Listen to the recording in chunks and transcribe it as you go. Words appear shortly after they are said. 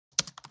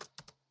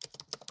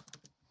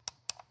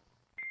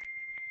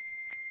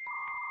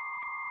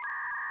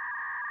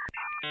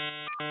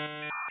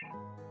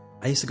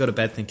I used to go to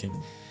bed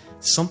thinking,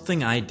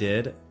 something I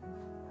did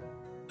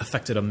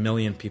affected 1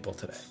 million people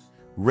today.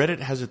 Reddit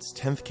has its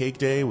 10th cake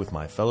day with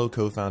my fellow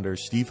co-founder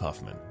Steve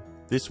Huffman,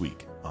 this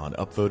week on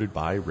Upvoted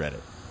by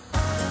Reddit.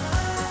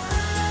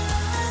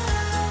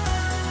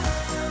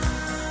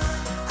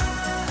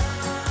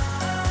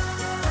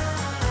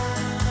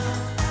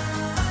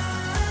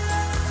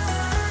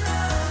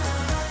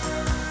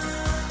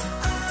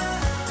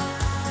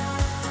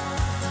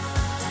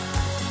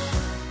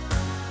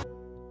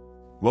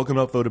 Welcome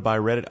to Upvoted by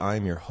Reddit.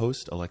 I'm your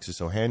host,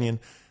 Alexis Ohanian.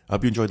 I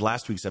hope you enjoyed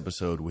last week's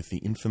episode with the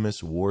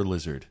infamous War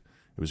Lizard.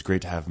 It was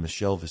great to have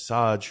Michelle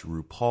Visage,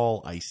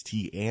 RuPaul,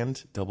 Ice-T,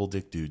 and Double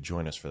Dick Dude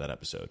join us for that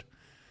episode.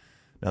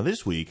 Now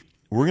this week,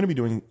 we're going to be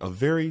doing a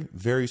very,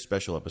 very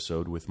special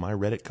episode with my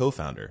Reddit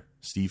co-founder,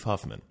 Steve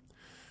Huffman.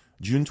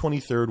 June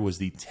 23rd was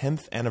the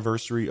 10th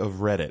anniversary of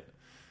Reddit.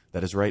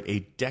 That is right,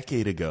 a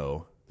decade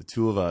ago, the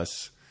two of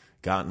us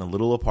got in a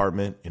little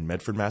apartment in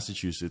Medford,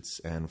 Massachusetts,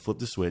 and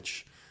flipped a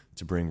switch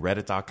to bring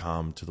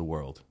Reddit.com to the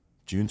world.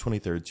 June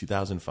 23rd,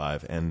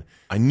 2005. And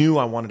I knew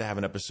I wanted to have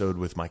an episode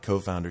with my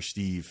co-founder,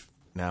 Steve.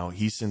 Now,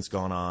 he's since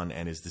gone on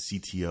and is the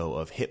CTO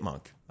of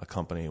Hitmonk, a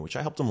company which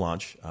I helped him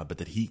launch, but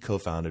that he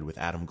co-founded with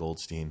Adam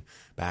Goldstein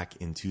back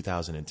in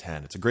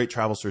 2010. It's a great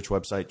travel search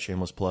website,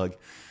 shameless plug.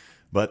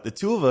 But the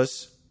two of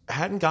us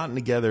hadn't gotten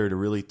together to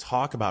really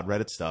talk about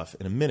Reddit stuff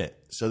in a minute.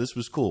 So this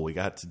was cool. We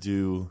got to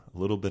do a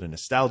little bit of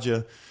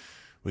nostalgia.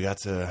 We got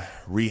to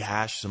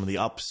rehash some of the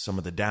ups, some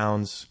of the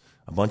downs,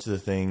 a bunch of the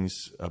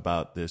things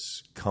about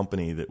this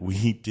company that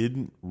we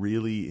didn't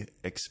really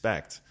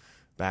expect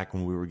back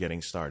when we were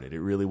getting started. It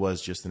really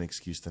was just an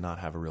excuse to not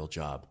have a real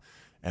job.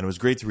 And it was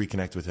great to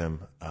reconnect with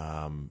him.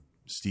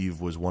 Steve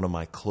was one of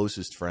my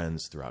closest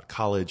friends throughout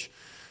college,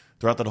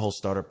 throughout that whole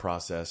startup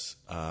process.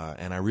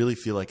 And I really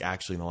feel like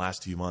actually in the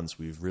last few months,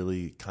 we've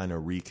really kind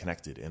of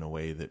reconnected in a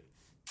way that,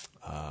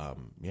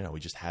 we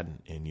just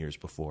hadn't in years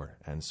before.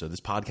 And so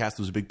this podcast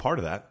was a big part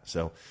of that.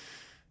 So,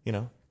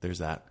 there's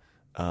that.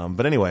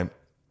 But anyway,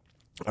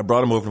 I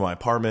brought him over to my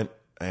apartment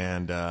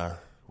and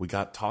we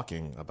got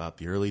talking about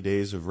the early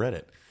days of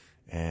Reddit.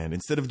 And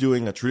instead of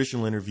doing a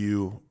traditional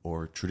interview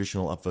or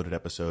traditional upvoted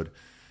episode,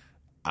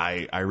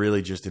 I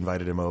really just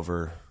invited him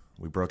over.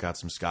 We broke out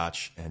some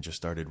scotch and just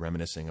started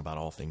reminiscing about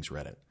all things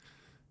Reddit.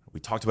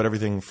 We talked about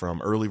everything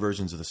from early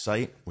versions of the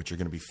site, which are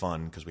going to be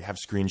fun because we have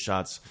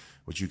screenshots,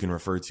 which you can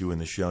refer to in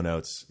the show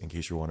notes in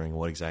case you're wondering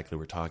what exactly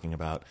we're talking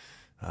about.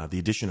 The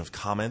addition of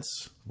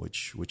comments,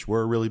 which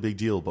were a really big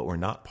deal, but were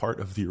not part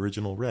of the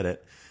original Reddit.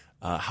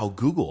 How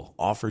Google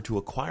offered to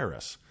acquire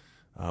us.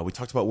 We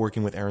talked about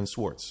working with Aaron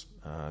Swartz.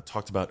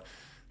 Talked about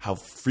how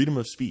freedom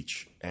of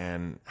speech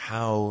and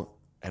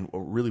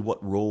really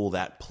what role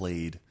that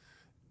played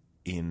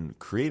in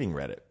creating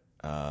Reddit,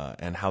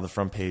 and how the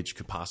front page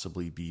could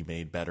possibly be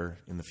made better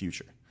in the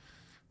future.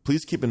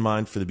 Please keep in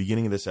mind for the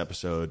beginning of this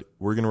episode,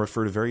 we're going to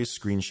refer to various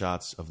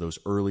screenshots of those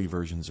early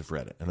versions of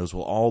Reddit. And those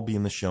will all be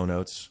in the show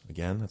notes.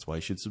 Again, that's why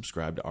you should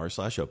subscribe to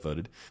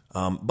r/upvoted.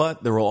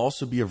 But there will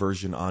also be a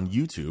version on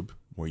YouTube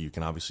where you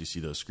can obviously see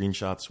those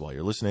screenshots while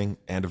you're listening,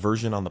 and a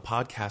version on the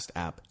podcast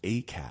app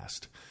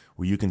Acast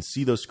where you can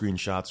see those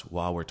screenshots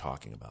while we're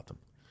talking about them.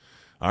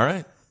 All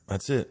right,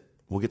 that's it.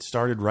 We'll get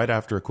started right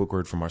after a quick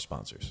word from our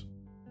sponsors.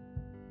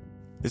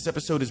 This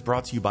episode is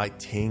brought to you by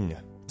Ting.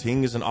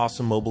 Ting is an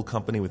awesome mobile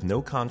company with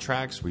no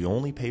contracts where you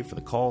only pay for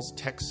the calls,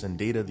 texts, and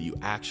data that you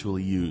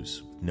actually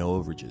use, no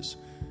overages.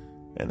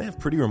 And they have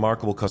pretty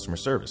remarkable customer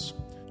service.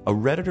 A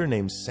Redditor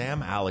named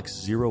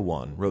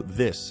SamAlex01 wrote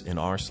this in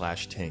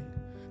r/Ting.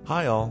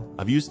 Hi all,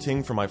 I've used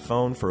Ting for my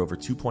phone for over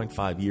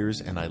 2.5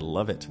 years and I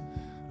love it.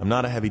 I'm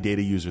not a heavy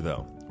data user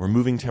though. We're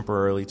moving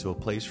temporarily to a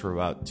place for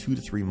about 2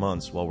 to 3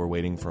 months while we're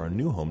waiting for our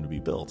new home to be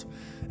built.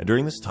 And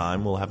during this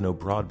time, we'll have no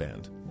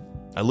broadband.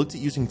 I looked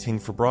at using Ting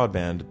for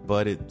broadband,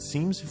 but it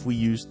seems if we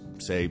used,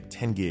 say,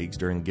 10 gigs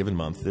during a given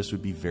month, this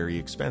would be very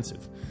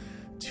expensive.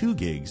 2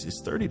 gigs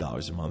is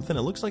 $30 a month, and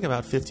it looks like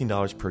about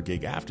 $15 per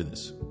gig after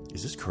this.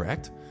 Is this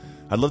correct?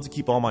 I'd love to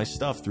keep all my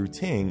stuff through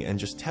Ting and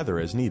just tether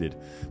as needed,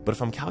 but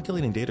if I'm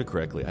calculating data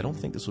correctly, I don't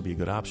think this will be a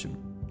good option.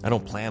 I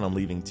don't plan on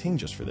leaving Ting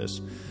just for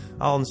this.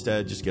 I'll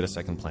instead just get a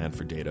second plan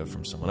for data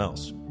from someone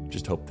else.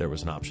 Just hope there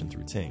was an option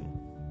through Ting.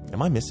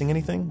 Am I missing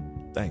anything?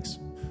 Thanks.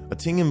 A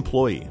Ting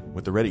employee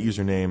with the Reddit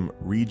username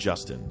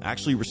ReJustin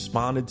actually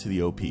responded to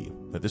the OP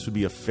that this would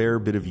be a fair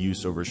bit of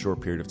use over a short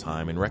period of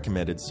time and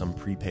recommended some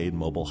prepaid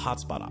mobile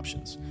hotspot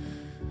options.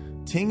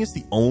 Ting is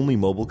the only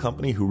mobile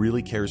company who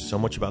really cares so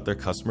much about their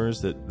customers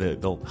that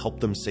they'll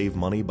help them save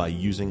money by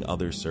using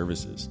other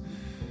services.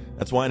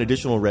 That's why an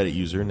additional Reddit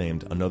user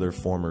named Another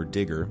Former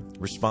Digger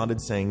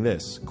responded saying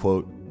this,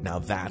 quote, "Now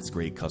that's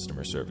great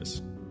customer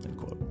service," end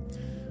quote.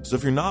 So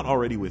if you're not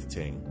already with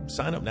Ting,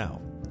 sign up now.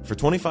 For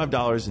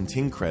 $25 in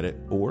Ting credit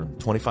or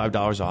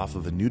 $25 off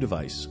of a new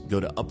device, go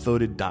to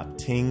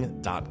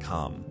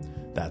upvoted.ting.com.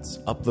 That's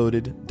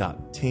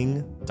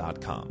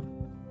upvoted.ting.com.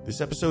 This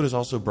episode is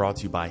also brought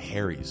to you by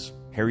Harry's.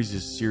 Harry's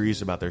is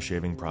serious about their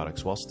shaving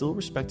products while still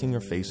respecting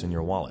your face and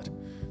your wallet.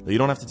 Though you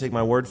don't have to take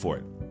my word for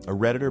it. a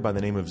Redditor by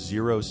the name of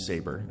Zero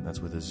Saber, that's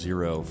with a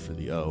 0 for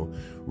the O,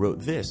 wrote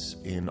this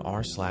in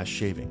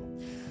r/shaving.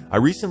 I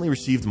recently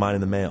received mine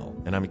in the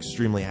mail, and I'm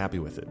extremely happy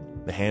with it.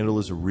 The handle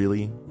is a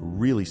really,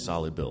 really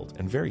solid build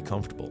and very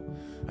comfortable.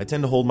 I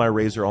tend to hold my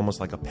razor almost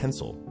like a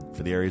pencil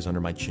for the areas under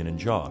my chin and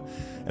jaw,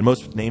 and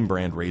most name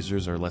brand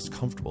razors are less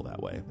comfortable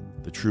that way.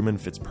 The Truman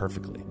fits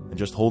perfectly, and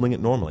just holding it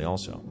normally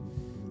also.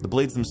 The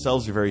blades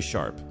themselves are very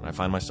sharp, and I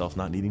find myself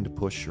not needing to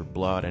push or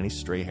blow out any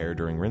stray hair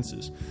during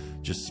rinses.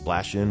 Just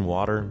splash in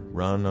water,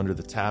 run under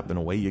the tap, and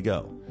away you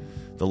go.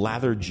 The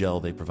lather gel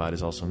they provide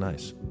is also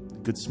nice.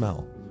 Good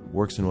smell,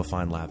 works into a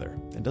fine lather,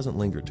 and doesn't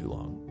linger too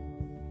long.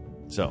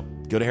 So,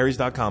 go to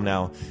harrys.com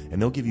now,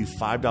 and they'll give you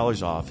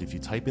 $5 off if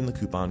you type in the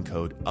coupon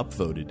code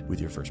UPVOTED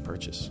with your first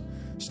purchase.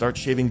 Start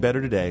shaving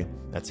better today.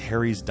 That's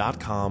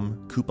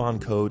harrys.com, coupon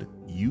code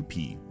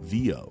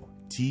UPVOTED.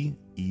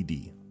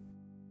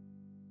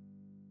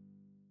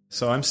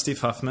 So I'm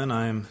Steve Huffman.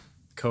 I'm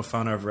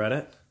co-founder of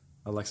Reddit,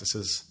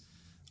 Alexis's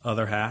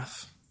other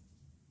half.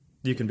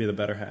 You can be the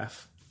better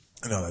half.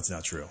 No, that's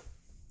not true.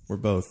 We're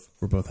both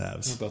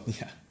halves.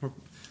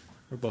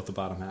 We're both the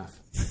bottom half.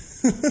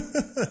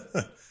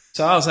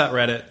 So I was at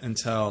Reddit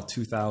until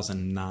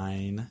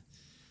 2009,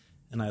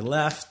 and I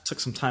left, took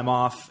some time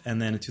off,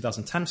 and then in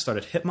 2010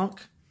 started Hipmunk,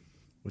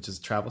 which is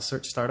a travel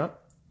search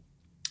startup,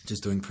 which is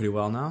doing pretty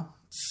well now.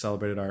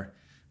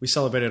 We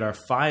celebrated our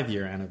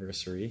 5-year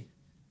anniversary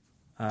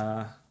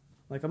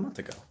like a month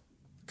ago,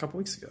 a couple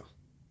weeks ago.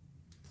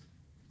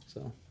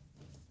 So,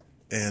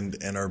 and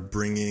are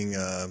bringing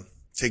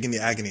taking the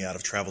agony out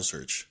of travel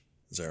search.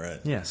 Is that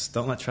right? Yes.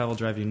 Don't let travel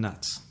drive you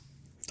nuts.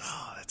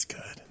 Oh, that's good.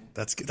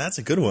 That's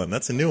a good one.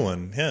 That's a new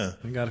one. Yeah.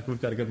 We've got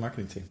a good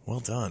marketing team. Well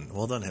done,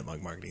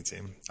 Hipmunk marketing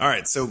team. All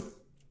right, so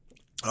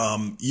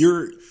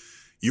you're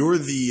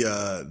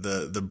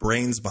the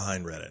brains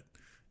behind Reddit,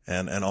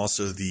 and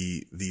also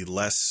the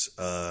less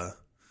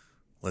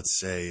let's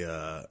say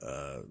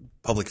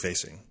public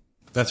facing.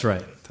 That's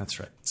right.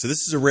 So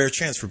this is a rare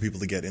chance for people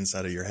to get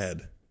inside of your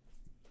head.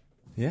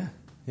 Yeah,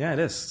 it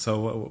is.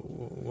 So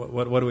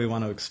what do we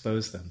want to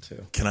expose them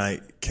to?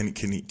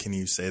 Can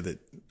you say that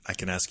I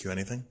can ask you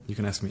anything? You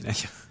can ask me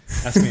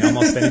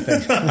almost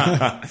anything.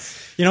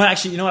 You know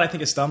what I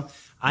think is dumb?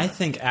 I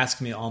think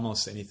ask me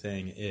almost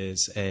anything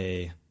is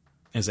a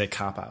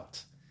cop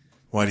out.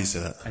 Why do you say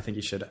that? I think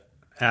you should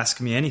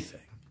ask me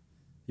anything.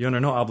 You're under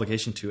no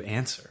obligation to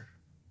answer.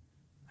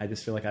 I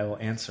just feel like I will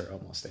answer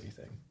almost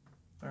anything.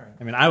 All right.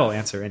 I mean, I will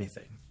answer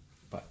anything.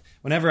 But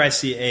whenever I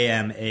see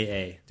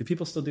AMAA, do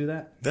people still do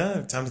that?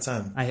 Yeah, time to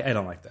time. I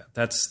don't like that.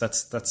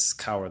 That's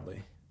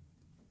cowardly.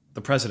 The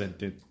president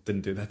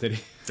didn't do that, did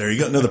he? There you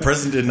go. No, the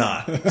president did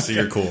not. So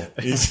you're cool.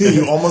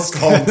 You almost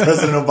called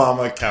President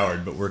Obama a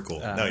coward, but we're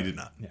cool. No, he did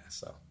not. Yeah.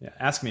 So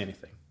ask me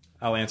anything.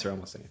 I'll answer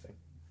almost anything.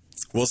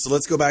 Well, so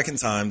let's go back in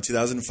time.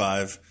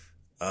 2005.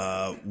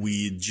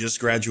 We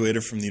just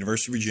graduated from the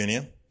University of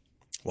Virginia.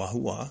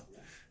 Wahoo!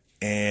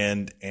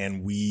 And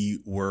we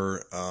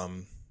were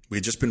we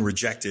had just been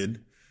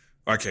rejected.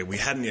 Okay, we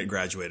hadn't yet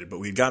graduated, but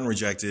we had gotten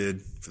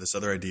rejected for this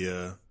other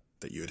idea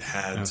that you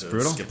had to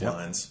brutal. skip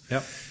lines.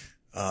 Yep.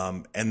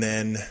 And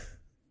then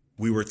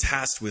we were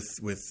tasked with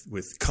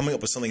coming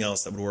up with something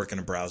else that would work in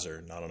a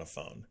browser, not on a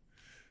phone.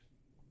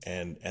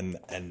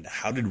 And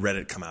how did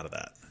Reddit come out of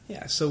that?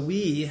 Yeah. So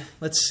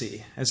let's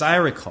see. As I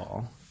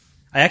recall,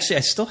 I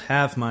still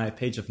have my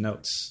page of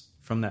notes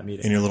from that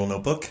meeting. In your little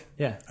notebook?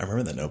 Yeah. I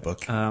remember that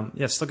notebook.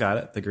 Yeah, still got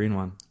it. The green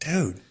one.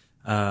 Dude.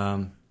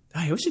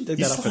 I wish you did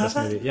that up for this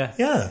movie. Yeah.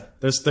 Yeah.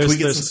 Can we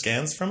get some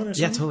scans from it or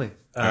something? Yeah, totally.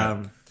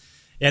 Right.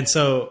 And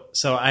so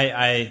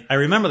I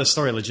remember the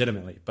story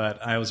legitimately,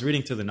 but I was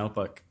reading through the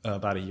notebook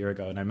about a year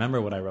ago, and I remember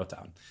what I wrote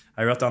down.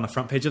 I wrote down the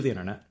front page of the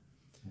internet,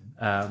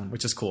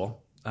 which is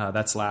cool.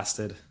 That's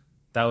lasted.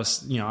 That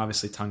was,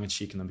 obviously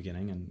tongue-in-cheek in the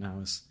beginning, and now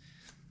is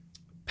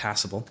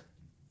passable.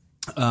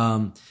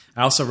 I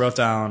also wrote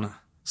down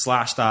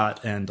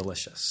Slashdot and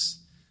Delicious,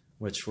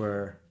 which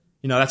were,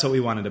 that's what we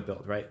wanted to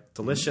build, right?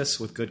 Delicious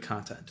with good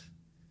content,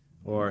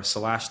 or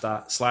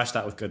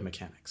Slashdot with good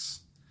mechanics.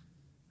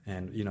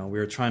 And, we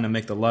were trying to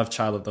make the love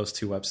child of those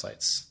two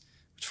websites,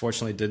 which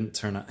fortunately didn't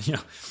turn out,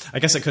 I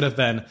guess it could have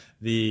been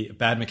the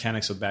bad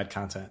mechanics with bad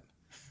content.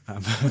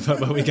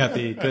 But we got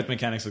the good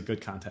mechanics with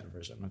good content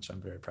version, which I'm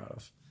very proud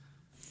of.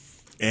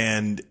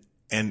 And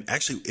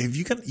actually, have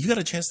you got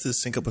a chance to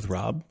sync up with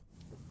Rob?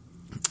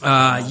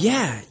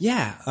 Yeah.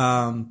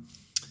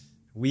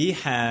 We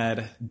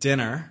had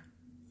dinner.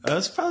 It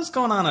was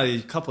going on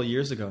a couple of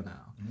years ago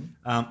now.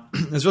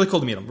 It was really cool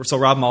to meet him. So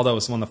Rob Maldo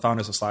was one of the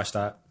founders of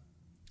Slashdot,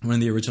 one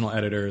of the original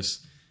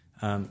editors.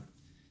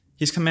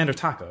 He's Commander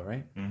Taco,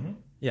 right? Mm-hmm.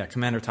 Yeah,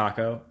 Commander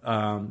Taco.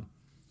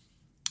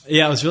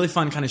 It was really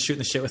fun kind of shooting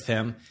the shit with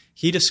him.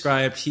 He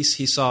described,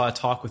 he saw a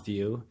talk with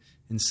you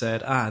and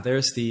said,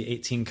 there's the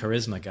 18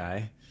 charisma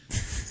guy.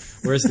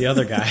 Where's the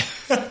other guy?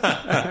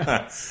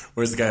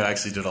 Where's the guy who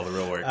actually did all the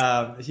real work?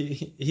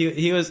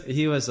 He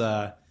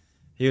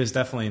was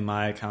definitely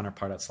my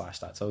counterpart at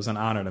Slashdot. So it was an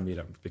honor to meet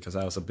him because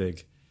I was a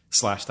big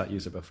Slashdot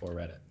user before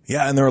Reddit.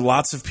 Yeah, and there are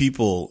lots of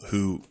people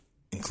who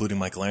including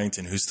Michael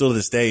Arrington, who still to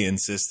this day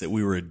insists that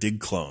we were a dig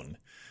clone.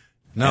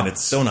 No, and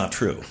it's so not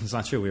true. It's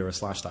not true. We were a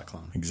Slashdot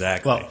clone.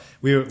 Exactly. Well,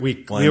 we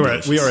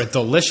were a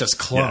delicious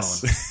clone.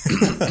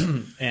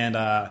 Yes. And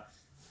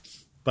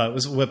but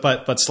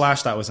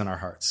Slashdot was in our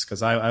hearts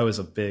because I was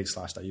a big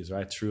Slashdot user.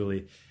 I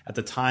truly, at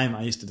the time,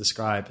 I used to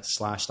describe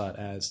Slashdot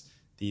as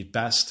the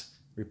best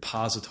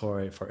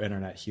repository for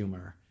internet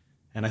humor,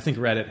 and I think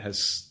Reddit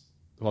has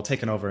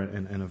taken over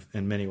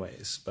in many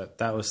ways. But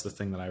that was the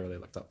thing that I really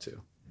looked up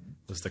to,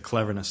 was the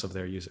cleverness of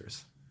their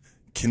users.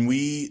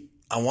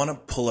 I want to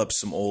pull up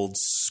some old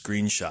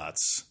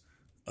screenshots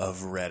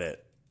of Reddit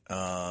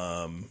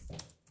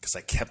because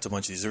I kept a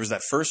bunch of these. There was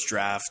that first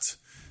draft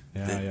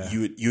that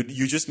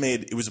you just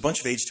made. It was a bunch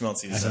of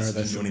HTML CSS.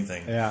 Didn't do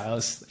anything. Yeah, it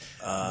was,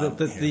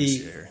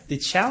 the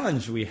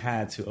challenge we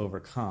had to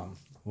overcome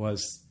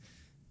was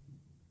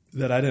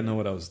that I didn't know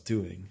what I was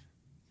doing.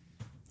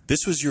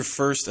 This was your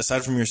first,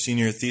 aside from your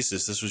senior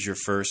thesis, this was your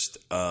first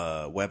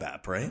web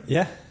app, right?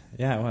 Yeah,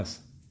 it was.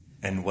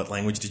 And what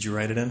language did you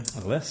write it in?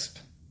 Lisp.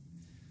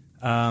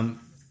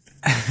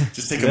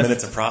 Just take a minute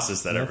to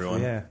process that,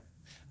 everyone. Yeah.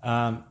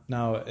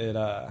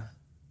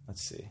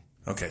 Let's see.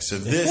 Okay, so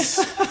this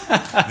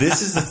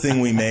is the thing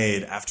we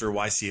made after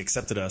YC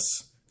accepted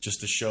us,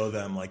 just to show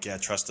them, like, yeah,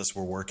 trust us,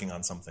 we're working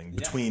on something.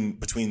 Between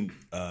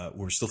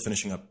we're still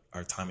finishing up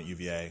our time at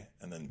UVA,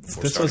 and then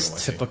before this starting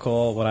was YC.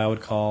 typical, what I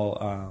would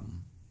call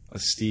a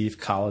Steve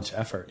college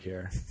effort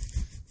here.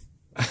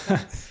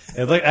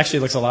 It actually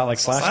looks a lot like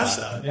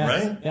Slashdot,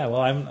 right? Yeah.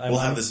 Well, we'll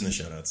have this in the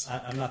show notes.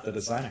 I'm not the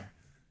designer.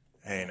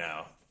 Hey,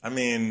 now, I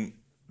mean,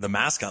 the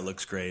mascot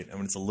looks great. I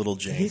mean, it's a little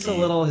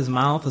janky. His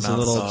mouth is a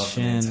little soft,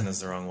 chin. and the antenna's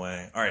the wrong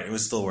way. All right, it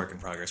was still a work in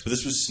progress, but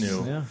this was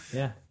new.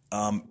 Yeah.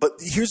 But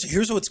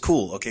here's what's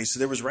cool. Okay, so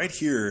there was right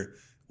here,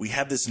 we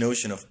had this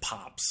notion of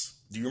pops.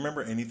 Do you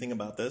remember anything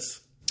about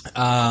this?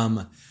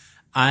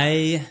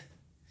 I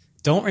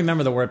don't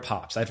remember the word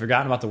pops. I'd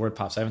forgotten about the word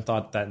pops. I haven't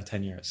thought that in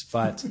 10 years.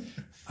 But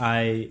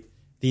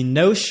the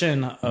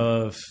notion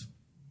of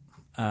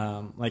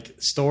like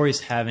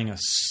stories having a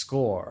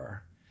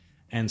score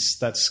and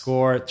that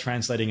score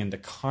translating into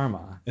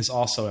karma is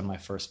also in my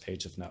first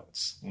page of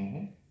notes.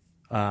 Mm-hmm.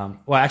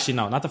 Well, actually,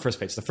 no, not the first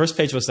page. The first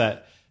page was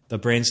the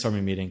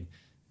brainstorming meeting.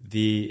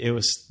 It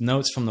was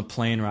notes from the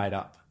plane ride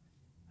up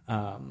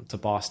to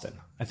Boston.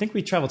 I think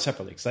we traveled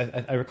separately because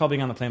I recall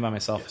being on the plane by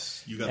myself.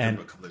 Yes, you got there a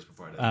couple days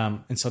before I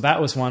did. And so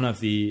that was one of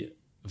the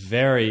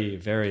very,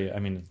 very,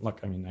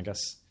 I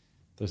guess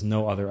there's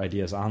no other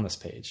ideas on this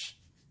page.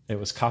 It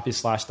was copy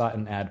Slashdot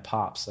and add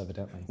pops,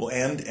 evidently. Well,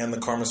 and the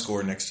karma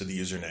score next to the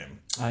username.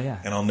 Oh,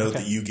 yeah. And I'll note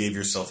that you gave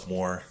yourself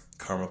more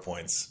karma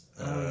points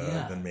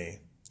than me,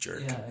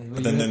 jerk. Yeah,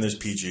 but then there's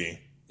PG.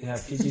 Yeah,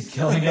 PG's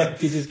killing it.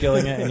 PG's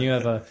killing it, and you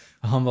have a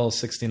humble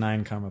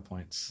 69 karma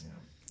points. Yeah.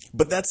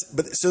 But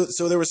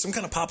so there was some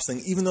kind of pops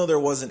thing, even though there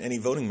wasn't any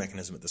voting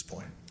mechanism at this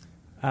point.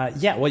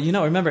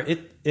 Remember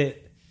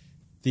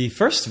the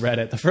first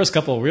Reddit, the first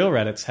couple of real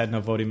Reddits had no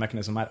voting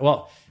mechanism.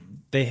 Well,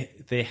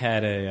 they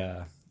had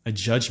a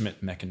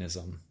judgment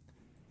mechanism.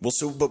 Well,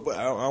 but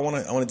I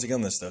want to dig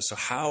on this though.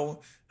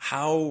 So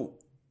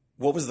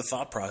what was the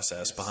thought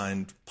process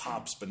behind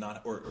pops, but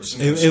not or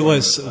it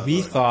was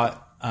we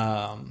thought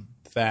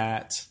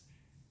that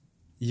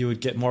you would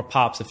get more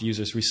pops if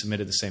users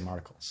resubmitted the same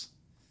articles.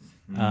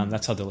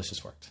 That's how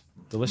Delicious worked.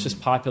 Delicious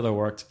Popular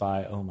worked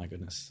by, oh my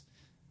goodness,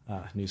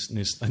 a new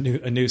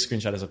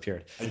screenshot has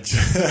appeared. I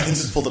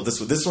just pulled up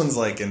this one. This one's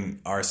like an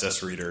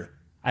RSS reader.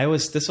 I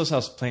was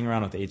playing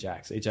around with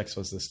Ajax. Ajax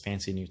was this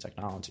fancy new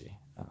technology.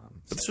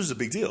 But this was a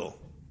big deal.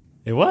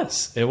 It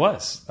was.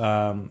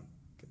 What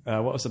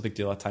was the big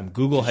deal at the time?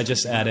 Google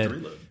just added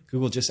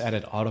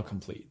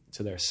autocomplete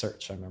to their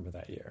search. I remember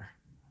that year.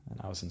 And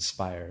I was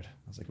inspired.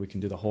 I was like, we can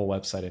do the whole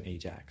website in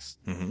Ajax.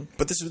 Mm-hmm.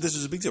 But this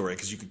was a big deal, right?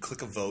 Because you could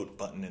click a vote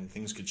button and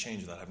things could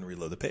change without having to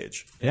reload the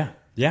page.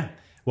 Yeah.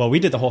 Well, we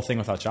did the whole thing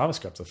without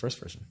JavaScript, the first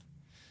version.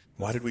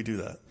 Why did we do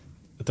that?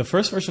 The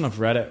first version of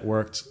Reddit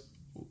worked.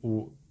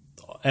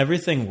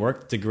 Everything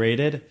worked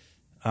degraded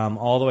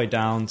all the way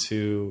down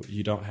to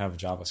you don't have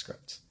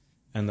JavaScript.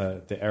 And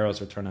the arrows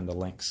would turn into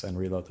links and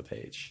reload the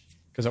page.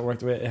 Because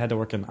it had to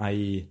work in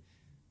IE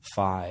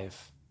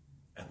 5.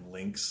 And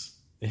links?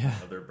 Yeah.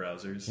 Other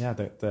browsers. Yeah,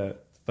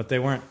 but they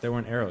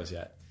weren't arrows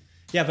yet.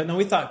 Yeah, but no,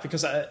 we thought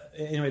because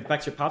anyway,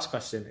 back to your pops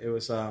question, it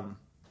was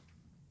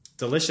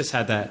Delicious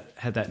had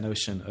that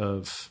notion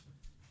of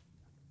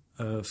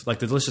like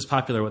the Delicious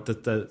Popular.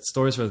 The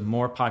stories were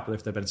more popular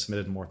if they'd been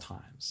submitted more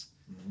times,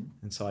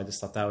 and so I just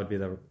thought that would be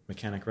the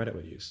mechanic Reddit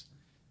would use.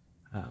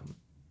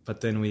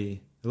 But then it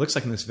looks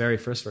like in this very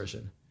first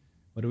version.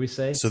 What do we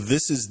say? So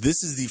this is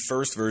the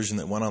first version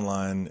that went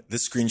online.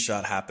 This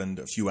screenshot happened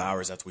a few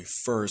hours after we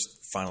first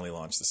finally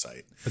launched the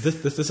site. But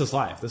this is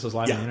live. This was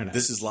live on the internet.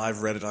 This is live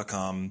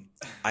reddit.com.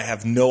 I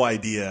have no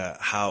idea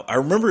how. I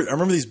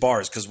remember these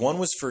bars because one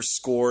was for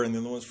score and the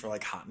other one was for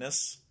like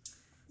hotness.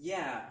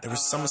 Yeah. There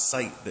was some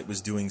site that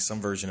was doing some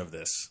version of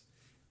this.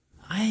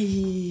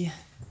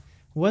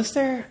 Was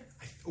there?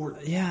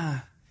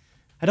 Yeah.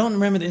 I don't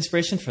remember the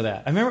inspiration for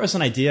that. I remember it was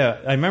an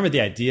idea. I remember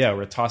the idea.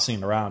 We're tossing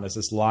it around as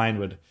this line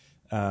would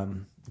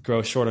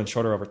grow shorter and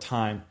shorter over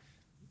time.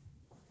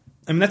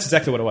 I mean, that's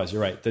exactly what it was.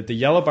 You're right. The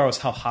yellow bar was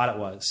how hot it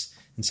was.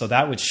 And so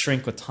that would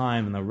shrink with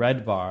time, and the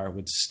red bar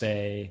would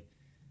stay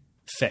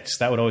fixed.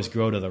 That would always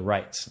grow to the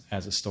right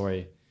as the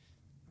story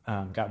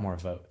got more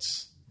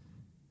votes.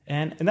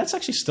 And that's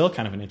actually still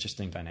kind of an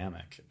interesting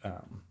dynamic.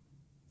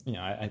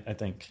 I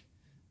think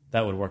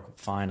that would work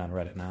fine on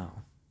Reddit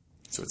now.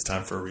 So it's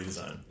time for a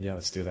redesign. Yeah,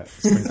 let's do that.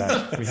 Let's bring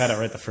that. We had it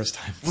right the first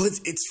time. Well,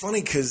 it's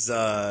funny because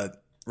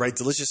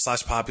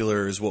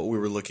delicious/popular is what we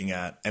were looking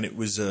at, and it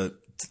was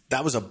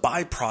that was a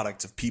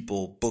byproduct of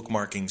people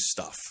bookmarking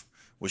stuff,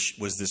 which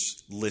was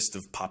this list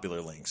of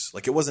popular links.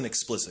 Like, it wasn't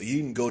explicit. You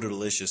didn't go to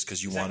Delicious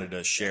because you wanted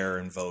to share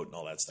and vote and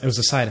all that stuff. It was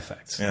a side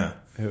effect. Yeah,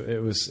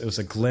 it was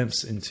a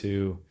glimpse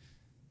into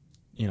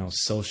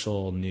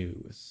social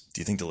news. Do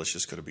you think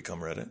Delicious could have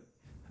become Reddit?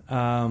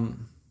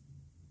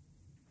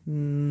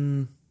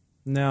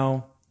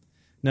 No.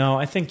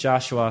 I think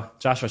Joshua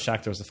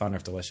Schachter was the founder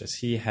of Delicious.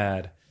 He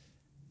had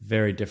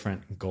very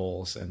different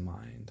goals in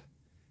mind.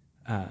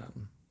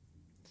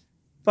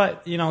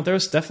 But there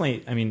was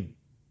definitely,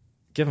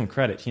 give him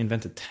credit. He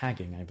invented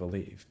tagging, I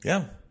believe.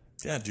 Yeah.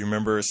 Do you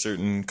remember a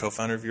certain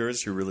co-founder of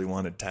yours who really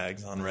wanted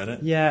tags on Reddit?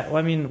 Yeah.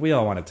 Well, we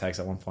all wanted tags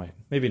at one point.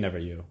 Maybe never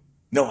you.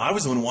 No, I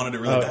was the one who wanted it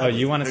really badly. Oh,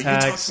 you wanted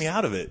tags? You talked me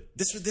out of it.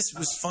 This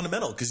was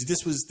fundamental because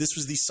this was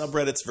the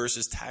subreddits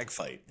versus tag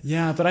fight.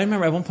 Yeah, but I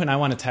remember at one point I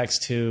wanted tags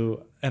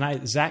too,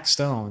 and Zach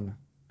Stone,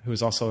 he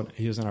was in our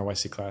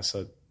YC class,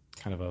 so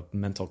kind of a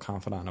mental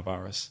confidant of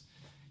ours.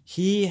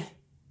 I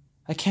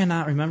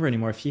cannot remember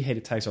anymore if he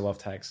hated tags or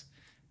loved tags.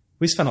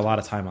 We spent a lot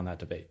of time on that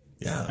debate.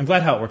 Yeah, I'm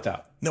glad how it worked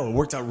out. No, it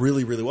worked out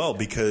really, really well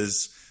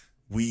because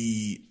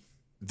I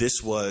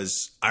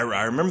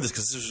remember this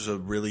because this was a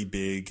really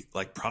big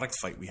product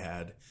fight we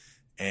had.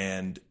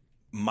 And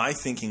my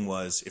thinking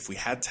was, if we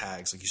had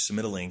tags, like you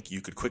submit a link,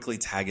 you could quickly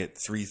tag it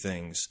 3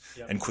 things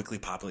and quickly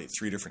populate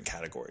 3 different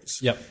categories.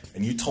 Yep.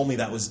 And you told me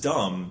that was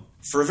dumb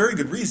for a very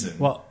good reason.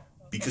 Well,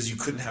 because you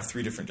couldn't have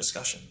 3 different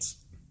discussions.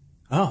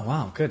 Oh,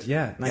 wow. Good.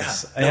 Yeah.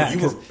 Nice. Yeah.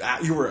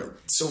 You were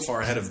so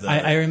far ahead of the...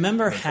 I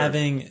remember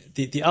having...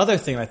 The other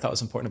thing I thought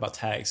was important about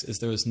tags is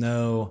there was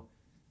no...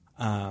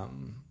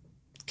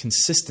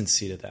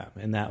 consistency to them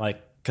in that,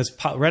 because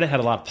Reddit had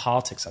a lot of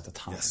politics at the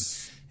time.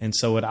 Yes. And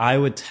so what I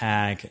would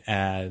tag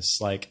as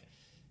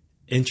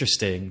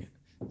interesting,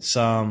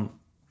 some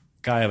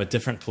guy of a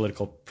different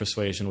political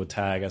persuasion would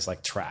tag as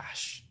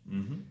trash.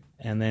 Mm-hmm.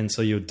 And then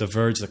so you would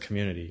diverge the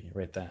community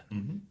right then.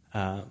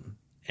 Mm-hmm.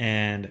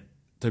 And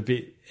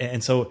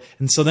so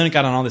then it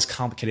got on all these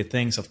complicated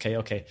things of,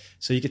 okay,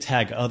 so you could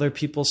tag other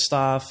people's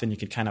stuff and you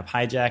could kind of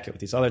hijack it with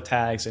these other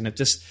tags, and it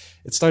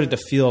started to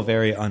feel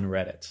very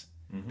un-Reddit.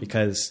 Mm-hmm.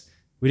 Because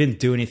we didn't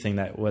do anything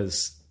that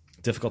was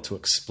difficult to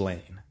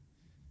explain,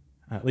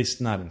 at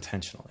least not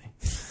intentionally.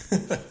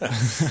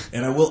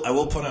 And I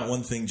will point out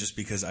one thing, just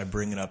because I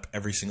bring it up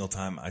every single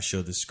time I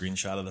show this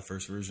screenshot of the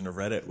first version of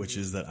Reddit, which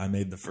is that I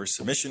made the first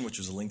submission, which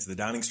was a link to the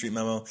Downing Street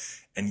memo,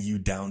 and you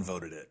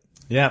downvoted it.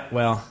 Yeah,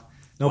 well,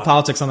 no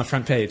politics on the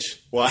front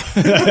page. Why?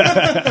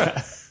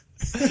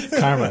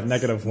 Karma, -1.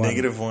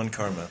 -1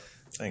 karma.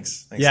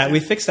 Thanks. Yeah, Dave.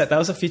 we fixed that. That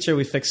was a feature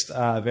we fixed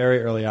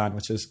very early on,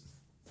 which is...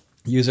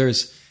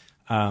 users,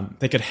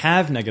 they could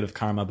have negative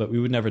karma, but we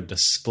would never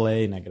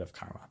display negative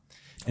karma.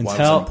 Why was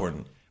that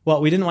important? Well,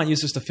 we didn't want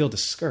users to feel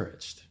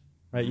discouraged,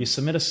 right? You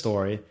submit a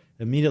story,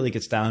 immediately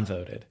gets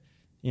downvoted.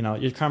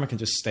 Your karma can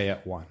just stay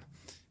at 1.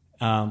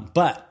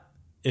 But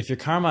if your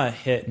karma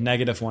hit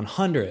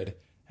 -100,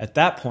 at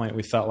that point,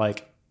 we felt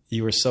like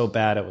you were so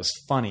bad it was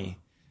funny.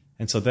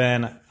 And so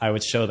then I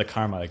would show the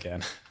karma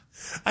again.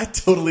 I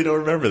totally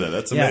don't remember that.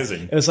 That's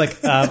amazing. It was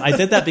I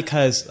did that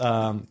because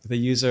the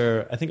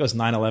user, I think it was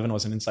 9/11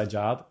 was an inside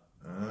job.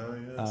 Oh,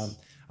 yes.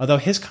 Although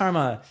his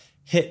karma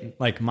hit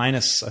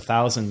minus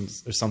 1,000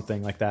 or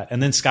something like that,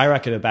 and then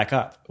skyrocketed back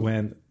up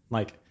when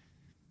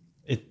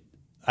it.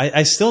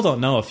 I still don't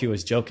know if he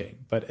was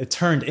joking, but it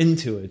turned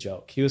into a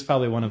joke. He was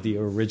probably one of the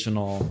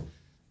original.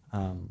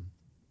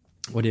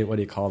 What do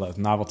you call those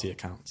novelty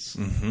accounts?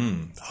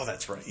 Mm-hmm. Oh,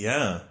 that's right.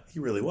 Yeah, he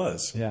really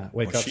was. Yeah,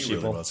 wake up, she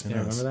sheeple. Really was. Yeah,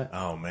 remember that?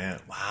 Oh man,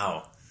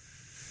 wow.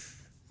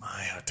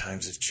 My, how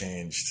times have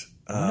changed.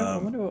 I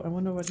wonder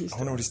what he's doing. I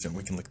wonder what he's doing.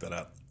 We can look that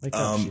up. Wake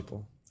up,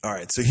 sheeple. All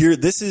right, so here,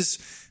 so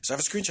I have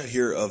a screenshot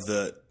here of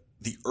the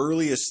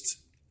earliest.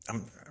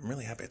 I'm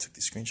really happy I took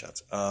these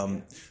screenshots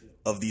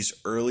of these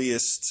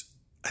earliest.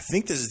 I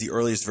think this is the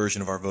earliest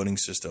version of our voting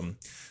system,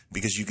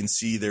 because you can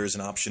see there is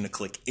an option to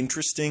click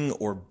interesting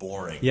or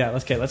boring. Yeah,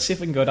 okay, let's see if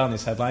we can go down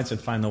these headlines and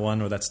find the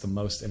one where that's the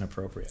most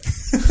inappropriate.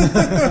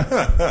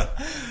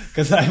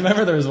 Because I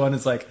remember there was one,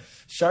 it's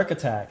shark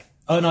attack.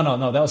 Oh,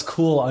 no, that was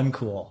cool,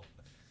 uncool.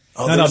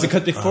 Oh, no,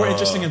 because before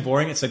interesting and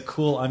boring, it said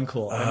cool,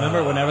 uncool. I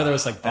remember whenever there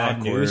was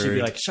bad news,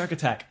 you'd be shark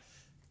attack,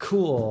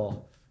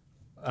 cool.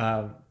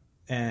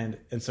 And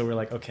so we're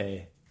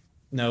okay,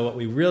 no, what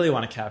we really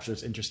want to capture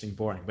is interesting,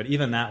 boring. But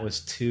even that was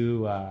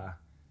too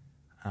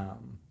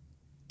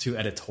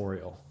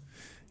editorial.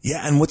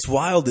 Yeah, and what's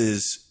wild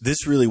is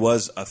this really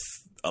was a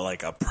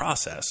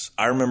process.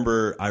 I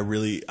remember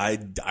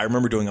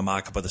doing a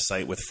mock-up of the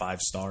site with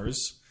 5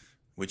 stars,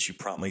 which you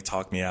promptly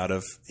talked me out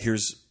of.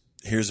 Here's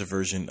a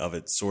version of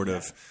it, sort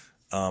of,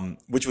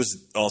 which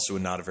was also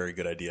not a very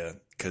good idea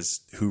because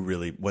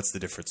what's the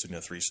difference between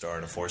a 3-star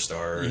and a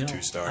 4-star or a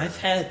 2-star?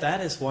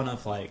 That is one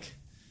of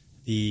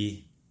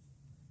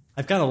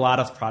I've got a lot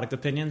of product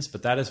opinions,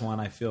 but that is one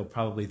I feel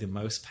probably the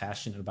most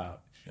passionate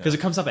about because it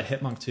comes up at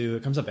Hitmonk too.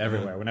 It comes up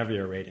everywhere whenever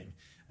you're rating.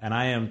 And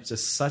I am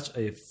just such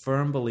a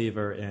firm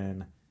believer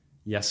in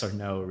yes or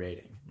no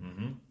rating.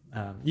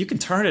 Mm-hmm. You can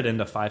turn it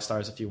into 5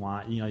 stars if you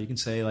want. You can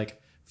say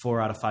like 4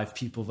 out of 5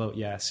 people vote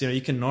yes.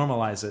 You can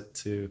normalize it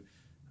to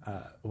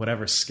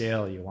whatever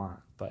scale you want.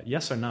 But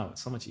yes or no,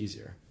 it's so much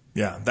easier.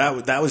 Yeah, that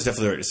was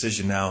definitely the right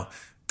decision. Now,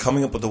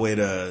 coming up with a way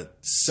to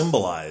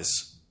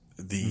symbolize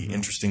the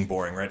interesting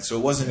boring, right? So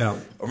it wasn't. Yeah.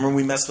 I remember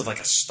we messed with like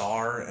a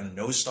star and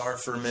no star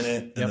for a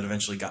minute, and then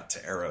eventually got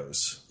to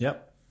arrows.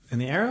 Yep,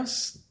 and the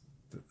arrows.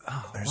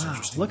 Oh, there's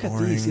interesting. Look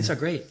boring. At these. These are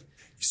great.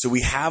 So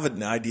we have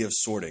an idea of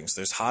sorting.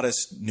 So there's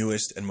hottest,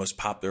 newest, and most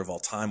popular of all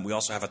time. We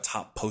also have a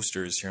top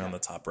posters here on the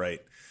top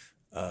right,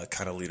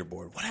 kind of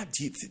leaderboard. What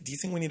do you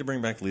think we need to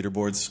bring back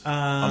leaderboards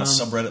on a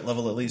subreddit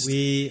level at least?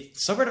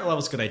 Subreddit level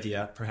is a good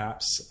idea,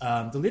 perhaps.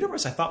 The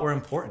leaderboards I thought were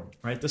important,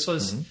 right? This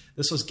was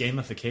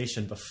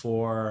gamification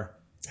before.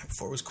 Yeah,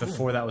 before it was cool.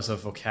 Before that was a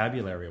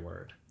vocabulary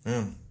word.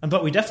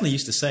 But we definitely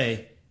used to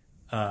say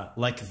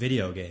like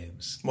video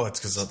games. Well, it's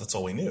because that's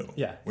all we knew.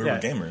 Yeah, we were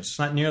gamers. It's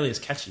not nearly as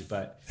catchy,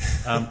 but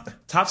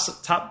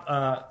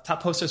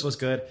top posters was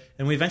good,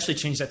 and we eventually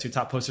changed that to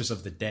top posters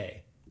of the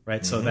day,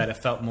 right? So that it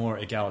felt more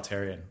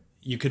egalitarian.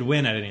 You could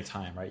win at any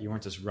time, right? You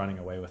weren't just running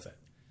away with it.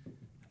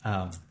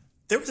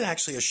 There was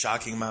actually a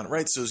shocking amount,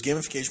 right? So it was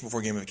gamification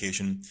before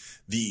gamification.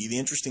 The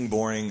interesting,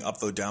 boring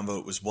upvote,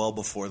 downvote was well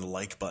before the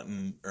like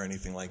button or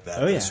anything like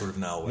that. Oh, yeah. That's sort of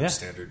now a web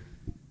standard.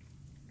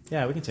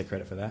 Yeah, we can take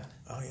credit for that.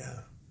 Oh, yeah.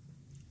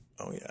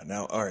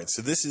 Now, all right.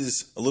 So this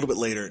is a little bit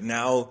later.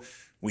 Now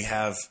we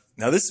have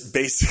this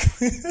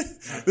basically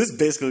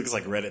looks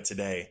like Reddit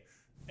today.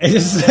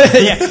 This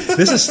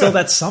is still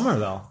that summer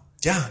though.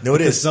 Yeah, no,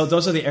 it is. So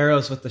those are the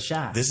arrows with the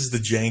shaft. This is the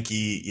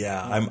janky.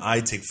 Yeah, I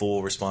take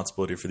full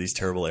responsibility for these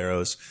terrible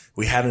arrows.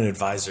 We had an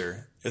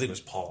advisor. I think it was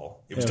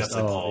Paul. It was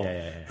definitely Paul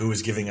who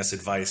was giving us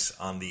advice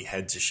on the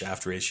head to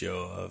shaft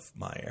ratio of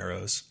my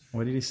arrows.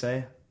 What did he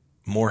say?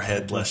 More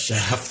head, less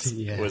shaft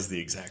was the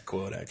exact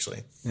quote,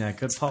 actually. Yeah,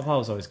 good. Paul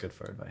was always good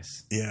for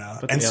advice. Yeah,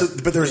 but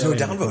there was no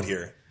downvote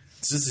here.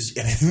 So this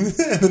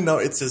is no.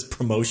 It says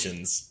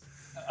promotions.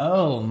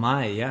 Oh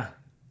my, yeah.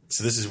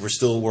 So we're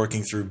still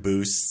working through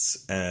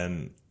boosts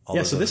and all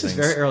those so this things. is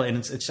very early, and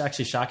it's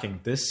actually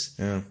shocking.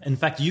 In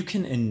fact, you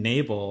can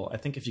enable. I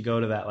think if you go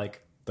to that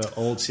like the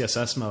old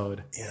CSS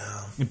mode,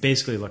 it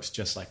basically looks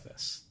just like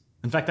this.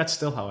 In fact, that's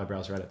still how I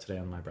browse Reddit today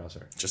on my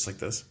browser. Just like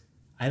this.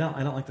 I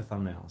don't like the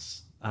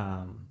thumbnails.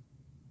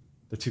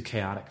 They're too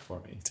chaotic for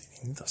me.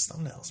 You need those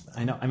thumbnails, man.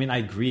 I know. I mean, I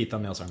agree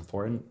thumbnails are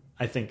important.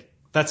 I think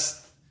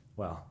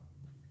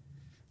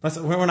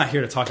we're not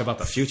here to talk about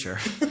the future.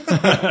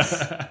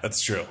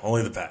 That's true.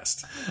 Only the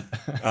past.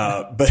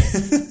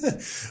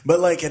 But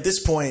like at this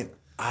point,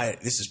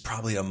 this is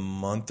probably a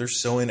month or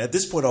so in. At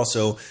this point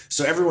also,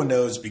 so everyone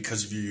knows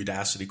because of your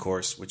Udacity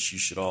course, which you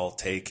should all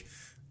take,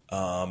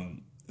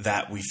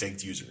 that we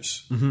faked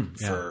users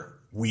for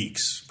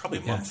weeks, probably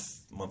a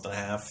month and a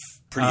half,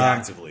 pretty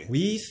actively.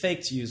 We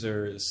faked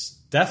users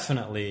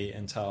definitely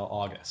until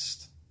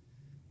August.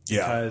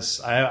 Yeah.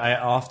 Because I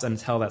often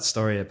tell that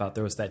story about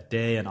there was that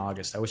day in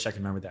August. I wish I could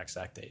remember the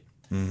exact date.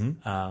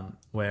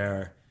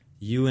 Where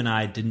you and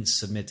I didn't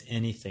submit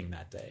anything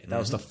that day. That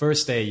was the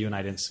first day you and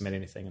I didn't submit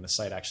anything, and the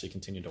site actually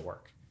continued to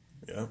work.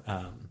 Yeah.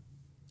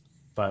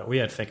 But we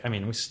had fake. I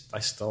mean, I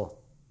still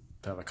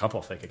have a couple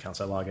of fake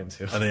accounts I log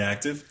into. Are they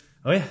active?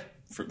 Oh yeah.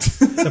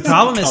 The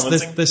problem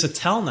is there's a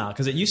tell now,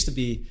 because it used to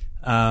be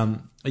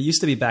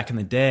back in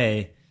the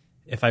day.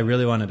 If I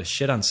really wanted to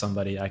shit on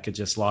somebody, I could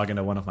just log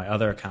into one of my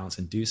other accounts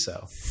and do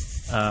so.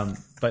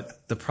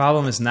 But the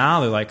problem is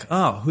now they're like,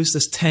 oh, who's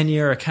this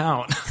 10-year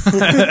account?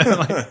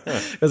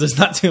 Because there's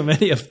not too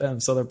many of them,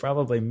 so they're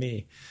probably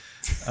me.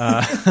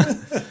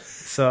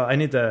 So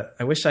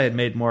I wish I had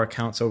made more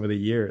accounts over the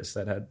years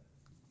that had,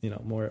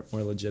 more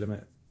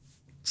legitimate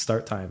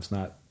start times,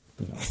 not,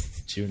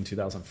 June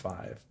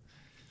 2005.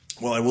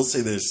 Well, I will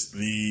say this: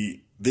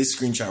 this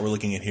screenshot we're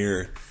looking at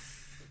here,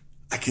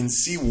 I can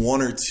see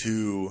one or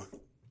two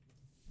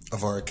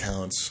of our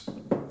accounts.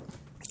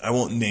 I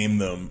won't name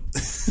them,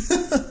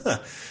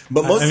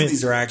 but most of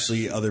these are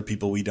actually other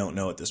people we don't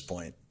know at this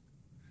point.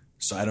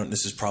 So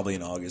this is probably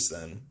in August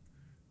then,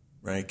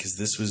 right? Because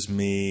this was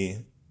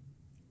me.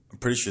 I'm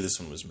pretty sure this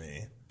one was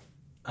me.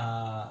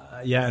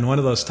 Yeah, and one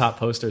of those top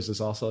posters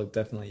is also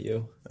definitely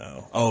you.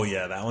 Oh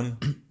yeah, that one.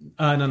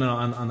 No,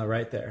 on the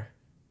right there,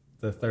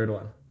 the third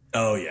one.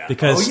 Oh yeah,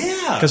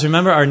 because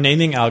remember our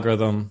naming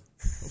algorithm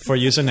for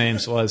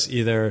usernames was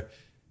either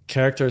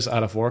characters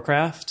out of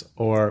Warcraft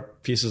or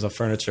pieces of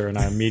furniture in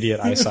our immediate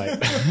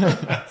eyesight.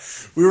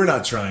 We were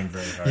not trying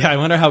very hard. Yeah, I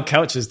wonder how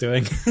Couch is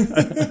doing.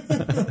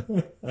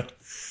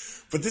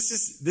 But this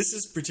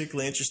is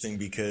particularly interesting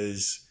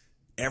because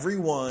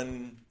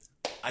everyone,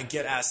 I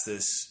get asked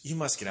this, you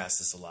must get asked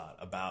this a lot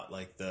about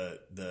like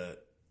the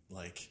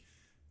like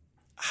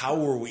how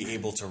were we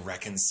able to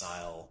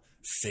reconcile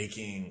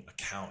faking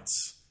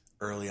accounts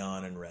early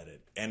on in Reddit?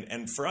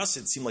 And for us,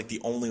 it seemed like the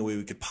only way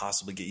we could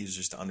possibly get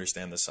users to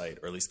understand the site,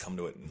 or at least come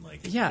to it and like.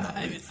 Yeah,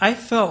 I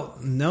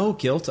felt no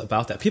guilt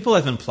about that. People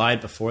have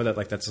implied before that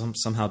like that's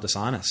somehow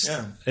dishonest.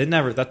 Yeah,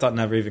 that thought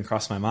never even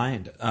crossed my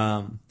mind.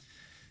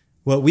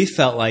 What we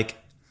felt like,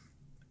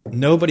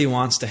 nobody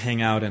wants to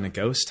hang out in a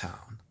ghost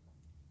town,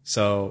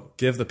 so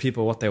give the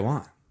people what they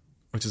want,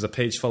 which is a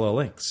page full of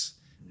links.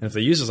 And if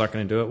the users aren't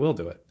going to do it, we'll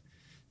do it.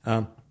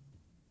 And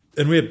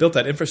we had built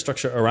that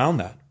infrastructure around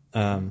that.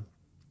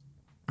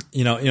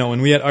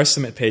 When we had our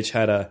submit page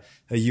had a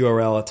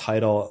URL, a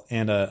title,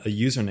 and a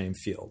username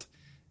field.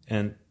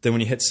 And then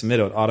when you hit submit,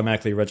 it would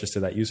automatically register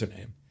that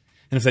username.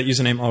 And if that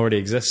username already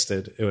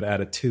existed, it would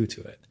add a 2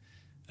 to it,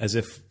 as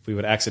if we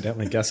would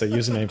accidentally guess a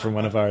username from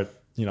one of our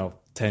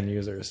 10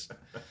 users.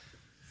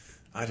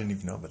 I didn't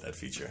even know about that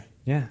feature.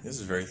 Yeah. This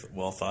is very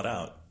well thought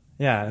out.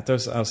 Yeah, I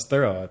was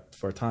thorough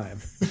for a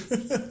time.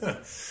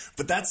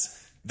 But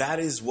that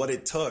is what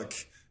it took.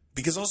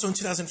 Because also in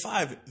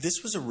 2005,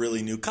 this was a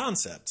really new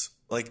concept.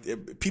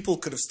 Like, people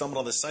could have stumbled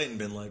on the site and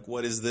been like,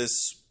 what is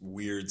this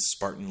weird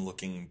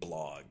Spartan-looking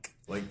blog?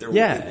 Like, there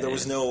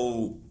was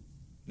no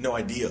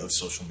idea of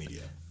social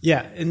media.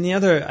 Yeah, and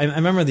I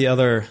remember the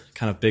other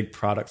kind of big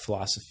product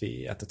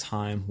philosophy at the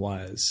time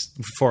was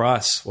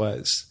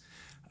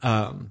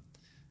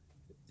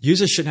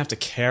users shouldn't have to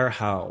care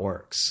how it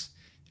works.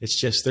 It's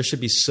just there should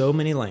be so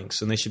many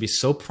links, and they should be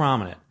so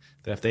prominent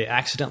that if they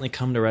accidentally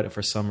come to Reddit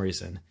for some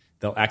reason,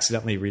 they'll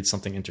accidentally read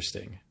something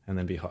interesting and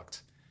then be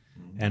hooked.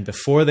 Mm-hmm. And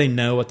before they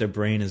know what their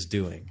brain is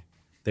doing,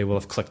 they will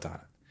have clicked on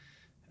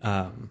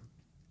it.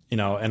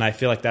 And I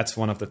feel like that's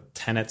one of the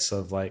tenets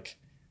of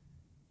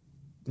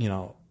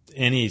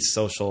any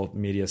social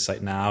media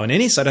site now, and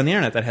any site on the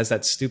internet that has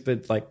that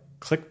stupid like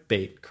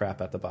clickbait crap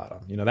at the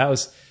bottom. That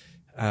was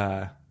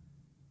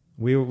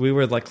we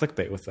were like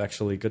clickbait with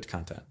actually good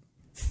content.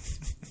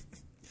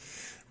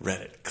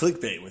 Reddit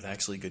clickbait with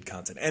actually good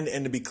content,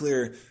 and to be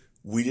clear,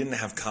 we didn't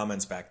have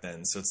comments back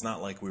then, so it's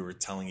not like we were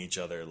telling each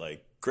other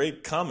like,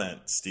 "Great comment,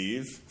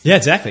 Steve." Yeah,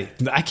 exactly.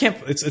 I can't.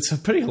 It's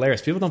pretty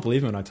hilarious. People don't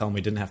believe me when I tell them we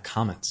didn't have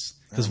comments,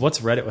 because what's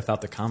Reddit without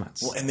the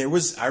comments? Well, and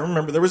I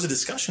remember there was a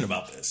discussion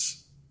about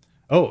this.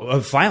 Oh,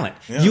 violent.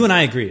 Yeah. You and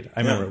I agreed.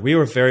 I remember we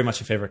were very much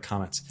in favor of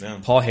comments. Yeah.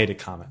 Paul hated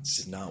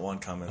comments. Did not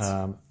want comments.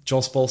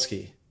 Joel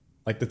Spolsky,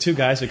 like the two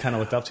guys we kind of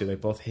looked up to, they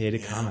both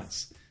hated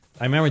comments.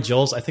 I remember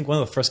I think one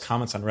of the first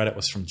comments on Reddit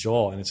was from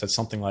Joel, and it said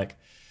something like,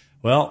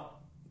 "Well,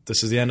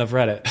 this is the end of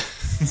Reddit."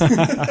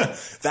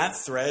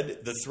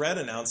 The thread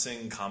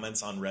announcing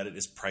comments on Reddit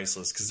is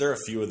priceless, because there are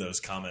a few of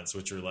those comments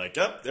which are like,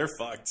 "Yep, they're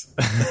fucked."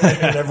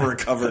 I never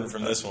recovered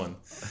from this one.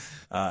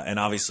 And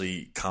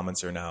obviously,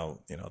 comments are now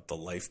the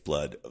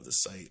lifeblood of the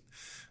site.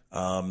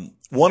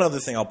 One other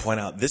thing I'll point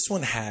out: this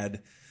one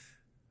had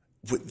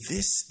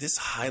this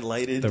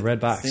highlighted the red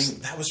box thing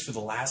that was for the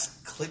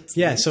last click.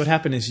 Yeah. Link. So what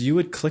happened is you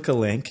would click a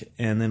link,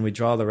 and then we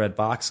draw the red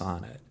box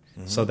on it,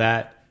 so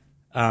that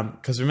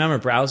because remember,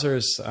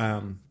 browsers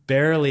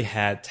barely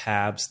had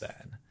tabs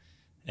then,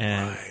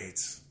 and right,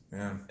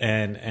 yeah,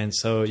 and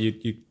so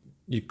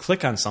you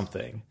click on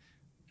something,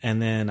 and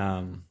then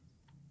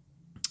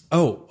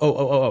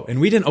and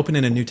we didn't open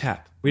in a new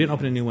tab. We didn't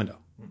open a new window.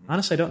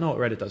 Honestly, I don't know what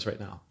Reddit does right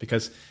now,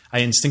 because I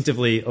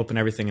instinctively open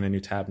everything in a new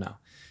tab now.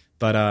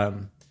 But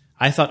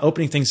I thought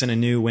opening things in a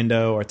new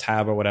window or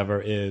tab or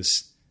whatever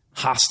is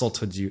hostile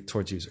towards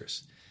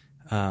users.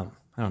 I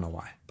don't know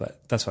why,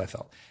 but that's what I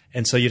felt.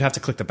 And so you'd have to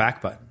click the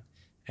back button.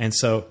 And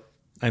so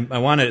I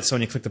wanted it so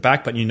when you click the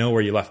back button, you know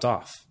where you left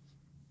off.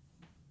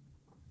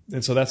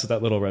 And so that's what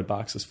that little red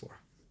box is for.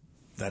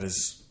 That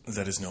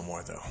is no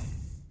more, though.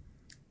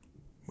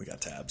 We got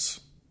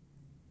tabs.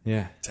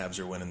 Yeah. Tabs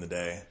are winning the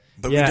day.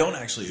 But we don't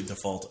actually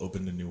default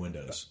open to new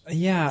windows.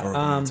 Yeah. Or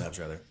open tabs,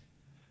 rather.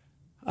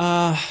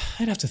 I'd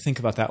have to think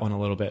about that one a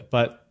little bit.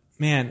 But,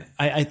 man,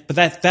 but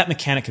that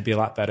mechanic could be a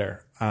lot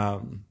better.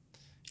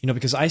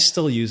 Because I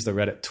still use the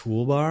Reddit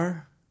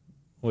toolbar,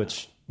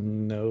 which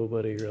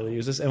nobody really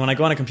uses. And when I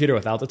go on a computer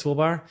without the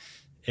toolbar,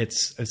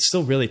 it's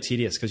still really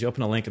tedious, because you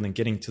open a link and then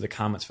getting to the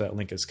comments for that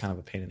link is kind of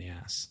a pain in the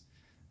ass.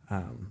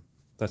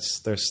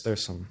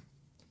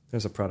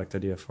 There's a product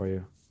idea for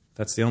you.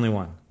 That's the only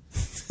one.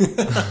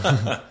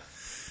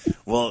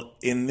 Well,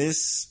 in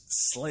this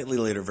slightly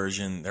later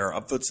version, there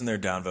are upvotes and there are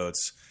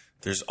downvotes.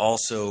 There's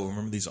also,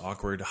 remember these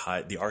awkward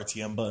the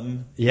RTM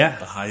button? Yeah.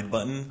 The hide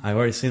button? I've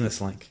already seen this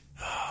link.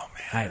 Oh,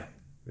 man. Hide.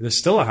 There's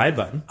still a hide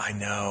button. I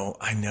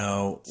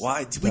know.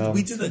 Why?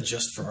 We did that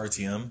just for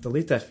RTM?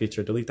 Delete that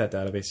feature. Delete that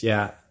database.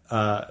 Yeah.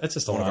 It's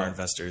just one of our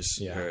investors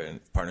or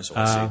partners.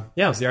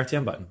 Yeah, it was the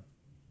RTM button.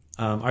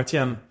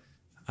 RTM,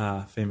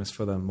 famous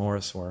for the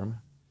Morris worm.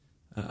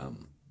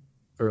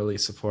 early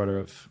supporter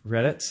of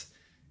Reddit,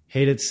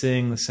 hated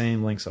seeing the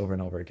same links over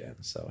and over again.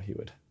 So he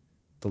would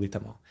delete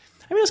them all.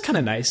 I mean, it was kind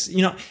of nice.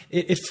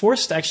 It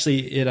forced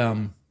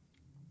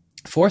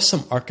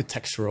some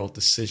architectural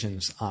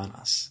decisions on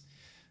us.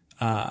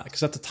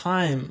 Because at the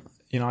time,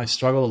 I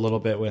struggled a little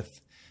bit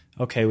with,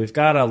 okay, we've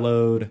got to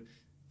load,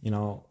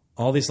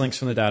 all these links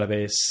from the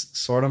database,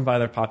 sort them by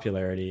their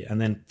popularity,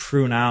 and then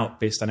prune out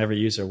based on every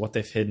user what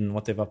they've hidden,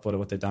 what they've uploaded,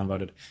 what they've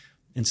downvoted.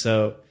 And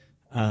so,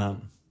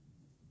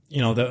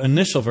 the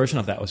initial version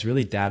of that was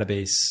really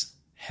database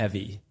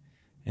heavy.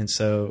 And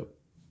so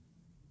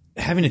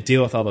having to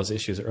deal with all those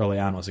issues early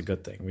on was a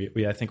good thing.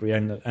 I think we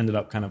ended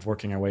up kind of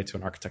working our way to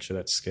an architecture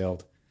that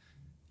scaled,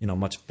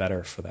 much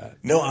better for that.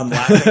 No, I'm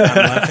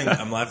laughing.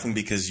 I'm laughing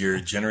because you're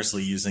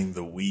generously using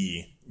the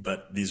we,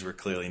 but these were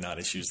clearly not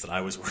issues that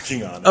I was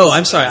working on. Oh,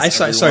 I'm sorry.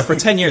 Sorry. For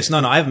 10 years. No,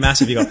 I have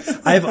massive ego.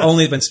 I've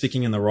only been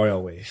speaking in the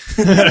royal we.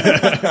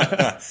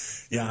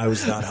 Yeah, I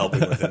was not helping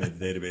with any of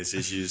the database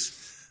issues.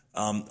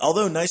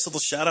 Although, nice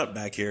little shout out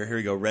back here. Here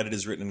we go. Reddit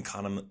is written in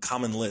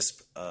Common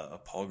Lisp, a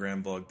Paul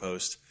Graham blog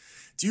post.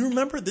 Do you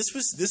remember this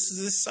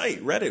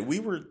site, Reddit? We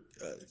were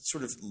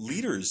sort of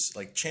leaders,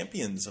 like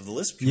champions of the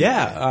Lisp community.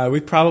 Yeah,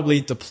 we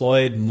probably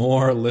deployed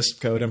more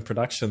Lisp code in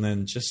production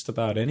than just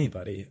about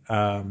anybody.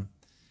 We're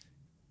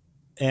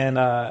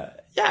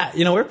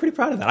pretty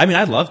proud of that. I mean,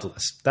 I loved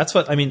Lisp.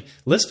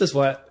 Lisp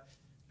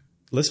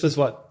is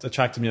what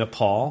attracted me to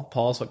Paul.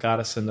 Paul is what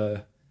got us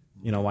into,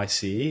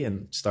 YC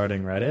and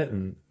starting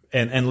Reddit,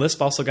 and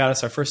Lisp also got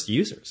us our first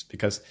users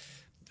because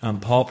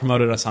Paul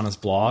promoted us on his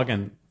blog,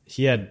 and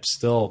he had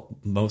still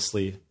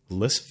mostly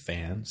Lisp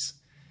fans.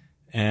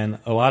 And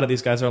a lot of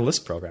these guys are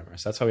Lisp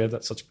programmers. That's how we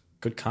had such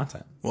good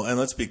content. Well, and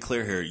let's be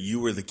clear here. You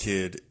were the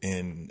kid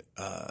in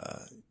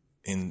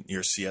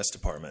your CS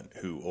department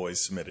who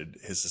always submitted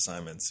his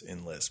assignments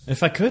in Lisp.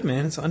 If I could,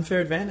 man, it's an unfair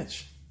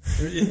advantage.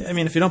 I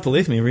mean, if you don't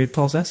believe me, read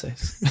Paul's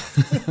essays.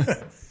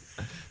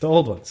 The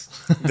old ones.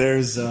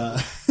 There's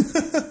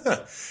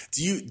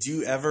do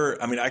you ever,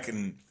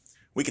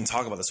 we can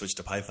talk about the switch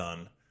to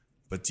Python,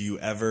 but do you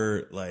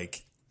ever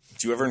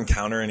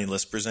encounter any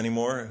Lispers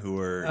anymore who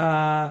are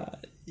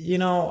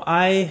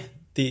I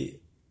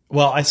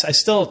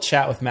still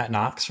chat with Matt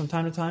Knox from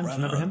time to time. Do you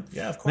remember him?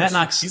 Yeah, of course. Matt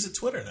Knox. He's at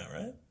Twitter now,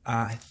 right?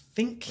 I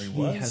think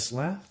he has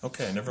left.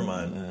 Okay, never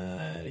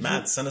mind.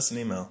 Matt, send us an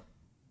email.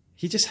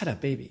 He just had a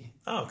baby.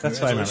 Oh, that's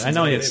what I remember. I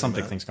know he had some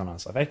big things going on.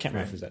 I can't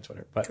remember if he's at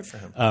Twitter, but good for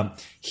him.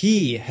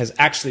 He has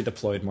actually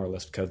deployed more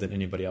Lisp code than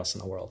anybody else in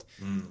the world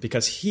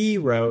because he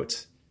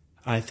wrote,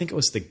 I think it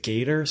was the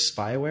Gator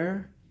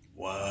spyware.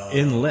 Wow.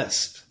 In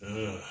Lisp,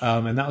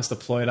 and that was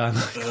deployed on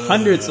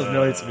hundreds of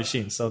millions of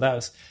machines. So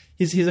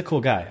he's a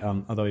cool guy.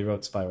 Although he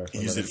wrote spyware,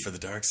 he used it for the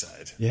dark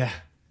side. Yeah,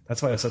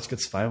 that's why it was such good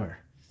spyware.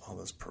 All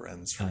those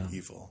parens for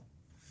evil.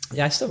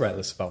 Yeah, I still write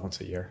Lisp about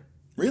once a year.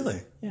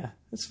 Really? Yeah,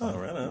 it's fun. Oh,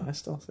 right on.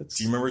 Do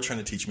you remember trying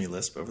to teach me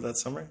Lisp over that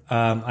summer?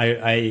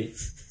 I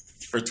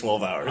for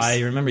 12 hours.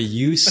 I remember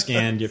you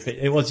scanned your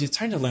page. You're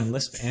trying to learn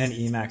Lisp and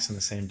Emacs in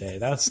the same day.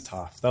 That was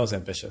tough. That was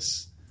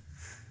ambitious.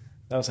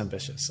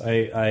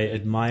 I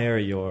admire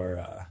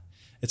your.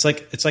 It's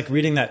like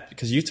reading that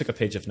because you took a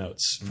page of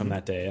notes from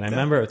that day, and I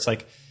remember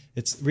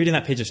it's reading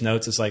that page of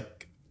notes is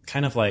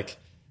kind of like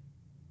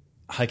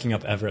hiking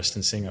up Everest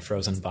and seeing a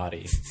frozen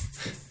body.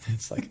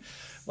 It's like,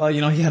 well,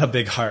 he had a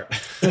big heart.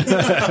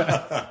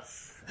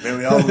 May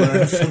we all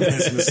learn from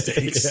his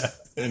mistakes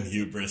and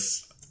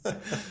hubris.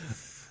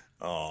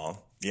 Oh,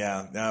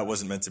 yeah, it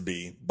wasn't meant to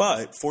be,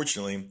 but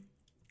fortunately,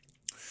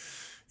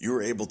 you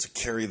were able to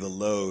carry the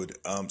load.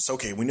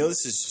 We know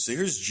this is,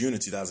 here's June of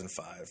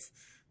 2005.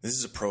 This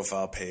is a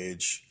profile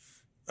page.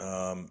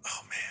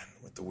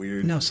 With the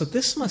weird. No, so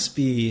this must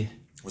be.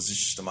 Was this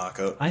just a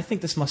mock-up? I think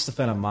this must have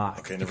been a mock.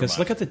 Okay, never mind.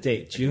 Look at the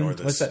date. June. What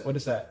is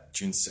that?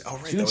 June 6th. Oh,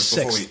 right. June that was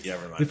 6th.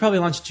 Before we we probably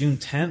launched June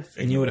 10th,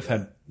 and you would have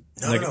had.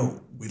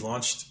 No. We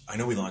launched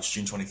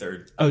June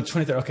 23rd. Oh,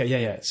 23rd. Okay,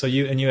 yeah. So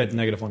you had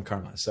 -1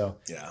 karma. So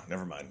yeah,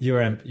 never mind. You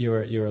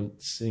were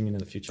seeing it in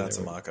the future. That's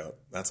a mock-up.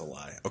 That's a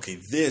lie. Okay,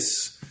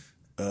 this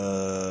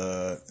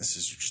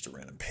is just a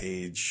random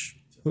page.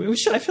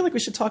 I feel like we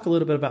should talk a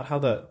little bit about how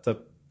the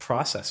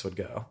process would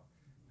go.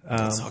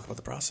 Let's talk about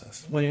the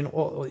process. Well,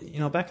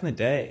 back in the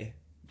day,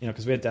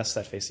 because we had desks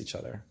that faced each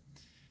other,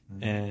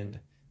 and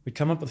we'd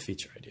come up with a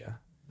feature idea,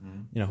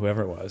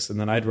 whoever it was, and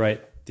then I'd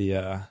write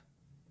the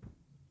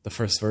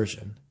first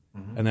version,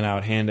 and then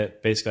I'd hand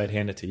it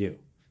to you,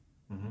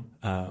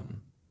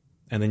 and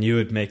then you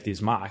would make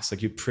these mocks,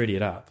 like you pretty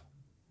it up,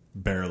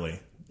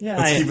 barely. Yeah,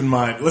 let's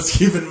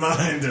keep in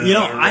mind.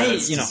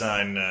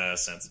 Design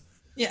sense.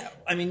 Yeah,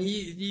 I mean,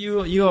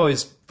 you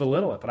always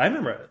belittle it, but I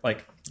remember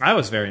I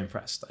was very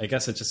impressed. I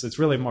guess it's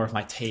really more of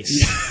my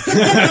taste.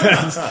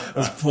 It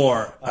was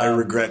poor. I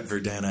regret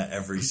Verdana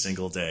every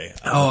single day.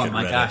 Oh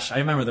my gosh, I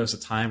remember there was a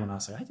time when I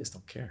was like, I just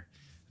don't care.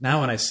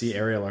 Now when I see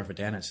Arial or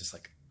Verdana, it's just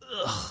like,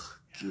 ugh,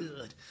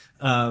 good.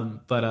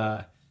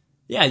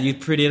 Yeah,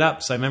 you'd pretty it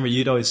up. So I remember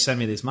you'd always send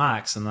me these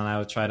mocks, and then I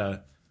would try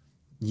to,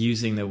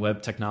 using the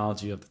web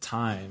technology of the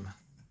time,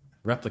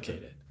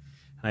 replicate it.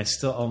 And I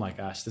still, oh my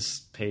gosh, this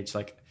page,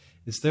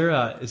 Is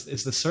there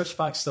is the search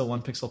box still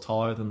 1 pixel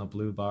taller than the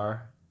blue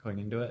bar going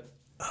into it?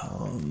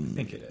 I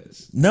think it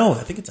is. No,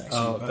 I think it's actually.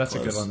 Oh, that's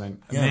close. a good one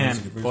then. Yeah, Man,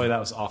 boy, that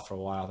was off for a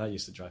while. That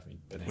used to drive me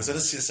bananas. Was that a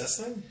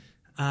CSS thing?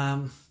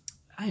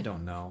 I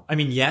don't know. I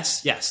mean,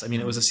 yes. I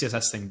mean, it was a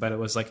CSS thing, but it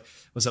was like,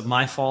 was it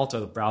my fault or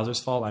the browser's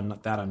fault? I'm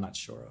not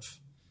sure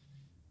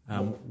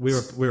of. We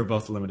were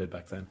both limited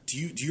back then. Do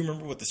you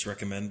remember what this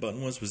recommend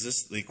button was? Was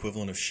this the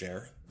equivalent of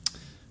share?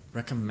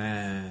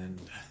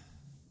 Recommend.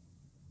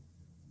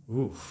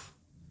 Oof.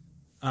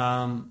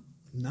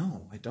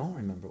 No, I don't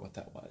remember what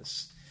that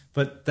was.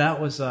 But that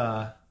was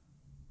I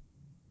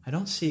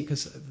don't see,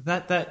 because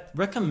that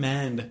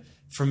recommend,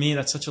 for me,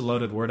 that's such a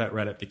loaded word at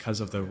Reddit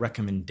because of the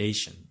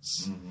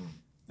recommendations. Mm-hmm.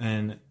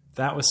 And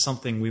that was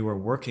something we were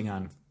working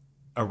on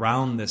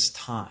around this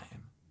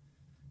time.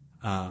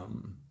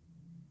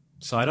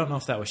 So I don't know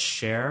if that was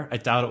share. I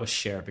doubt it was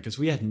share because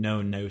we had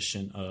no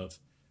notion of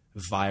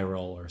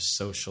viral or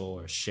social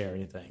or share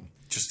anything.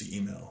 Just the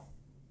email.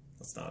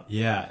 That's not.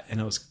 Yeah,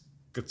 and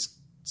it's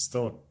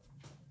still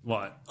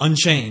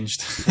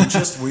unchanged.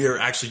 We are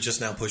actually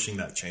just now pushing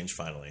that change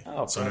finally.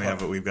 Oh, so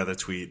we've got a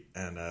tweet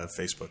and a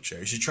Facebook share.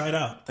 You should try it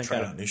out. Try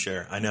it out. New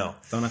share. I know.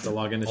 Don't have to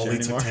log into share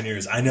anymore. Only took 10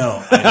 years. I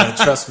know.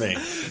 Trust me.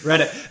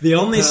 Reddit, the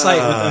only site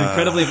with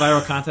incredibly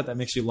viral content that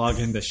makes you log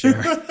into share.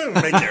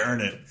 Make you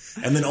earn it,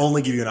 and then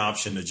only give you an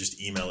option to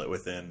just email it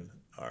within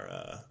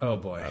our. Our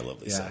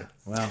lovely site.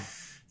 Well,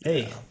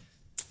 hey,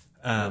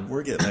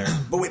 we're getting there.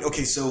 But wait,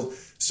 okay, so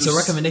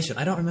recommendation.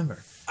 I don't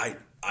remember.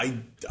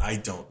 I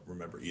don't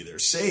remember either.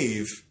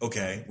 Save,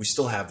 okay, we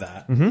still have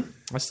that. Mm-hmm.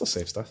 I still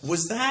save stuff.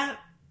 Was that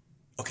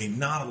okay?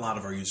 Not a lot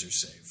of our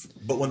users save,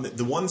 but when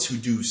the ones who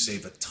do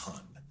save a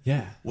ton.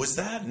 Yeah. Was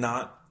that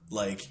not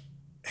like,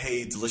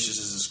 hey, Delicious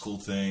is this cool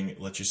thing?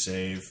 It lets you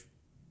save,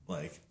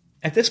 like.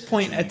 At this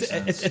point, at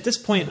this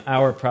point,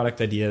 our product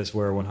ideas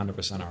were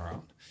 100% our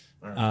own,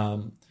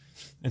 right.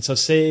 And so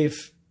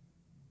save.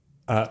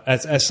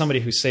 As somebody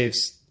who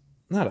saves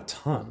not a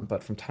ton,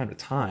 but from time to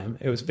time,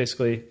 it was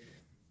basically,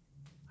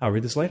 I'll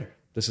read this later.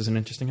 This is an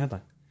interesting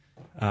headline.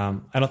 I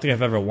don't think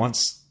I've ever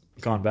once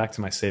gone back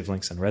to my saved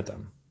links and read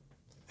them.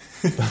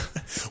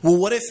 Well,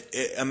 what if,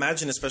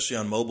 imagine especially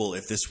on mobile,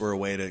 if this were a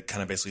way to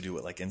kind of basically do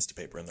what like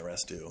Instapaper and the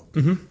rest do,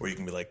 where you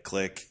can be like,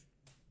 click,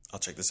 I'll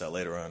check this out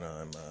later on.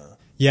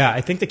 Yeah,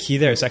 I think the key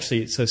there is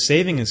actually, so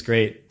saving is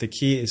great. The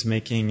key is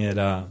making it,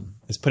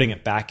 is putting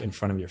it back in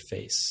front of your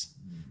face.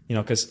 You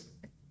know, because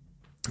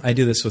I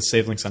do this with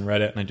save links on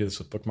Reddit, and I do this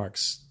with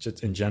bookmarks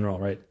just in general,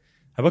 right?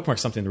 I bookmark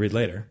something to read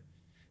later,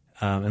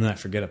 and then I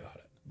forget about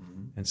it.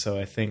 Mm-hmm. And so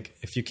I think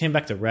if you came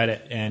back to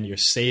Reddit and your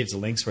saved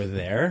links were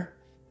there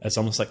as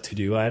almost like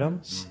to-do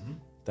items,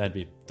 that'd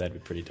be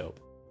pretty dope.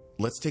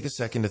 Let's take a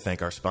second to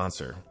thank our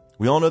sponsor.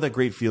 We all know that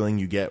great feeling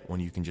you get when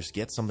you can just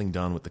get something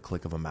done with the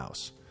click of a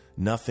mouse.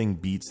 Nothing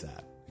beats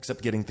that,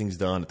 except getting things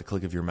done at the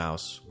click of your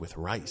mouse with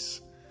Rice.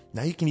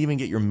 Now you can even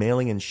get your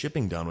mailing and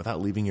shipping done without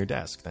leaving your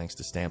desk thanks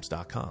to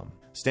Stamps.com.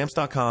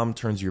 Stamps.com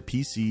turns your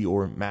PC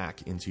or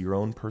Mac into your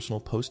own personal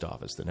post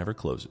office that never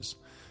closes.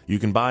 You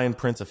can buy and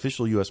print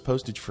official U.S.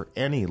 postage for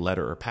any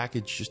letter or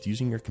package just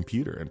using your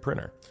computer and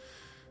printer.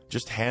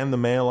 Just hand the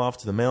mail off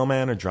to the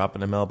mailman or drop it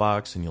in a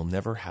mailbox and you'll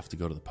never have to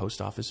go to the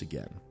post office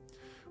again.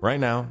 Right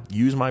now,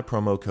 use my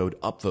promo code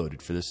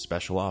UPVOTED for this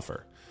special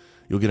offer.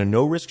 You'll get a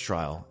no-risk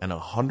trial and a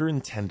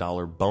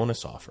 $110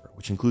 bonus offer,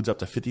 which includes up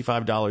to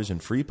 $55 in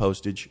free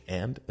postage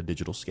and a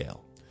digital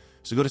scale.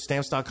 So go to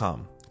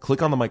Stamps.com,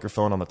 click on the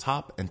microphone on the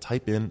top, and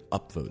type in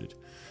UPVOTED.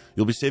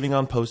 You'll be saving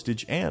on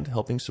postage and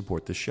helping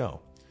support this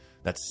show.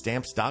 That's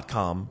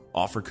Stamps.com,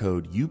 offer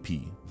code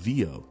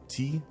UPVOTED.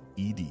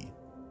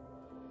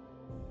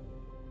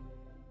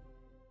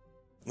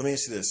 Let me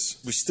ask you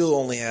this. We still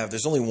only have,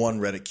 there's only one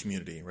Reddit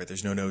community, right?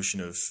 There's no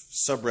notion of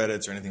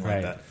subreddits or anything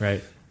like that.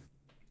 Right.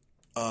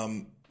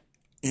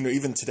 You know,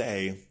 even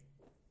today,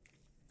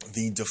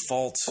 the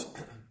default,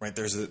 right?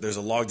 There's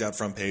a logged out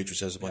front page which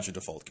has a bunch of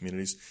default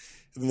communities,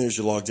 and then there's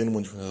your logged in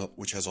one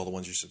which has all the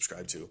ones you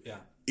subscribe to. Yeah.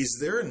 Is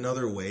there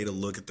another way to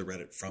look at the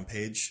Reddit front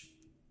page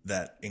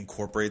that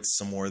incorporates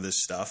some more of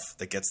this stuff,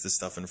 that gets this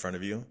stuff in front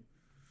of you?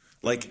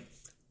 Like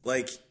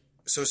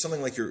so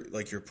something like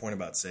your point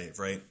about save,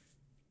 right?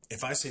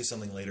 If I say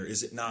something later,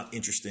 is it not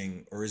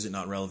interesting or is it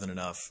not relevant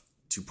enough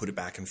to put it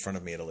back in front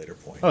of me at a later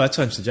point? Oh, that's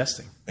what I'm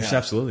suggesting. I should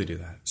absolutely do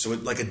that. So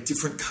like a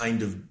different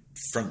kind of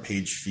front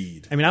page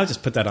feed. I mean, I would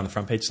just put that on the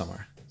front page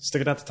somewhere.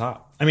 Stick it at the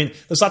top. I mean,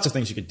 there's lots of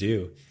things you could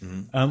do.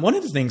 Mm-hmm. One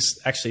of the things,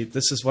 actually,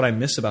 this is what I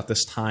miss about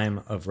this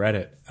time of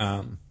Reddit,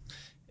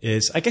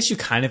 is I guess you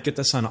kind of get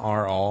this on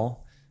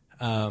r/all,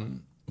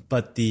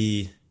 but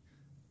the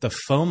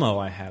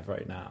FOMO I have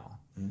right now,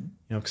 you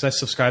know, because I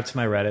subscribe to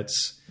my Reddits,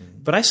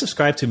 but I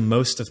subscribed to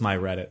most of my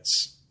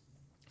Reddits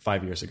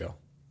 5 years ago.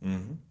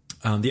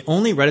 Mm-hmm. The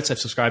only Reddits I've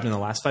subscribed in the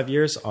last 5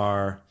 years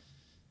are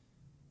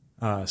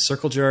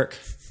Circle Jerk,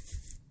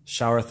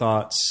 Shower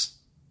Thoughts,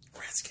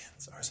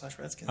 Redskins,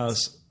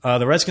 r/Redskins.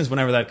 The Redskins,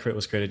 whenever that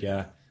was created,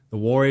 yeah. The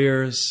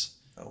Warriors.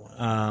 Oh,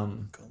 wow.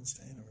 Golden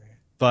State over here.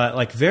 But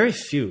like very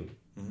few,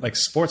 like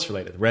sports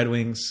related. Red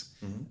Wings.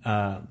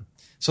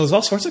 So there's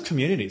all sorts of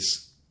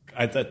communities,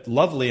 that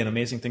lovely and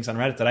amazing things on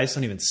Reddit that I just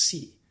don't even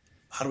see.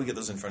 How do we get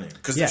those in front of you?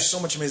 Because there's so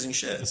much amazing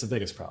shit. That's the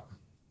biggest problem.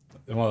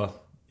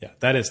 Well, yeah,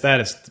 that is,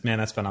 man,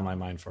 that's been on my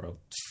mind for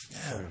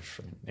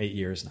 8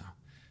 years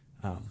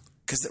now.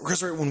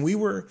 Because when we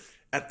were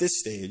at this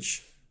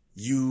stage,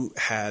 you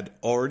had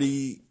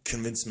already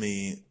convinced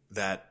me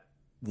that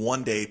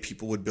one day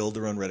people would build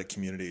their own Reddit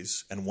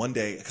communities. And one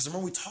day, because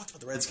remember we talked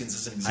about the Redskins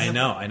as an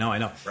example. I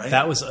know. Right?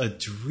 That was a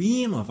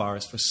dream of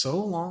ours for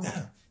so long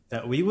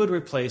that we would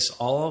replace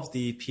all of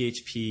the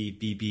PHP,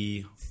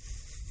 BB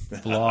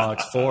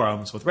blogs,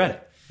 forums with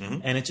Reddit.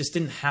 Mm-hmm. And it just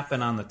didn't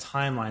happen on the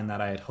timeline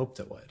that I had hoped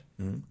it would.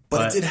 Mm-hmm.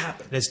 But it did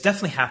happen. It's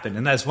definitely happened.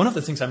 And that's one of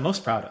the things I'm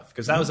most proud of,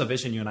 because that was a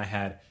vision you and I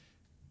had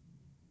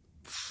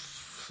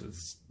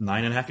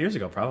 9.5 years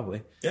ago,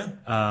 probably. Yeah.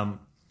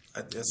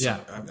 I'd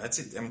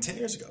say 10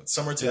 years ago.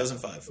 Summer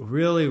 2005.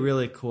 Really,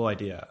 really cool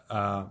idea.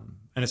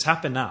 And it's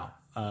happened now.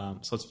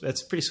 So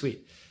it's pretty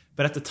sweet.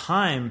 But at the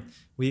time,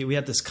 we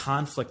had this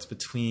conflict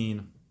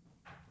between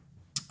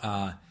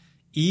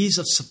ease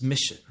of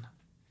submission.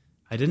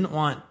 I didn't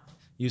want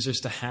users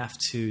to have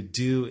to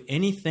do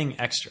anything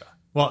extra.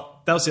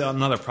 Well, that was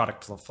another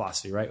product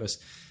philosophy, right? Was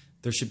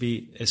there should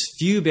be as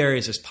few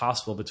barriers as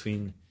possible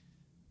between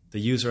the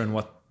user and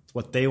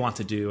what they want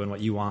to do and what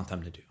you want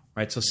them to do,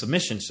 right? So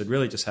submission should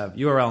really just have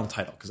URL and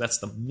title, because that's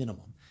the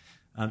minimum.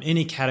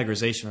 Any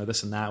categorization or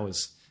this and that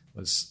was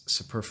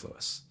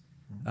superfluous.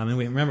 And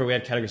we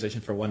had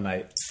categorization for one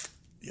night.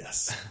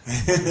 Yes.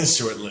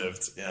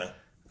 Short-lived, yeah.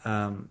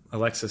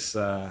 Alexis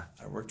I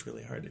worked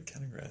really hard to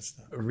categorize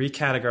that.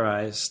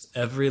 Recategorized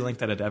every link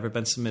that had ever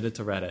been submitted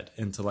to Reddit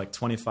into like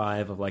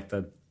 25 of like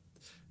the,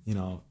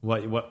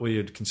 what we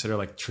would consider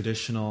like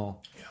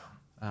traditional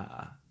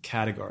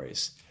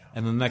categories. Yeah.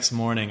 And the next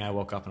morning I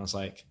woke up and I was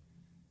like,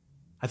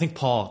 I think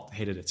Paul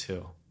hated it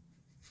too.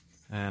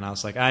 And I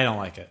was like, I don't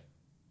like it.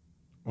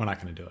 We're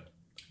not going to do it.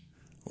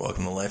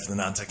 Welcome to life of the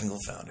non-technical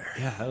founder.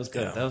 Yeah, that was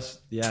good.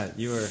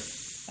 You were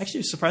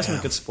actually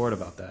surprisingly good sport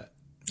about that.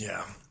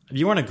 Yeah.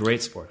 You weren't a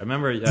great sport. I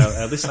remember,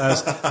 at least I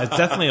was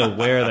definitely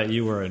aware that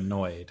you were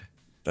annoyed.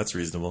 That's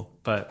reasonable.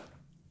 But,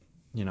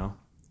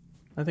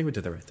 I think we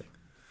did the right thing.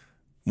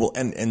 Well,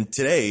 and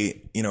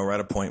today, we're at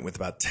a point with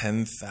about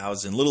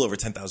 10,000, little over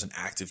 10,000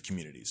 active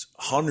communities,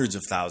 hundreds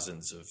of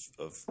thousands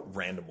of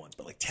random ones,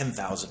 but like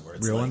 10,000 where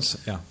it's real like,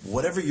 ones? Yeah.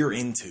 Whatever you're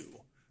into,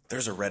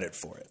 there's a Reddit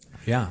for it.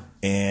 Yeah.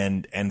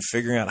 And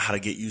figuring out how to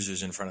get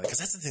users in front of it. Because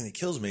that's the thing that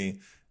kills me.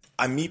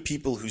 I meet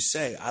people who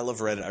say, I love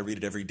Reddit, I read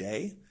it every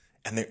day.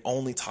 And they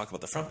only talk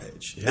about the front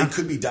page. Yeah. They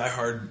could be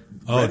diehard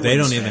Red they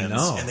Wings don't even fans,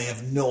 know. and they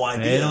have no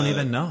idea. They don't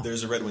even know.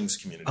 There's a Red Wings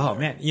community. Oh,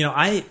 there.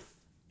 man.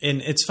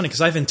 And it's funny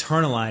because I've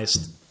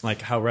internalized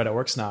like how Reddit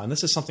works now. And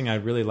this is something I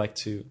really like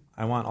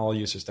I want all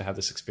users to have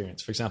this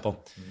experience. For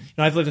example,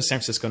 I've lived in San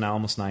Francisco now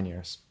almost 9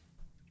 years.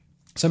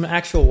 So I'm an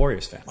actual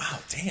Warriors fan. Wow,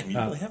 damn, you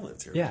really have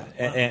lived here. Yeah.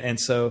 Wow. And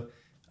so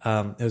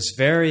it was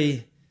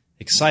very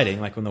exciting,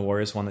 like when the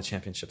Warriors won the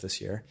championship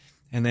this year.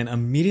 And then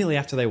immediately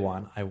after they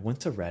won, I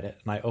went to Reddit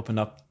and I opened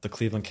up the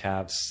Cleveland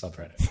Cavs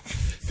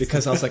subreddit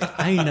because I was like,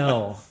 I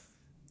know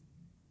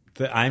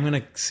that I'm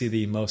going to see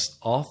the most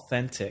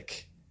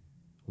authentic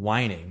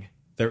whining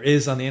there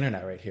is on the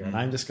internet right here. And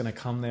I'm just going to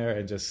come there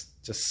and just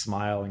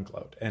smile and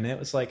gloat. And it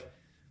was like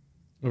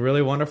a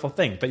really wonderful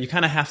thing. But you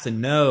kind of have to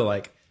know,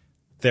 like,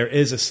 there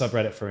is a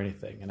subreddit for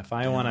anything. And if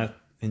I want to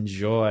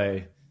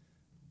enjoy,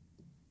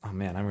 oh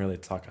man,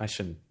 I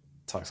shouldn't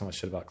talk so much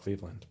shit about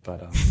Cleveland,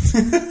 but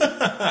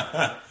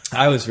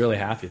I was really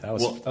happy. That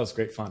was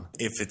great fun.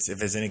 If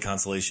there's any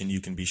consolation, you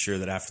can be sure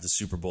that after the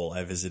Super Bowl,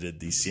 I visited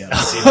the Seattle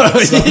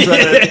Seahawks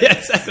subreddit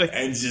exactly,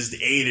 and just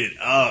ate it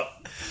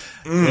up.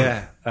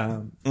 Yeah.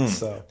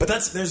 But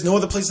there's no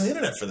other place on the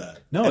internet for that.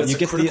 No, and it's you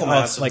get critical the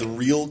mass of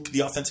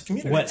the authentic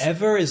community.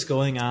 Whatever is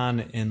going on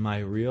in my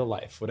real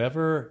life,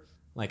 whatever.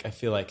 Like, I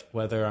feel like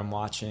whether I'm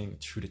watching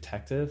True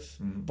Detective,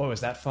 boy,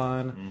 was that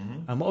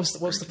fun. What was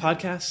the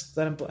podcast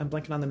that I'm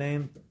blanking on the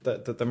name?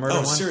 The murder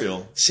one?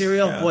 Serial.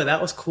 Serial, yeah. Boy,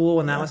 that was cool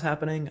when that was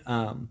happening.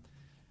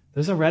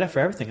 There's a Reddit for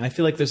everything. And I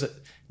feel like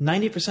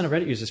 90% of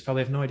Reddit users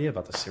probably have no idea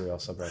about the Serial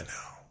subreddit.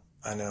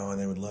 I know, and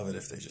they would love it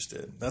if they just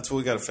did. That's what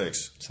we got to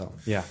fix. So,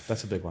 yeah,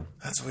 that's a big one.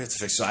 That's what we have to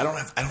fix. So I don't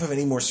have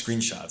any more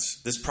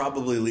screenshots. This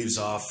probably leaves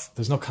off.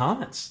 There's no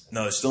comments.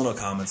 No, there's still no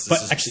comments.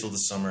 This is still the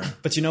summer.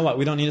 But you know what?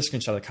 We don't need a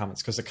screenshot of the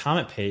comments because the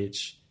comment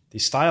page, the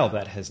style of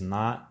that has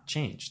not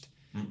changed.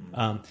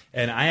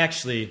 And I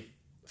actually,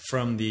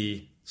 from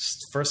the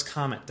first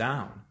comment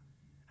down,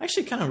 I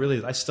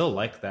still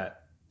like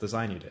that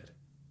design you did.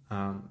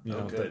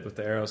 With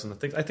the arrows and the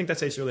things. I think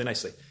that's aged really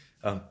nicely.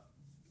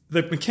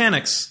 The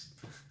mechanics,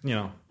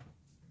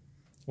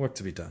 work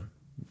to be done.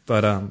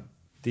 But I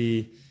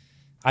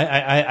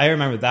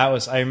remember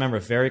I remember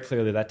very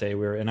clearly that day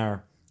we were in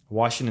our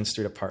Washington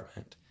Street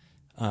apartment.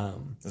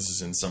 This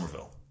is in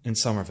Somerville. In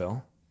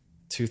Somerville,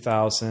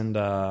 2000,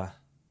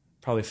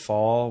 probably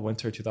fall,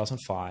 winter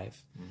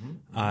 2005.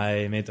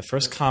 I made the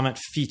first comment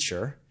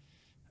feature.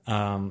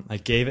 I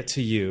gave it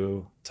to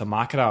you to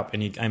mock it up.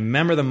 And I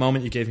remember the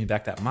moment you gave me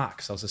back that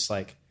mock. So I was just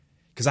like,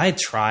 because I had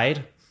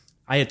tried.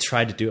 I had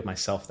tried to do it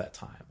myself that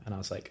time. And I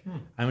was like,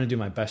 I'm going to do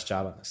my best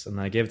job on this. And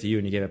then I gave it to you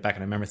and you gave it back.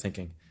 And I remember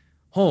thinking,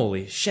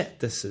 holy shit,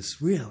 this is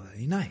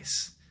really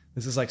nice.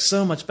 This is like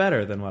so much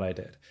better than what I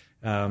did.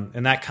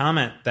 And that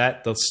comment,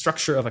 the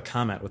structure of a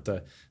comment with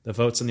the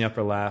votes in the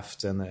upper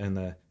left and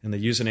the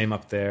username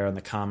up there and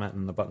the comment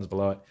and the buttons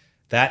below it,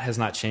 that has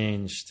not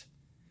changed.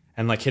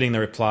 And like hitting the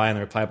reply and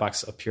the reply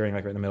box appearing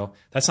like right in the middle,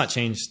 that's not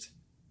changed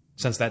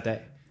since that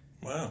day.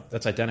 Wow.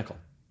 That's identical.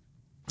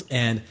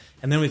 And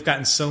then we've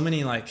gotten so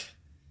many, like,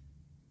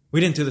 we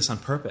didn't do this on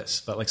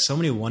purpose, but like so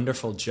many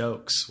wonderful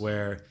jokes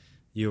where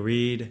you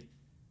read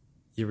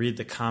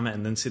the comment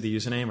and then see the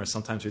username, or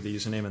sometimes read the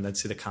username and then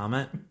see the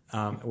comment,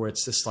 where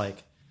it's just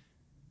like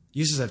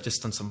users have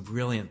just done some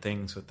brilliant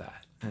things with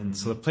that. And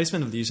so the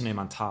placement of the username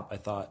on top, I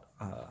thought,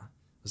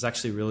 was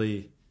actually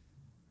really,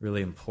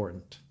 really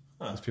important.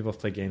 Because people have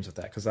played games with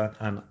that. Because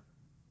on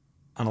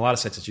a lot of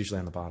sites, it's usually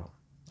on the bottom.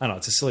 I don't know.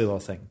 It's a silly little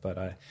thing, but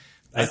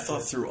I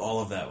thought through all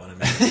of that when I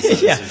made the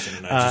decision.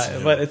 And I just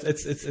knew. But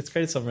it's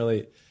created some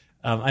really.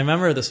 I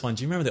remember this one.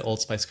 Do you remember the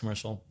Old Spice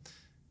commercial?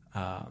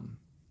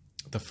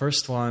 The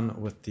first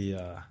one with the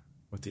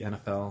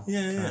NFL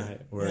guy,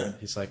 where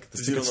he's like,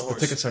 the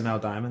tickets are now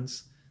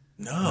diamonds.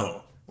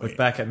 No. Look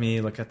back at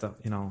me. Look at the,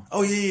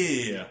 Oh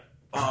yeah.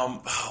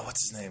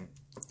 What's his name?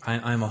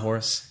 I'm a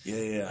horse.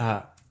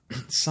 Yeah.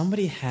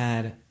 Somebody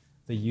had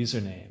the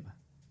username.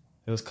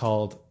 It was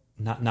called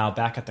now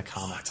back at the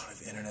comment. I don't have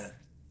the internet.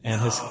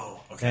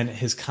 And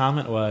his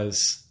comment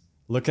was,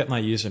 look at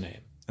my username.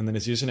 And then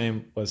his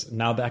username was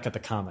now back at the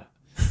comment.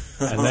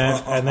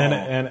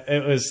 And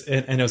it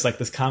was like,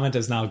 this comment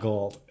is now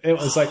gold. It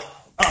was like,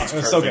 it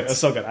was so good. It was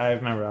so good. I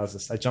remember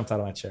I jumped out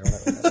of my chair.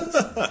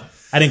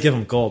 I didn't give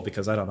him gold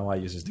because I don't know why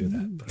users do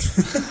that.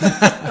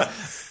 But.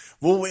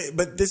 Well, wait,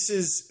 but this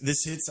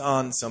hits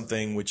on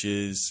something which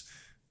is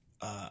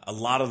a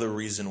lot of the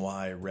reason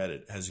why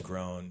Reddit has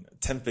grown,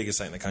 10th biggest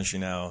site in the country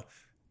now.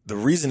 The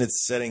reason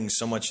it's setting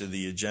so much of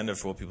the agenda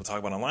for what people talk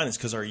about online is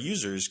because our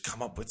users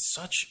come up with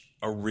such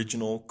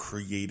original,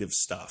 creative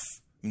stuff.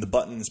 I mean, the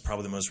button is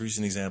probably the most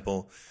recent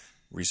example.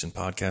 Recent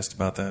podcast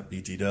about that,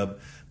 BT dub.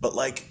 But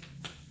like,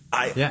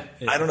 I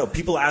don't know.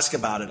 People ask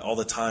about it all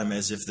the time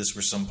as if this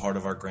were some part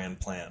of our grand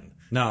plan.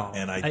 No.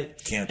 And I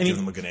can't give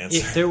them a good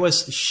answer. There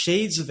was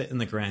shades of it in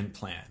the grand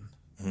plan.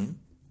 Mm-hmm.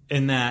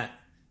 In that,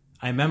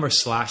 I remember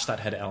Slashdot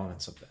had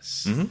elements of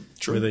this. Mm-hmm.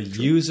 True. Where the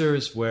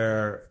users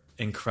were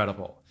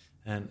incredible.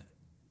 And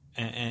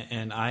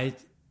I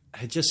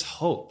had just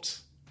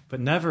hoped, but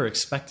never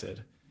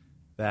expected,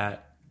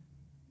 that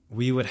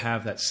we would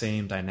have that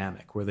same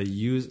dynamic where the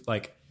users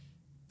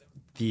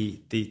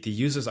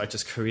are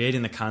just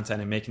creating the content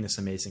and making this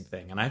amazing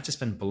thing. And I've just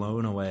been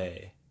blown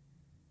away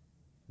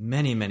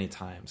many, many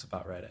times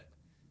about Reddit.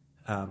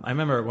 I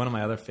remember one of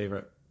my other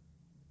favorite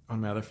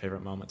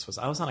moments was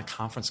I was on a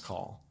conference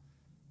call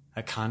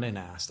at Condé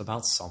Nast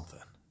about something.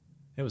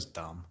 It was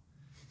dumb.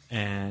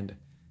 And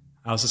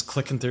I was just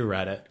clicking through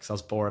Reddit because I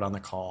was bored on the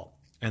call.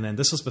 And then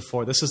this is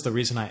the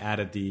reason I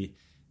added the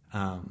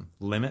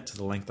limit to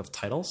the length of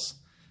titles,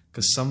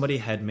 because somebody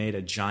had made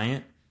a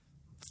giant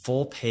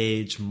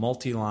full-page,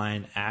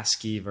 multi-line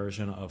ASCII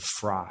version of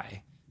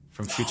Fry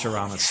from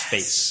Futurama's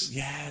face.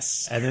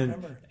 Yes,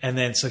 and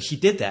then so he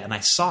did that, and I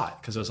saw it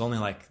because it was only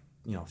like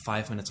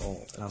 5 minutes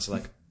old, and I was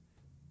like,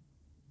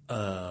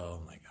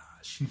 oh my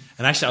gosh!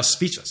 And actually, I was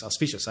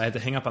speechless. I had to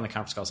hang up on the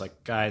conference call. I was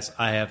like, guys,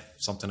 I have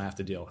something I have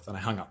to deal with, and I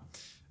hung up.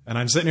 And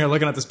I'm sitting here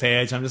looking at this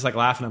page. I'm just like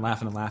laughing.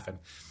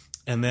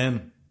 And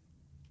then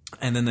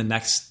the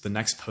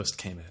next post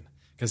came in,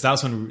 because that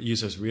was when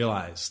users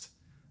realized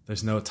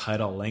there's no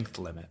title length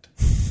limit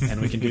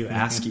and we can do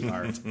ASCII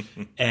art.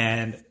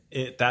 And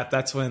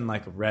that's when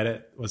like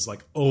Reddit was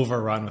like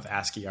overrun with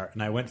ASCII art.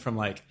 And I went from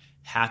like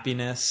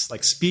happiness,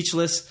 like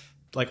speechless,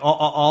 like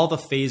all the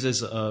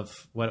phases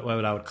of what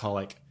I would call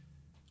like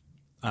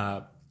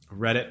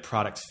Reddit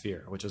product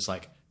fear, which was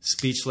like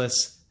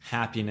speechless,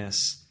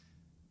 happiness,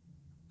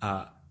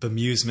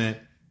 bemusement,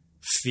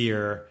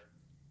 fear,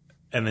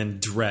 and then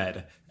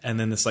dread. And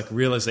then this like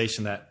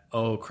realization that,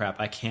 oh crap,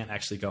 I can't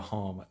actually go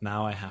home.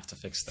 Now I have to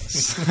fix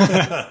this.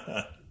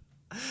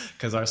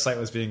 Because our site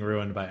was being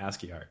ruined by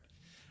ASCII art.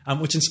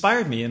 Which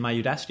inspired me in my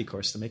Udacity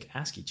course to make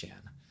ASCII-chan,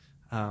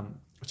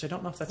 which I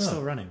don't know if that's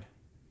still running.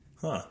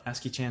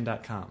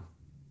 ASCIIchan.com.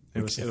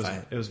 It was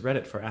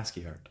Reddit for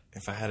ASCII art.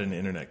 If I had an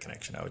internet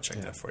connection, I would check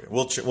that for you.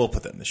 We'll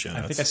put that in the show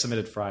notes. I think I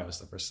submitted Fry was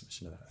the first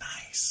submission of that.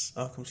 Nice.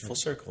 Oh, it comes full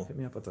circle. Hit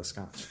me up with the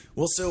scotch.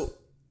 Well, so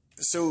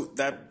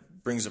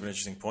that brings up an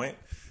interesting point.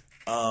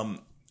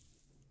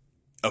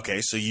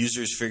 Okay, so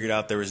users figured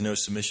out there was no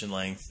submission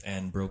length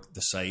and broke the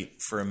site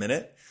for a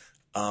minute.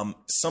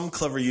 Some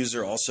clever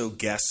user also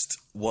guessed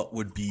what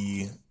would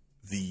be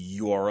the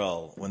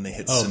URL when they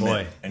hit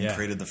submit and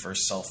created the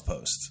first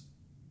self-post.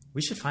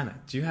 We should find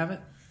that. Do you have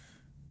it?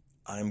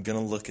 I'm going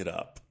to look it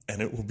up,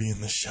 and it will be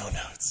in the show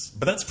notes.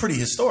 But that's pretty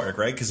historic,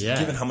 right? Because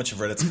given how much of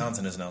Reddit's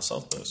content is now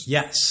self-post.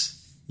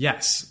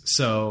 Yes.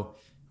 So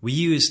we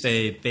used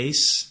a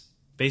base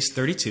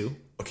 32.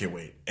 Okay,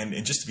 wait. And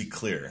just to be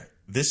clear,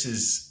 this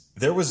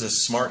there was a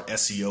smart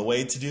SEO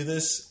way to do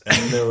this,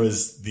 and there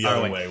was the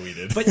other way we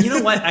did. But you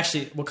know what?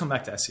 Actually, we'll come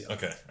back to SEO.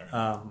 Okay. All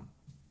right.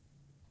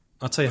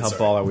 I'll tell you how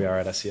baller we are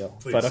at SEO.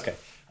 Please. But okay.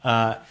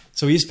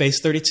 So we use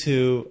base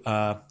 32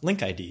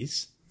 link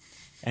IDs.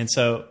 And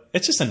so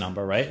it's just a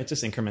number, right? It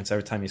just increments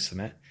every time you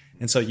submit.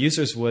 And so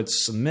users would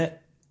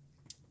submit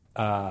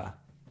the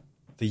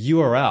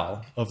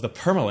URL of the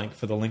permalink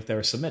for the link they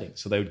were submitting.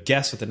 So they would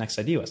guess what the next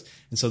ID was.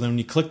 And so then when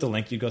you click the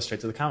link, you go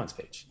straight to the comments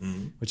page,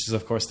 which is,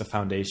 of course, the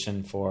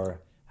foundation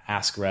for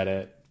Ask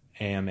Reddit,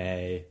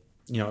 AMA,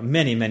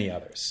 many, many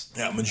others.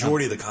 Yeah,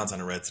 majority of the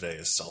content on Reddit today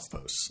is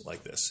self-posts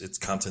like this. It's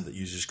content that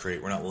users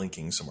create. We're not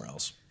linking somewhere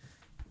else.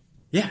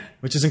 Yeah,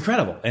 which is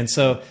incredible. And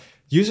so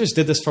users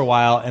did this for a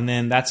while, and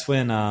then that's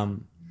when I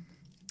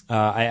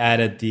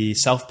added the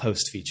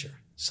self-post feature.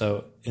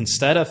 So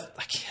instead of,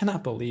 I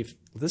cannot believe,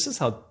 this is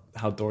how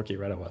dorky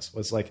Reddit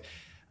was like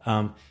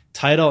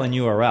title and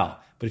URL.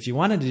 But if you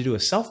wanted to do a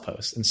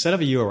self-post, instead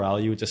of a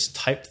URL, you would just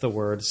type the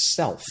word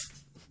self.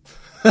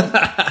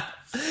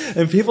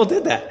 And people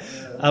did that.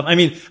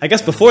 I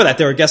guess before that,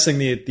 they were guessing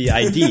the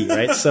ID,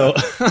 right? So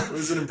it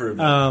was an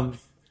improvement.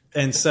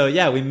 And so,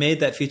 yeah, we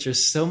made that feature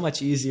so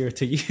much easier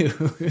to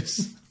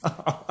use.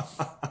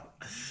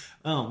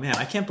 Oh, man,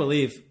 I can't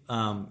believe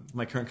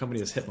my current company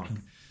is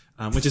Hitmonk,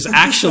 which is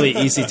actually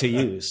easy to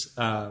use.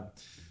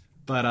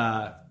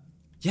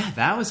 Yeah,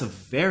 that was a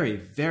very,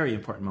 very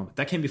important moment.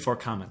 That came before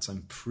comments,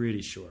 I'm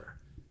pretty sure.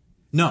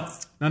 No.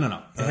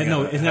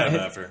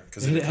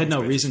 It had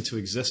no reason to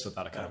exist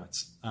without a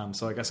comments.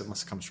 So I guess it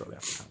must have come shortly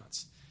after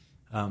comments.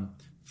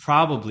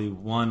 Probably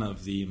one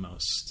of the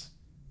most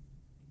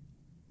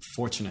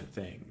fortunate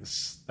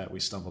things that we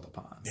stumbled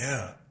upon.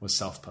 Yeah, was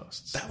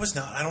self-posts. That was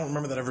not. I don't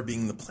remember that ever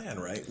being the plan.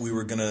 Right? We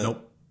were gonna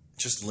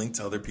just link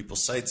to other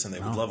people's sites, and they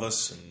would love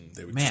us, and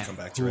they would just come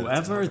back to Reddit.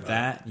 Whoever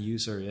that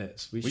user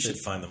is, we should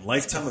find them.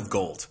 Lifetime of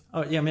gold.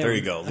 Oh yeah, maybe. There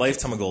you go. Okay.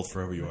 Lifetime of gold for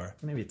whoever you are.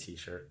 Maybe a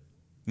T-shirt.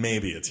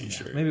 Maybe a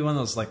T-shirt. Yeah, maybe one of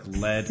those like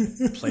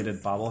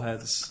lead-plated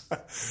bobbleheads.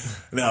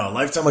 No,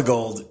 lifetime of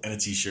gold and a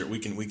T-shirt. We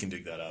can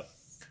dig that up.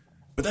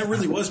 But that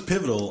really was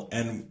pivotal,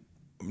 and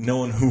no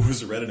one who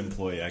was a Reddit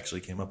employee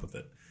actually came up with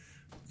it.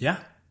 Yeah.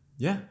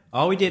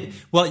 All we did.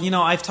 Well,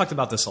 I've talked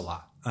about this a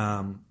lot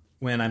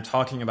when I'm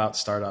talking about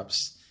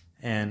startups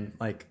and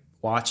like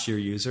watch your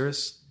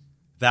users.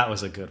 That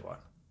was a good one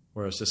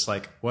where it's just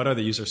like, what are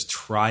the users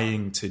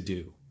trying to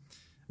do?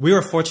 We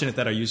were fortunate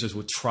that our users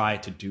would try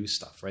to do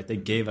stuff, right? They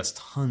gave us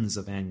tons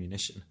of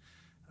ammunition.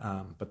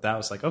 But that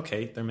was like,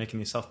 okay, they're making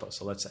these self-posts.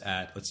 So let's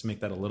make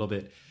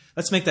that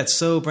let's make that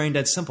so brain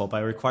dead simple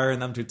by requiring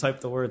them to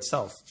type the word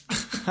self.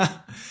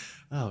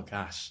 Oh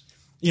gosh.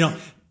 You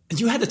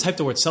had to type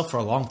the word self for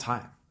a long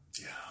time.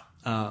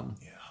 Yeah.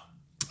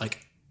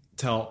 Like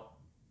till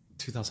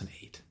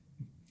 2008.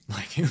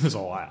 Like it was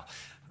a while.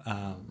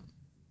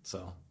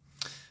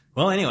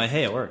 Anyway,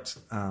 hey, it worked.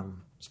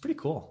 It's pretty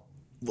cool.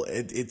 Well,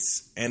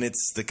 it's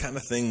the kind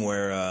of thing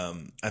where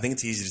I think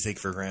it's easy to take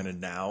for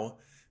granted now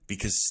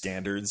because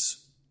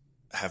standards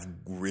have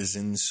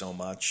risen so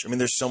much. I mean,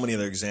 there's so many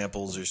other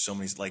examples. There's so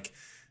many, like,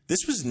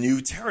 this was new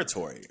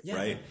territory,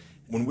 right?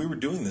 When we were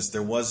doing this,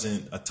 there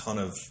wasn't a ton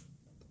of,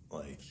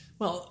 like...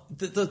 Well,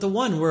 the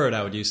one word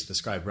I would use to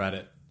describe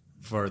Reddit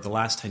for the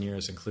last 10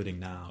 years, including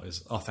now,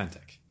 is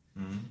authentic.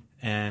 Mm-hmm.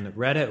 And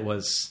Reddit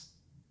was,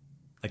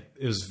 like,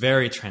 it was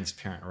very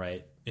transparent,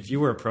 right? If you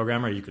were a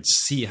programmer, you could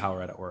see how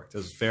Reddit worked. It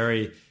was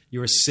you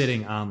were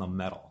sitting on the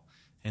metal.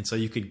 And so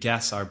you could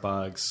guess our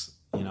bugs,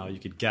 you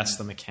could guess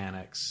the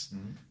mechanics.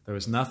 Mm-hmm. There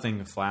was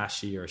nothing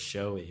flashy or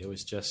showy. It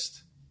was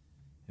just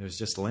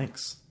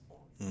links.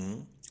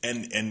 Mm-hmm.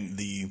 And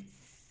the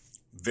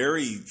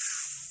very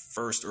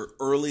first or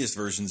earliest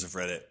versions of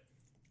Reddit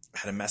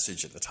had a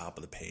message at the top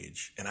of the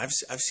page. And I've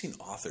seen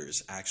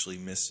authors actually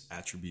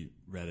misattribute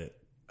Reddit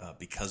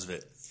because of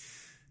it.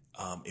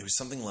 It was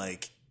something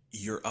like,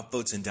 your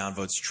upvotes and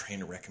downvotes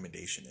train a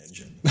recommendation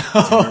engine. Do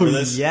you remember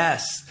this?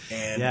 Yes.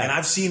 And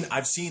I've seen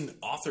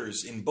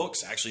authors in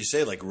books actually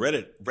say, like,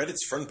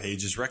 Reddit's front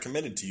page is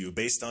recommended to you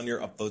based on your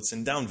upvotes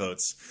and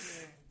downvotes.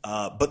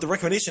 But the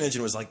recommendation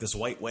engine was like this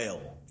white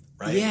whale,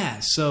 right? Yeah.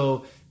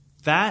 So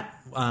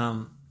that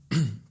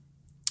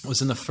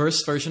was in the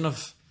first version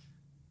of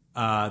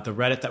the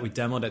Reddit that we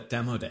demoed at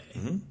Demo Day.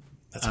 Mm-hmm.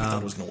 That's how we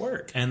thought it was going to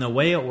work. And the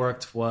way it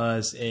worked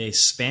was a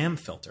spam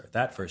filter,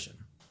 that version.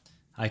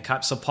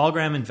 So Paul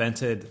Graham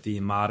invented the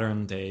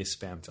modern day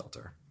spam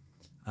filter,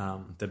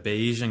 the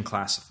Bayesian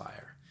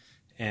classifier.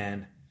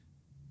 And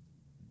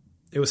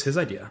it was his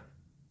idea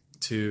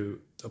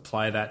to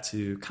apply that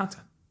to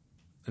content.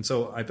 And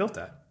so I built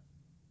that.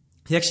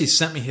 He actually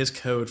sent me his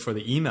code for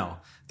the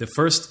email.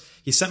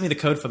 He sent me the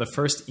code for the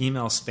first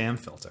email spam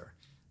filter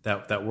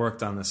that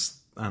worked on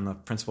the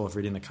principle of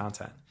reading the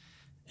content.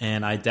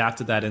 And I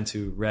adapted that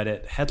into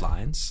Reddit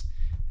headlines,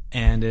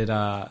 and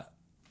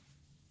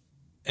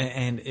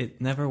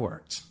it never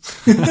worked.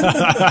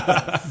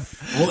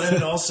 Well,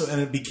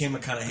 and it became a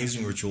kind of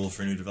hazing ritual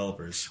for new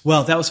developers.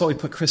 Well, that was what we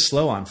put Chris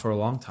Slow on for a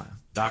long time.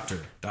 Dr.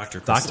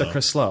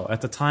 Chris Slow.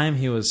 At the time,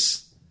 he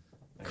was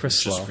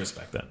Chris Slow. Just Chris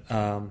back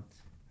then.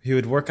 He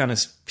would work on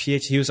his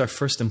PhD. He was our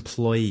first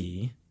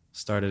employee,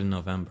 started in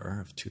November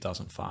of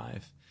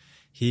 2005.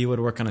 He would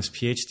work on his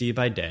PhD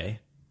by day.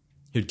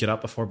 He would get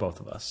up before both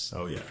of us.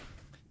 Oh, yeah.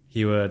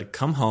 He would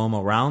come home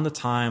around the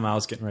time I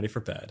was getting ready for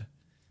bed.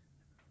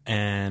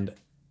 And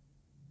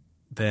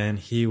then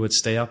he would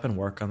stay up and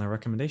work on the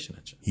recommendation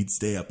engine. He'd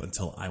stay up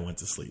until I went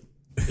to sleep.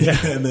 Yeah.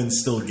 And then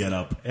still get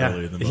up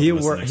earlier than both he of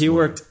us the next He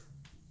morning. worked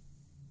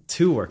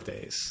 2 work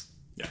days.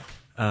 Yeah.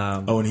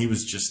 And he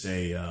was just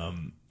a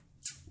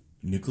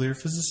nuclear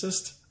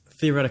physicist?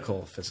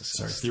 Theoretical physicist.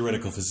 Sorry,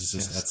 theoretical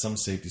physicist at some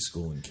safety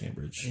school in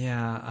Cambridge.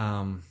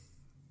 Yeah.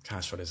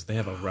 Gosh, what is it? They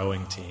have a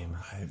rowing team.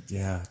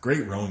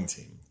 Great rowing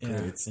team. Yeah,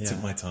 Great. It's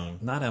tip my tongue.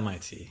 Not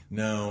MIT.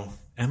 No.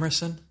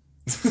 Emerson?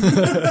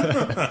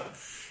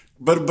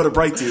 But a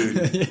bright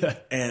dude. Yeah.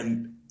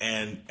 And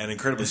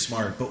incredibly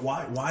smart. But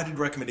why did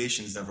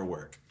recommendations never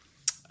work?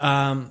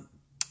 Well,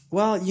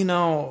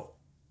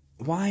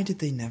 why did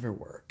they never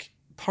work?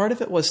 Part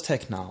of it was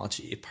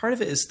technology. Part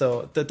of it is,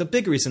 though, the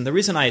big reason, the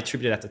reason I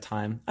attributed at the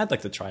time, I'd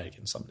like to try it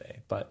again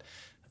someday, but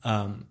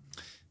at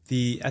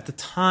the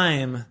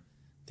time,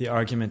 the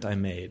argument I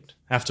made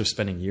after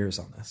spending years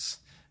on this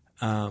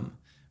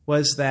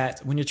was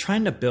that when you're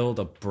trying to build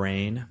a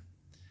brain,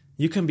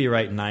 you can be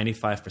right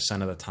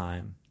 95% of the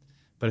time.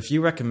 But if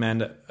you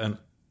recommend a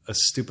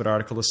stupid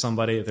article to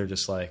somebody, they're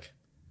just like,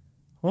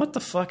 what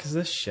the fuck is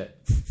this shit?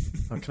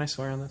 Oh, can I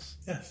swear on this?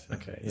 Yes.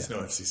 Okay. There's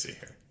no FCC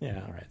here.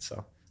 Yeah. All right.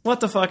 So what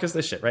the fuck is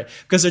this shit, right?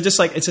 Because they're just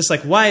like, it's just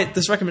like, why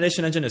this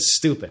recommendation engine is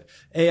stupid.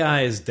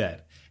 AI is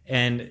dead.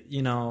 And,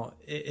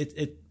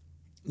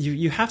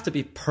 you have to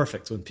be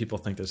perfect when people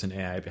think there's an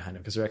AI behind it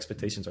because their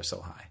expectations are so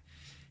high.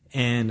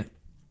 And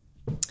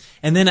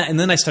then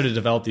I started to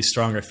develop these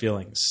stronger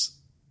feelings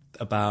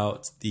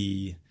about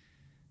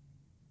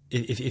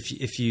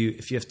if you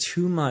have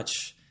too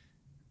much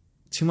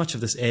of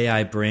this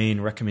AI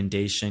brain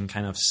recommendation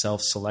kind of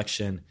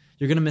self-selection,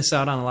 you're going to miss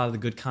out on a lot of the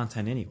good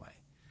content anyway.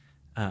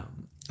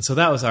 So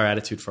that was our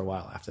attitude for a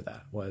while after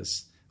that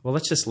was, well,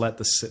 let's just let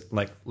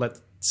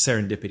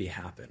serendipity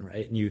happen,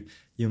 right? And you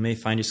may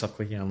find yourself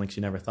clicking on links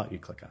you never thought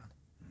you'd click on.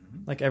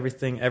 Mm-hmm. Like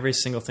every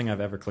single thing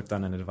I've ever clicked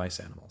on in Advice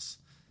Animals.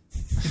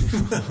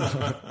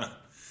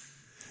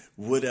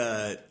 But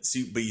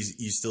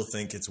you still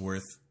think it's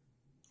worth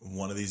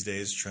one of these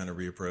days trying to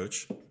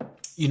reapproach?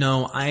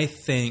 I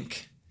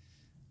think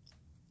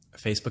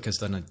Facebook has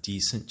done a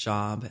decent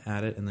job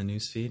at it in the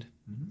newsfeed.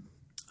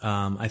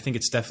 Mm-hmm. I think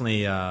it's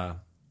definitely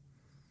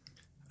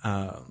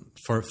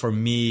for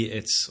me.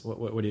 It's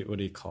what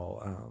do you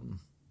call?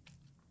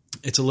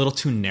 It's a little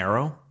too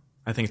narrow.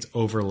 I think it's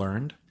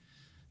overlearned,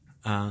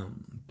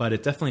 but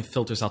it definitely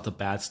filters out the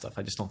bad stuff.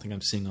 I just don't think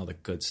I'm seeing all the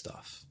good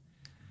stuff,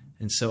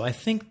 and so I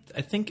think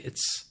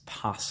it's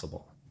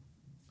possible.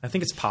 I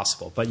think it's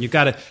possible, but you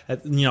got to,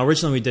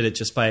 originally we did it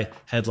just by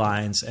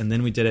headlines, and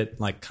then we did it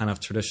like kind of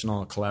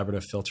traditional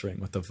collaborative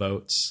filtering with the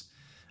votes.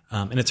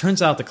 And it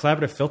turns out the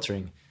collaborative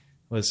filtering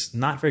was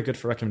not very good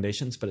for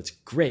recommendations, but it's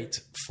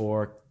great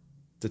for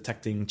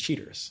detecting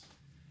cheaters.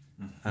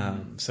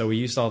 Mm-hmm. So we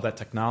used all that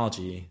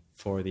technology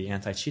for the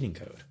anti-cheating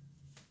code,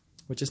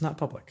 which is not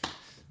public,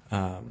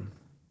 and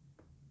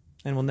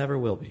never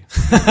will be.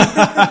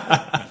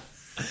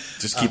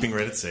 Just keeping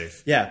Reddit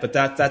safe. Yeah, but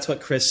that's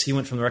what Chris, he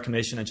went from the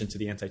recommendation engine to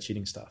the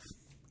anti-cheating stuff.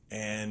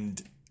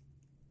 And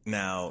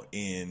now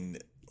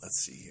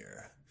let's see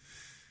here.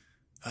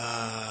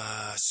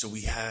 So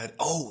we had,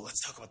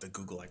 let's talk about the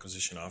Google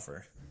acquisition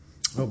offer.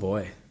 Oh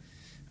boy.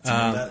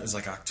 That was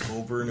like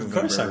October, November.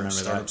 Of course I remember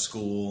Startup that.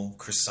 School,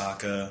 Chris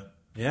Sacca.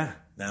 Yeah.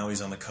 Now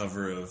he's on the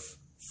cover of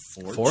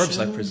Forbes,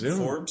 I presume.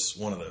 Forbes?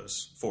 One of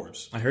those.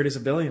 Forbes. I heard he's a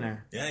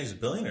billionaire. Yeah, he's a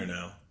billionaire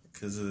now.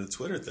 Because of the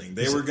Twitter thing,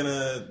 they were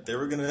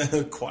gonna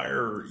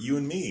acquire you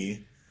and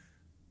me.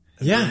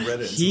 And bring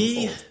Reddit into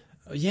the fold.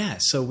 Yeah.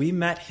 So we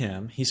met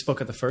him. He spoke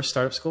at the first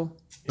startup school.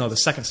 Yes. No, the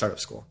second startup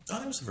school. Oh,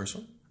 that was the first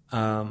one.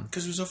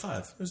 Because it was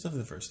 05. It was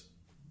definitely the first.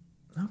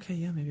 Okay,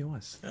 yeah, maybe it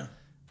was. Yeah.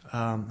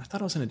 I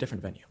thought it was in a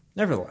different venue.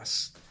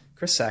 Nevertheless,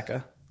 Chris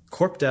Sacca,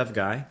 corp dev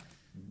guy.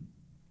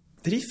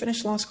 Did he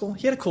finish law school?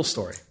 He had a cool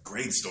story.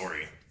 Great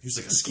story. He was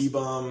like a ski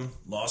bum,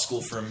 law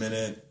school for a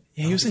minute.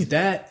 Yeah, he was in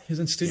debt. He was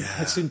in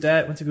had student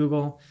debt, went to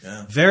Google.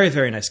 Yeah. Very,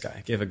 very nice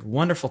guy. Gave a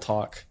wonderful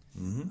talk.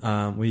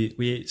 Mm-hmm.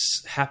 We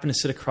happened to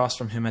sit across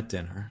from him at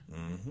dinner.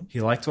 Mm-hmm.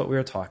 He liked what we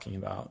were talking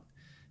about.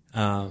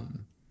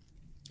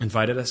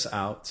 Invited us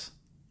out.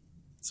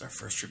 It's our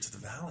first trip to the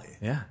Valley.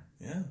 Yeah.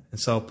 Yeah. And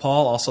so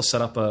Paul also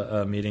set up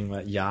a meeting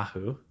at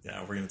Yahoo.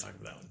 Yeah, we're going to talk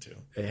about that one too.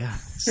 Yeah.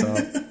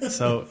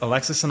 So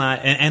Alexis and I,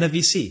 and a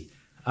VC.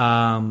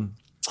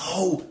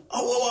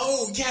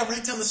 Yeah,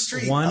 right down the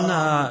street.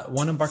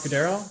 One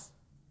Embarcadero,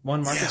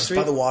 one Market Street.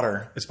 By the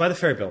water. It's by the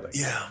ferry building.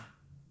 Yeah.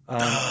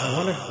 I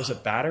wonder, was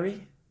it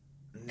Battery?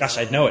 Gosh,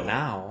 I know it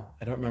now.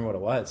 I don't remember what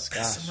it was.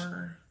 Gosh.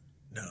 Customer?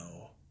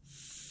 No.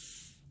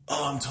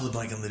 Oh, I'm totally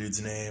blanking on the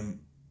dude's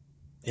name.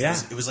 Yeah.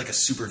 It was like a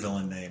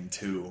supervillain name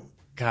too.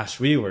 Gosh,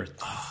 we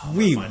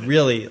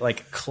really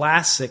like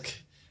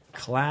classic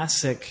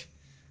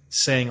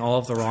saying all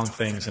of the wrong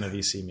things in a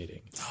VC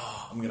meeting.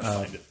 Oh, I'm going to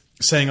find it.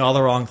 saying all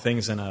the wrong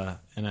things in an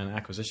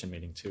acquisition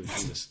meeting too.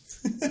 Jesus.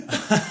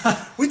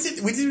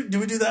 Did we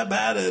do that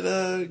bad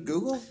at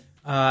Google?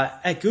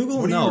 At Google,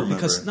 What do you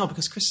remember?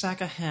 because Chris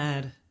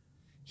Sacca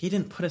he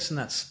didn't put us in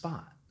that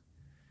spot.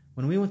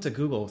 When we went to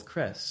Google with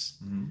Chris,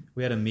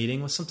 we had a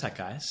meeting with some tech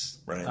guys,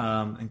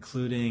 right?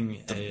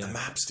 Including the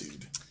Maps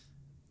dude.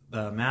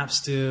 The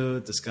Maps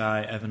dude, this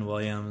guy, Evan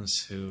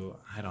Williams, who,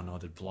 I don't know,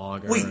 did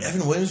Blogger. Wait,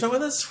 Evan Williams went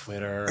with us?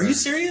 Twitter. Are you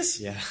serious?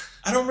 Yeah.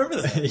 I don't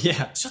remember that.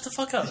 Yeah. Shut the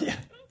fuck up. Yeah.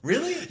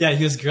 Really? Yeah,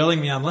 he was grilling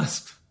me on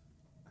Lisp.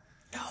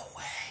 No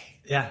way.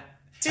 Yeah.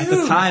 Dude,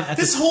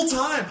 this whole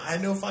time, I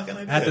had no fucking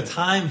idea. At the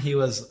time, he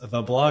was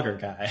the Blogger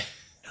guy.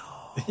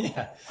 No.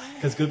 Yeah.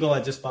 Because Google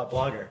had just bought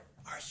Blogger.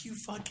 Are you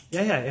fucking...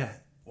 Yeah.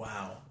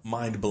 Wow.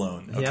 Mind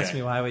blown. He asked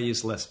me why we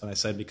use Lisp, and I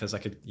said because I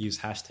could use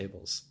hash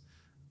tables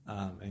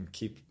and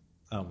keep...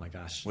 Oh my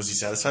gosh! Was he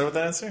satisfied with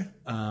that answer?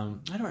 I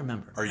don't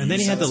remember. Are you and then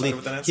he had to satisfied leave.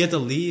 with that answer? He had to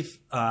leave.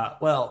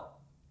 Well,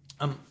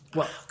 how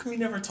come you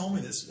never told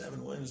me this?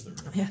 Evan Williams in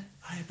the room. Yeah,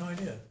 I had no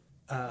idea.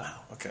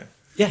 Wow. Okay.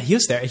 Yeah, he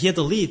was there. He had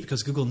to leave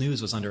because Google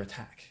News was under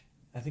attack.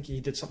 I think he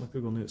did something with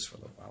Google News for a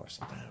little while or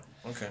something.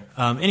 Okay.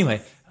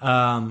 Anyway,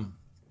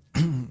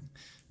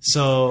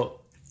 so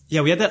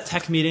yeah, we had that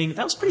tech meeting.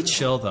 That was pretty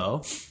chill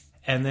though.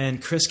 And then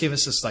Chris gave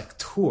us this like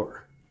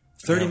tour,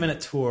 30-minute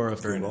tour of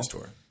Very Google. nice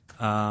tour.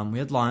 We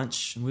had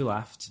lunch and we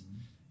left.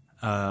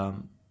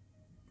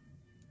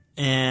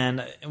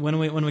 And when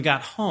we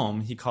got home,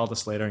 he called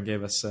us later and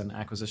gave us an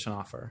acquisition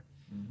offer.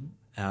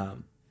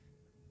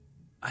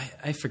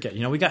 I forget.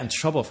 We got in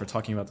trouble for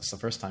talking about this the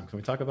first time. Can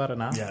we talk about it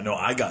now? Yeah, no,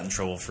 I got in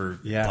trouble for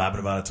blabbing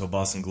about it to a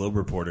Boston Globe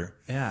reporter.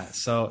 Yeah.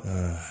 So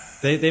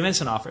they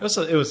mentioned an offer.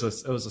 It was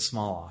a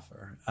small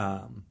offer.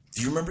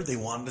 Do you remember they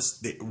wanted us?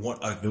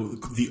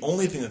 The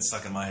only thing that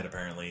stuck in my head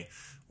apparently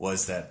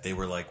was that they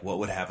were like, "What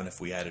would happen if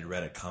we added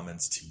Reddit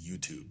comments to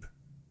YouTube?"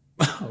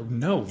 Oh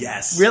no!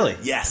 Yes. Really?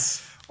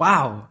 Yes.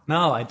 Wow.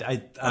 No,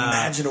 I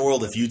imagine a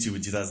world if YouTube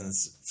in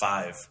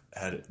 2005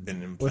 had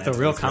been implanted with a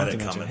real Reddit comment.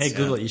 comments. Hey,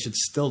 Google, you should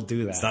still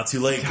do that. It's not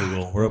too late,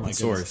 Google. We're open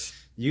source.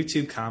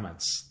 YouTube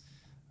comments.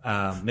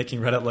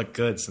 Making Reddit look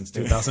good since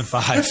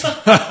 2005.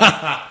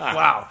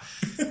 Wow.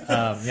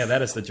 Yeah,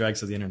 that is the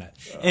dregs of the internet.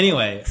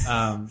 Anyway.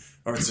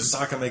 All right, so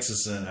Sacca makes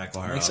us an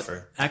acqui-hire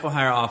offer.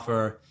 Acqui-hire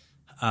offer.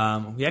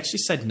 We actually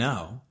said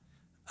no.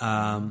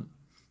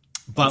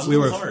 But we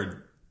were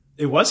hard.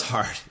 It was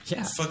hard.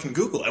 Yeah. It's fucking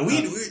Google. And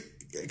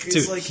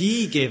dude,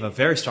 he gave a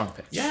very strong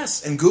pitch.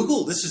 Yes, and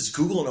Google, this is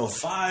Google in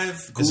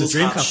 05. It was a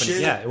dream company.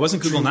 Shit. Yeah, it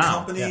wasn't Google dream now.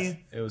 Company.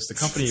 Yeah. It was the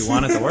company you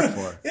wanted to work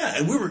for. Yeah,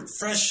 and we were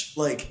fresh,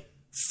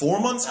 4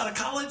 months out of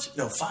college?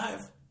 No,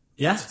 5.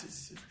 Yeah.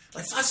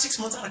 5-6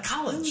 months out of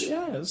college.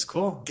 Yeah, it was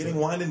cool. Getting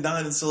wine and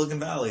dine in Silicon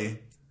Valley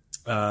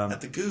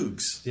at the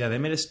Googs. Yeah,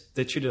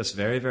 they treated us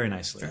very, very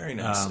nicely. Very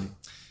nicely.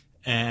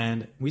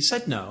 And we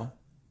said no,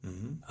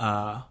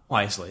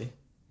 wisely.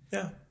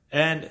 Yeah.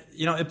 And,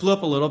 it blew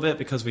up a little bit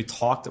because we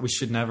talked that we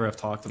should never have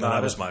talked about it.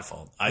 That was my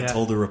fault. I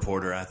told the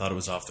reporter I thought it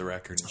was off the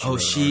record. And it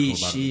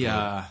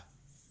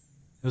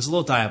was a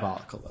little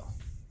diabolical though.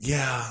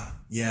 Yeah.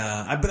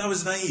 But I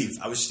was naive.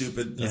 I was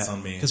stupid. That's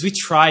on me. Because we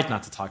tried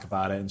not to talk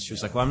about it, and she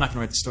was like, "Well, I'm not going to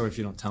write the story if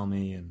you don't tell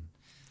me." And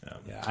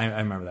I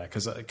remember that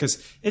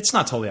because it's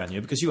not totally on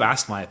you because you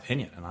asked my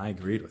opinion and I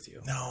agreed with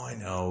you. No, I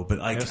know, but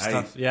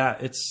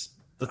it's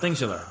the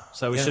things you learn.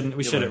 So we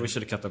should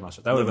have kept our mouth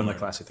shut. That would have been the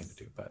classy thing to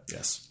do. But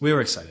yes, we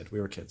were excited. We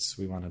were kids.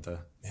 We wanted to.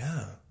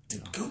 Yeah,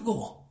 dude,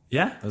 Google.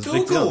 Yeah, it was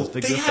Google. a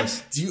big deal. It was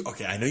a big deal.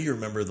 Okay, I know you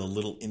remember the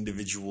little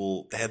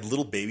individual. They had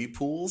little baby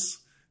pools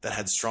that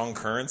had strong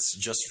currents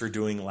just for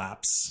doing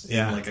laps in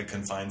a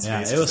confined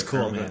space. Yeah, it was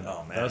cool, man.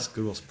 Oh man, that was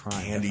Google's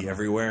prime. Candy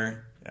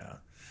everywhere. Yeah.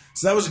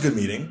 So that was a good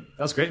meeting.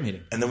 That was a great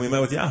meeting. And then we met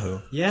with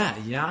Yahoo. Yeah,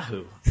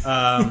 Yahoo.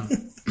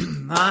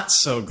 Not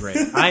so great.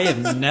 I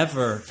have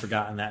never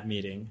forgotten that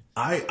meeting.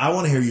 I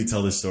want to hear you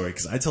tell this story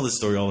because I tell this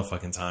story all the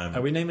fucking time.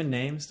 Are we naming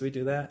names? Do we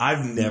do that?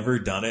 I've never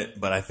done it,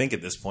 but I think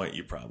at this point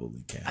you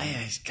probably can.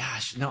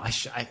 Gosh, no, I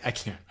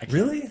can't.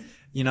 Really?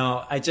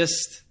 I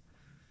just,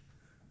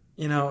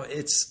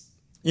 it's,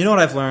 what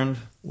I've learned?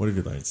 What have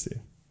you learned, Steve?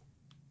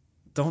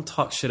 Don't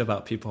talk shit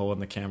about people when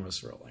the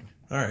camera's rolling.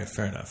 All right,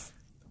 fair enough.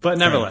 But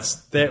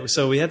nevertheless,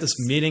 so we had this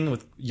meeting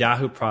with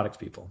Yahoo product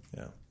people.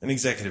 Yeah, an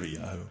executive at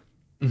Yahoo.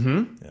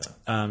 Mm-hmm.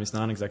 Yeah. He's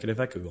non-executive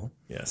at Google.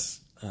 Yes.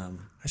 I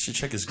should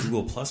check his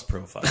Google Plus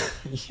profile.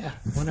 Yeah,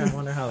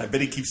 wonder how. I bet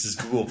he keeps his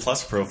Google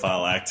Plus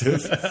profile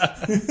active.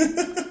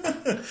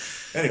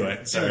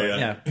 Anyway, sorry.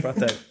 Yeah, brought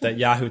that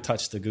Yahoo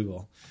touch to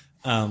Google.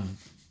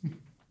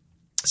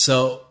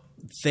 So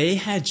they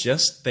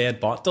had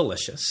bought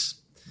Delicious.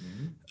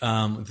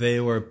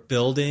 They were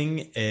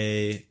building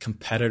a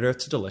competitor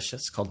to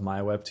Delicious called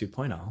MyWeb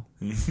 2.0.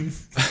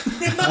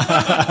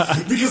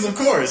 Because of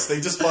course they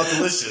just bought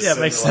Delicious. Yeah, it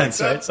makes sense,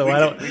 right? So why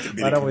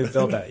don't we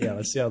build that? Yeah,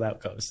 let's see how that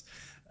goes.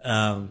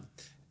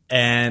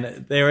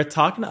 And they were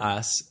talking to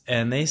us,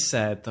 and they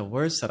said the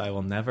words that I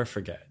will never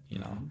forget.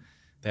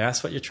 They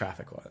asked what your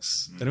traffic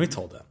was, and we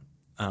told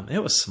them.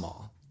 It was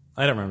small.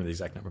 I don't remember the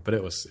exact number, but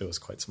it was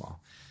quite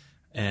small.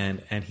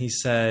 And he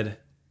said,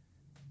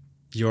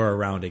 "You're a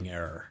rounding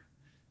error."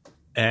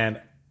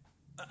 And,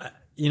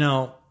 you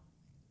know,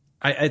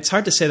 it's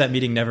hard to say that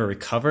meeting never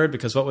recovered,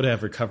 because what would it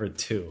have recovered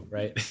to,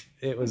 right?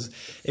 It was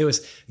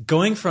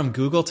going from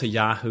Google to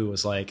Yahoo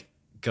was like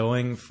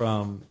going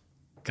from,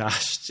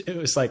 it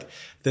was like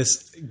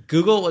this,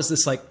 Google was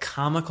this like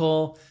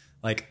comical,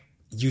 like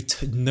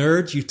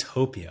nerd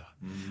utopia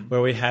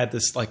where we had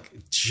this like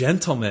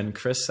gentleman,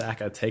 Chris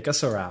Sacca, take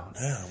us around,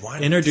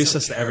 introduce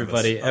us to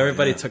everybody.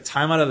 Everybody took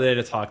time out of the day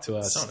to talk to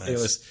us. So nice. It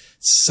was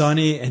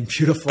sunny and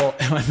beautiful.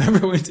 And I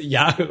remember we went to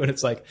Yahoo and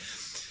it's like,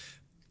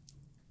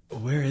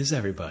 where is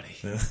everybody?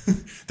 Yeah.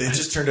 They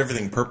just turned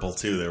everything purple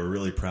too. They were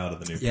really proud of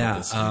the new purple.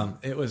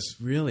 Yeah, it was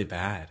really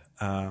bad.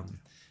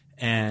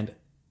 And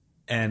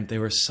they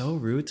were so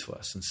rude to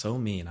us and so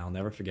mean. I'll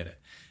never forget it.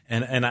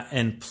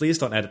 And please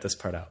don't edit this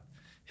part out.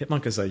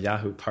 Hitmonk is a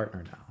Yahoo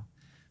partner now,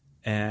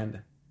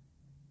 and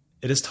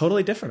it is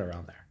totally different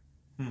around there.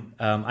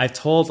 I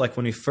told, like,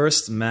 when we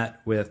first met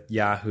with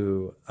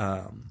Yahoo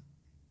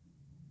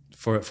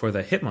for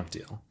the Hitmonk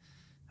deal,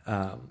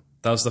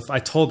 I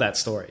told that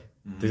story,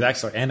 the exact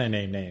story, and I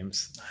named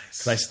names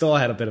because I still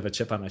had a bit of a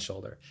chip on my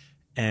shoulder,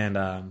 and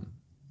I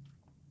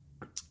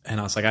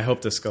was like, I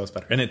hope this goes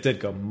better, and it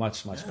did go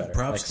much better.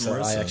 Props to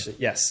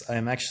Marissa. I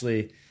am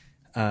actually.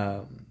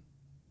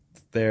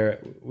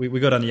 We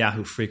go down to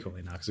Yahoo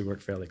frequently now because we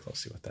work fairly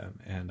closely with them,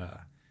 and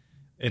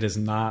it is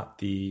not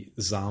the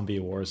zombie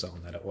war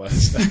zone that it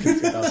was back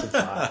in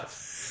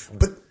 2005.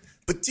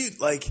 But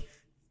dude, like,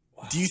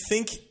 do you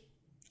think?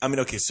 I mean,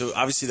 okay, so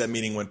obviously that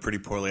meeting went pretty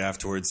poorly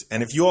afterwards,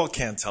 and if you all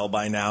can't tell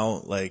by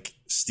now, like,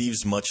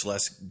 Steve's much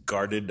less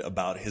guarded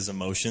about his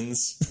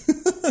emotions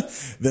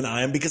than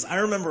I am, because I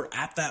remember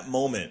at that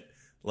moment,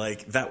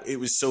 like, that it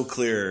was so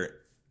clear.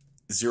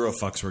 Zero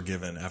fucks were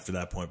given after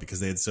that point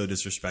because they had so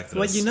disrespected us.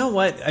 Well, you know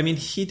what? I mean,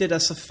 he did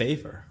us a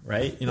favor,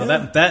 right? You know,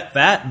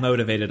 that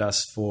motivated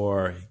us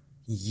for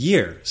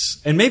years,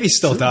 and maybe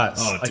still does.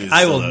 Oh, like, dude,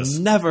 I will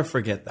never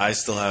forget that. I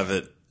still have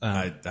it.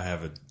 I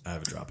have a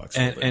Dropbox.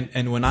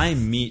 And when I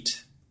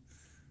meet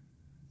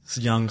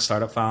young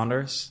startup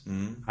founders,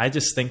 I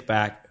just think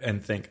back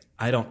and think,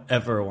 I don't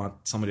ever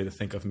want somebody to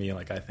think of me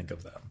like I think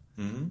of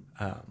them.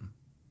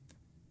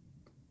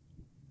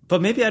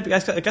 But maybe I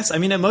guess I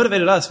mean, it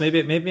motivated us.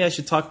 Maybe I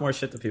should talk more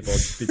shit to people.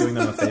 Be doing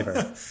them a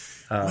favor.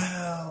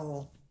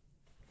 Well,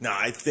 no,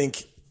 I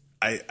think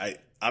I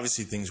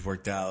obviously things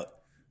worked out.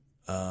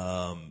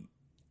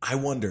 I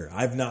wonder.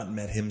 I've not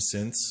met him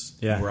since.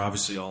 Yeah. We're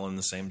obviously all in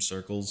the same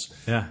circles.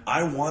 Yeah.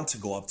 I want to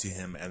go up to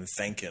him and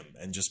thank him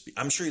and just be.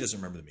 I'm sure he doesn't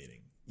remember the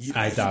meeting.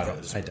 I doubt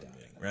it.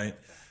 Right?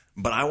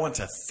 But I want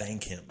to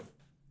thank him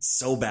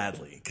so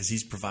badly because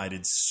he's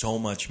provided so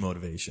much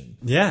motivation.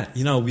 Yeah,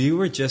 you know, we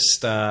were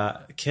just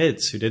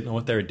kids who didn't know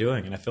what they were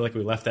doing, and I feel like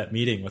we left that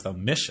meeting with a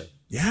mission.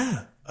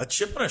 Yeah, a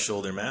chip on our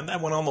shoulder, man.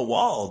 That went on the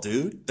wall,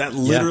 dude. That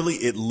literally,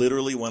 it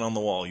literally went on the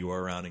wall. You are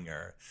a rounding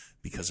error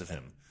because of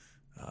him.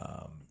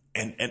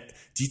 And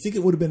do you think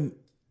it would have been?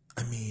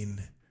 I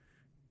mean,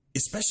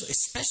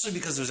 especially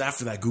because it was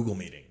after that Google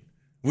meeting.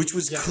 Which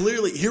was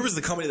clearly, here was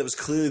the company that was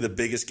clearly the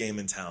biggest game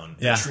in town.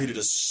 It treated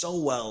us so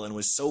well and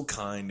was so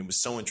kind and was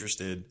so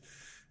interested.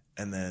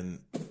 And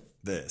then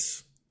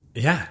this.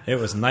 Yeah, it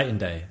was night and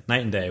day.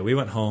 Night and day. We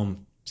went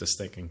home just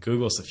thinking,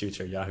 Google's the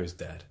future, Yahoo's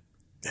dead.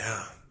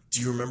 Yeah. Do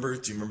you remember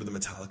the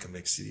Metallica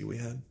mix CD we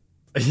had?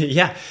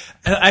 Yeah.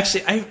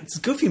 Actually, it's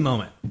a goofy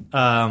moment.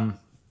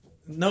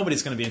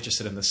 Nobody's going to be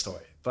interested in this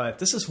story. But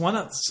this is one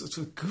of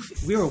goofy.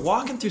 We were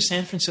walking through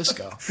San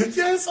Francisco.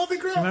 Yes, on the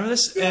ground. Remember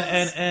this?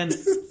 Yes.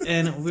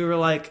 And we were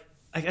like,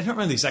 I don't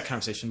remember the exact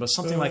conversation, but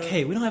something like,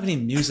 "Hey, we don't have any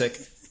music.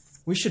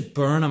 We should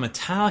burn a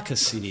Metallica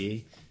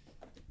CD.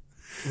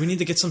 We need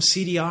to get some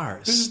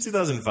CDRs." This is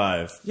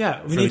 2005.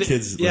 Yeah, we need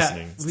kids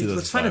listening.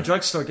 Let's find a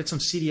drugstore, get some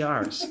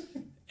CDRs,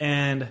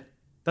 and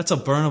that's a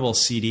burnable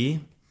CD.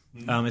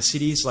 A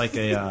CD is like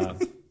a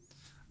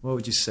what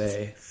would you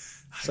say?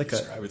 It's like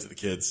describe it to the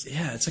kids.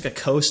 Yeah, it's like a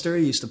coaster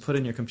you used to put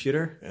in your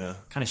computer. Yeah.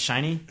 Kind of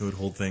shiny. It would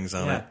hold things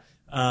on it.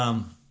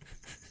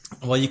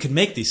 Well, you could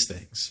make these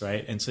things,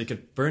 right? And so you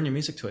could burn your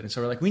music to it. And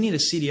so we're like, we need a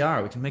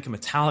CDR. We can make a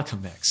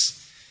Metallica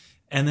mix.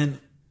 And then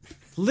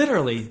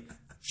literally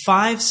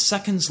 5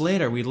 seconds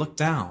later, we look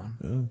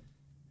down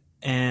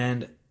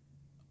and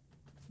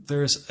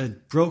there's a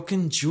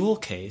broken jewel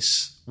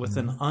case with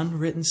an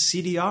unwritten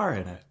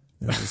CDR in it.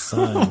 There's a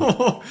sign.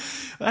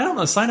 I don't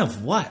know. A sign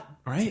of what?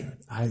 Right?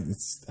 I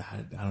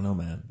don't know,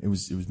 man. It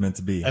was meant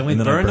to be. And we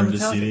burned the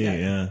CD.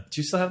 Yeah. Do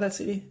you still have that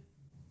CD?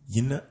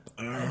 You know,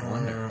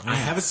 I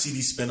have a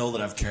CD spindle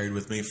that I've carried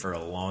with me for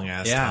a long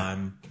ass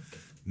time.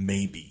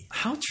 Maybe.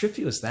 How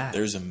trippy was that?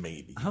 There's a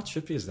maybe. How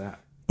trippy is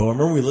that? But I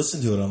remember we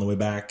listened to it on the way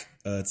back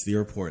to the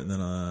airport, and then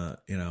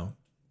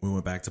we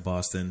went back to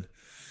Boston.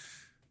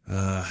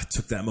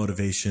 Took that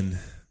motivation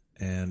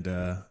and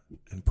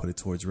put it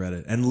towards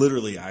Reddit. And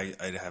literally, I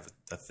have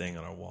a thing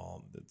on our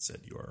wall that said,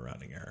 "You are a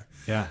rounding error."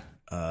 Yeah.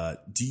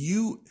 Do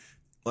you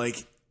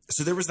like?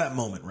 So there was that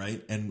moment,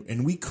 right? And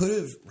Reddit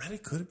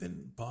could have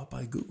been bought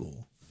by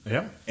Google.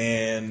 Yep.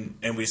 And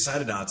we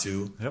decided not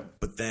to. Yep.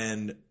 But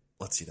then,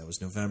 let's see, that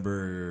was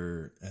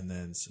November, and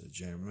then so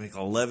January, like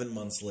 11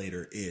 months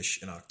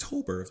later-ish, in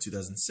October of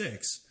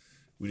 2006,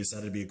 we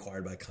decided to be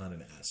acquired by Condé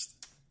Nast.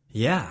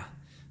 Yeah.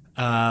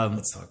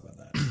 Let's talk about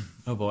that.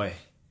 Oh boy.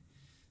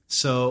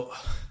 So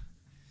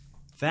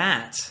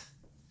that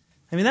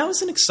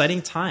was an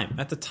exciting time.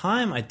 At the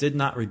time, I did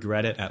not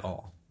regret it at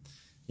all.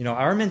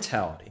 Our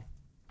mentality,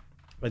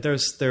 but there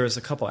was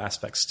a couple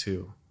aspects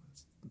to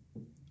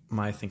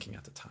my thinking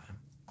at the time,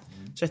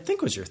 which I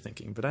think was your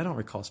thinking, but I don't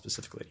recall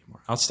specifically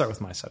anymore. I'll start with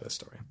my side of the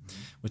story,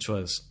 which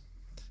was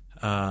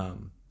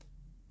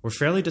we're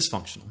fairly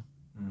dysfunctional.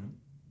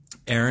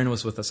 Aaron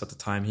was with us at the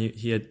time.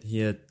 He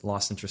had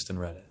lost interest in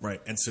Reddit.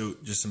 Right. And so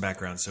just some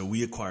background. So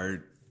we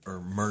acquired or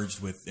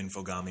merged with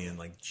Infogami in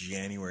like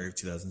January of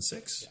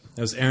 2006.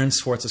 It was Aaron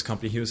Swartz's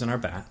company. He was in our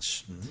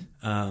batch.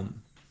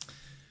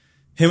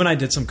 Him and I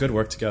did some good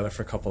work together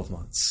for a couple of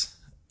months.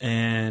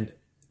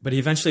 But he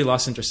eventually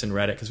lost interest in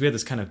Reddit because we had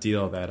this kind of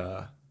deal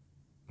that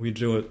we'd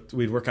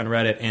work on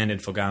Reddit and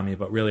Infogami,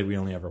 but really we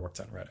only ever worked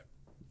on Reddit.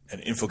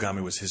 And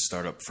Infogami was his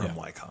startup from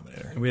Y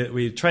Combinator.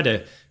 We tried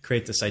to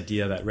create this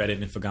idea that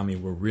Reddit and Infogami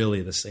were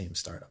really the same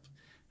startup.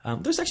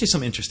 There's actually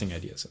some interesting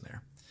ideas in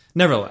there.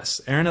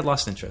 Nevertheless, Aaron had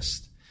lost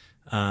interest,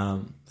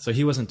 so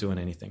he wasn't doing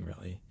anything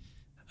really.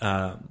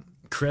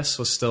 Chris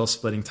was still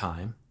splitting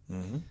time,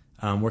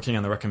 working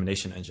on the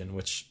recommendation engine,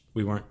 which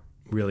we weren't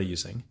really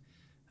using.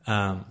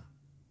 And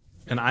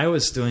I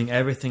was doing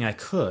everything I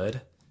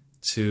could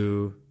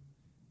to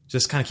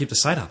just kind of keep the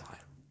site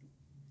online.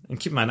 And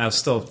keep in mind, I was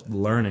still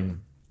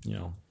learning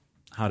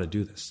how to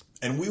do this.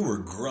 And we were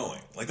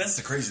growing. Like, that's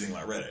the crazy thing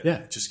about Reddit.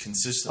 Yeah. Just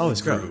consistently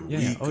Always grew. grew.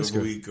 Week always over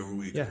grew. week over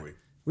week over week.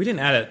 We didn't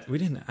add it. We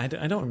didn't. I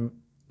don't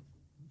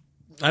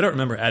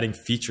remember adding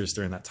features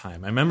during that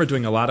time. I remember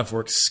doing a lot of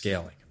work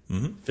scaling,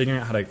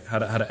 figuring out how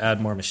to add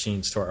more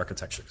machines to our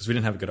architecture because we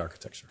didn't have a good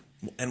architecture.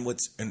 And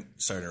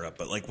sorry to interrupt,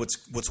 but like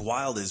what's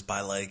wild is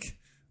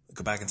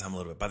go back in time a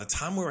little bit. By the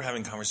time we were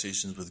having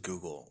conversations with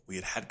Google,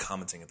 we had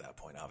commenting at that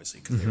point,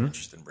 obviously, because they were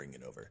interested in bringing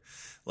it over.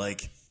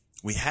 Like,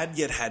 we had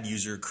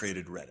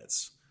user-created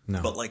Reddits.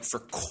 No. But, like, for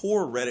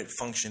core Reddit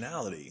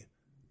functionality,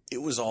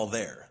 it was all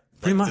there.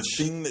 Pretty much.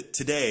 The thing that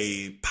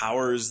today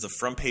powers the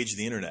front page of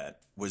the internet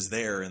was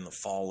there in the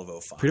fall of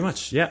 2005. Pretty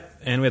much, yeah.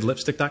 And we had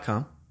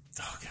lipstick.com.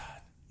 Oh, God.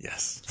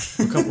 Yes.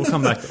 We'll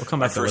come back to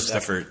first lipstick.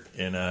 effort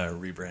in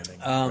rebranding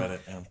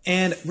Reddit. Yeah.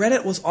 And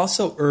Reddit was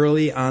also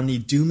early on the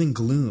doom and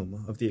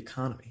gloom of the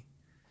economy.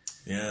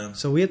 Yeah.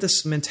 So we had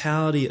this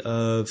mentality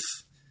of,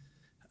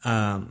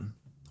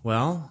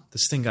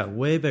 this thing got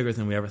way bigger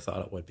than we ever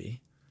thought it would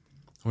be.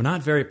 We're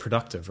not very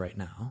productive right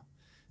now.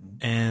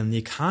 And the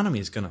economy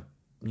is going to,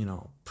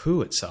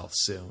 poo itself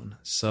soon.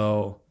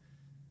 So,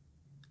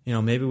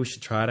 maybe we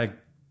should try to,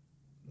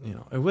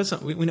 it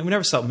wasn't, we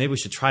never said maybe we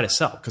should try to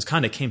sell because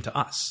Condé came to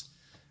us,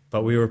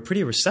 but we were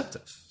pretty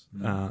receptive.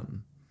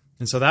 And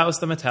so that was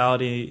the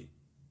mentality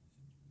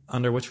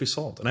under which we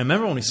sold. And I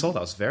remember when we sold,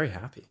 I was very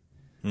happy.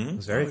 I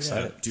was very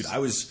excited. Dude, it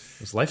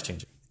was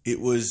life-changing.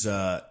 It was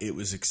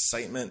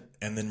excitement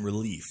and then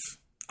relief.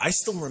 I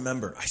still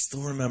remember. I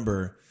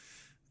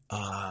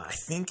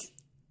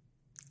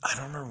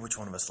don't remember which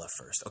one of us left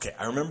first. Okay,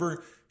 I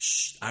remember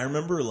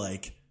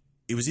like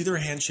it was either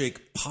a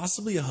handshake,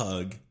 possibly a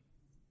hug,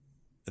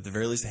 at the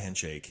very least a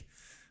handshake,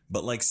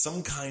 but like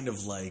some kind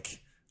of like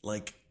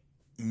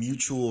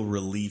mutual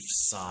relief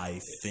sigh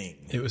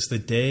thing. It was the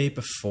day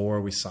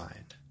before we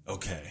signed.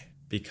 Okay,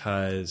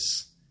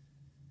 because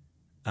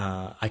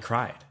I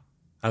cried.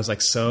 I was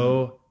like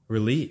so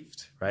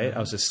relieved, right? I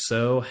was just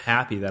so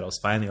happy that it was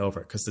finally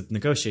over because the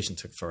negotiation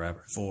took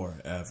forever.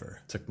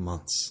 It took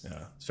months.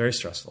 Yeah. It's very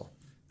stressful.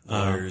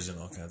 Lawyers and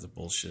all kinds of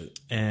bullshit.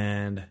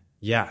 And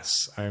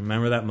yes, I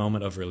remember that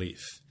moment of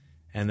relief.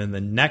 And then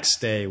the next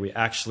day we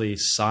actually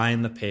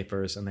signed the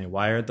papers and they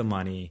wired the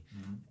money.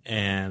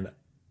 And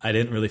I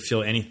didn't really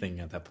feel anything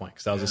at that point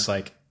because I was just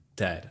like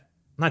dead.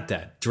 Not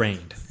dead,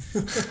 drained.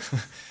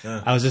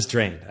 I was just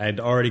drained. I had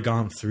already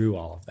gone through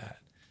all of that.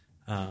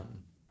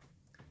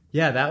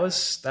 That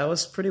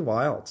was pretty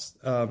wild.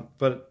 But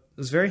I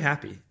was very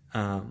happy.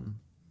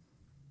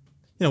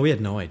 We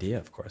had no idea,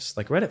 of course.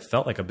 Like Reddit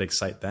felt like a big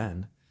site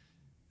then.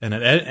 And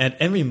at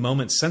every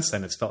moment since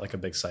then, it's felt like a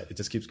big site. It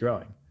just keeps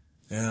growing.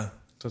 Yeah.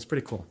 So it's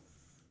pretty cool.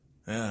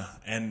 Yeah.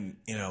 And,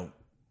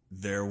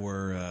 there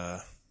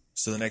were,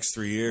 so the next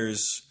 3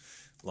 years,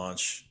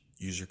 launch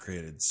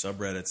user-created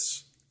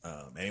subreddits.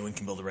 Anyone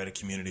can build a Reddit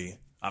community.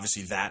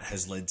 Obviously, that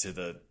has led to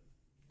the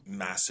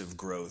massive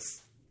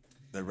growth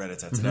that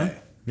Reddit's at today.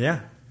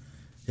 Yeah.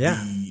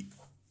 Yeah.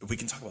 We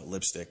can talk about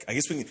lipstick. I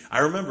guess we can.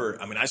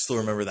 I still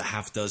remember the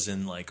half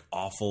dozen like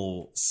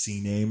awful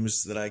C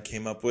names that I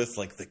came up with,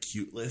 like the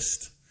cute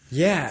list.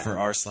 Yeah. For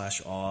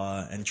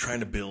r/awe and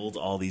trying to build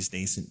all these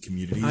nascent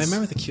communities. I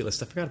remember the cute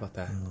list. I forgot about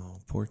that. Oh,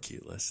 poor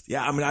cute list.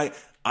 Yeah.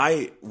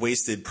 I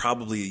wasted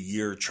probably a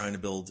year trying to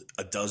build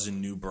a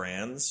dozen new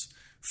brands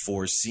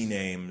for C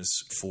names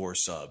for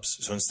subs.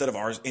 So instead of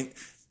ours,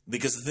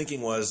 Because the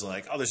thinking was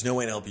like, oh, there's no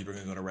way in hell people are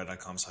going to go to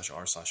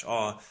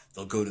reddit.com/r/aw.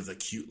 They'll go to the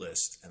cute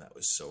list. And that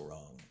was so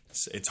wrong.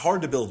 It's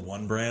hard to build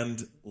one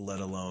brand, let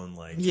alone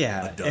like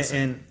a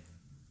dozen.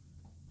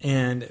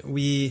 And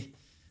we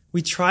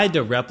tried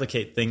to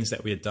replicate things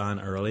that we had done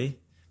early.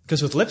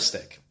 Because with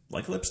Lipstick,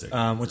 which was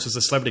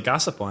the celebrity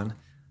gossip one,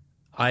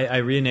 I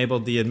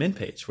re-enabled the admin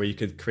page where you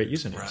could create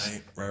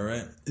usernames.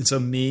 Right. And so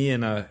me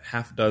and a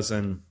half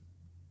dozen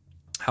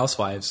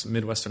housewives,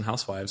 Midwestern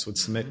housewives, would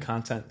submit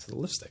content to the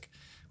Lipstick,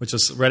 which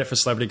was Reddit for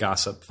celebrity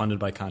gossip, funded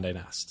by Condé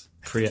Nast.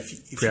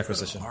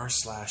 Pre-acquisition.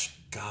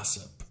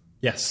 r/gossip.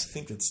 Yes. I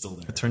think it's still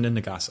there. It turned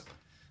into gossip.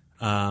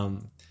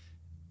 And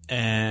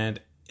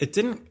it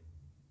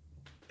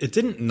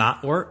didn't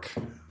not work,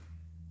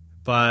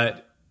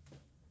 but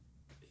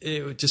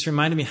it just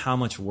reminded me how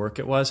much work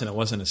it was, and it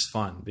wasn't as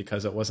fun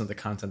because it wasn't the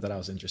content that I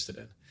was interested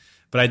in.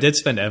 But I did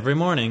spend every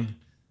morning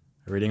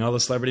reading all the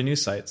celebrity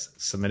news sites,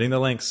 submitting the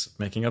links,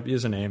 making up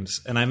usernames.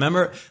 And I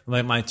remember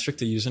my trick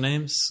to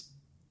usernames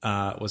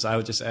was I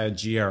would just add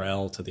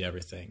GRL to the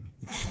everything.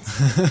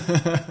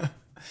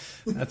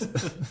 That's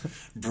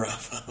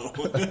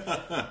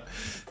bravo.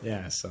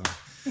 Yeah, so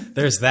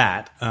there's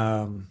that.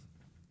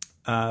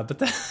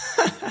 But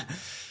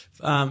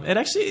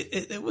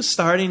it was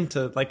starting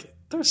to, like,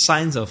 there were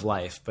signs of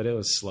life, but it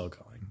was slow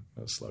going.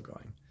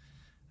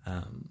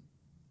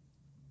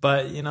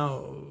 But you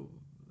know,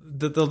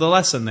 the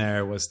lesson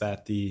there was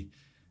that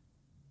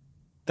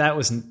that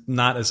was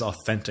not as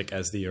authentic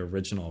as the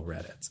original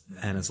Reddit,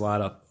 and as a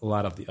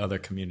lot of the other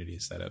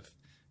communities that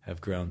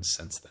have grown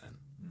since then.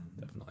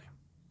 Definitely.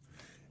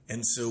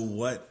 And so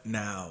what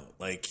now?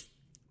 Like,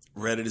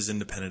 Reddit is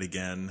independent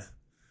again.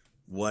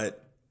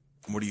 What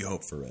do you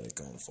hope for Reddit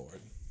going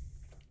forward?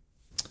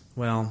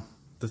 Well,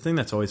 the thing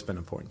that's always been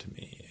important to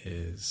me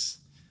is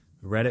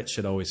Reddit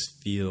should always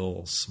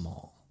feel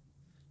small.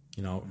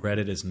 You know,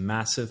 Reddit is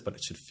massive, but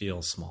it should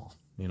feel small.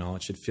 You know,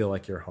 it should feel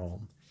like your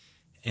home.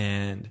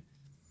 And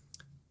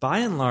by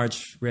and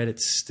large, Reddit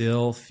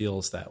still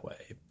feels that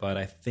way. But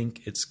I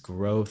think its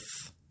growth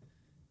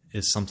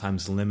is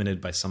sometimes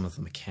limited by some of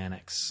the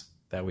mechanics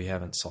that we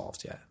haven't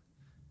solved yet.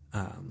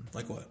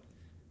 Like what?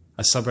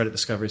 A subreddit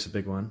discovery is a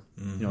big one.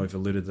 Mm-hmm. You know, we've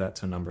alluded to that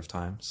to a number of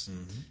times.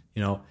 Mm-hmm.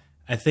 You know,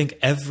 I think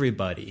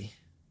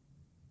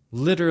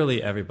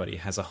literally everybody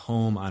has a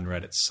home on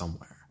Reddit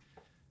somewhere,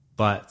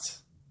 but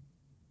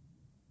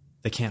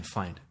they can't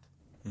find it.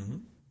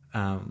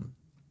 Mm-hmm.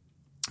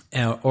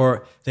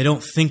 Or they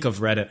don't think of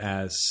Reddit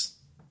as,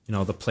 you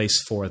know, the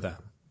place for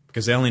them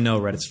because they only know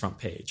Reddit's front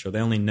page, or they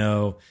only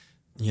know,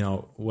 you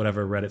know,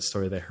 whatever Reddit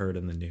story they heard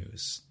in the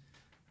news.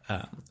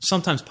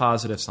 Sometimes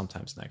positive,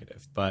 sometimes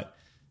negative, but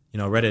you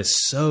know, Reddit is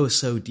so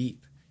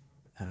deep,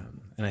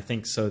 and I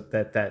think so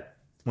that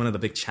one of the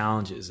big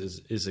challenges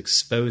is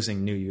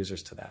exposing new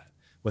users to that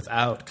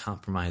without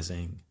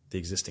compromising the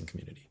existing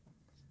community.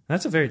 And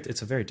it's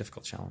a very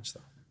difficult challenge,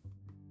 though.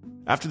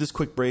 After this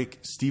quick break,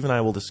 Steve and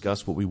I will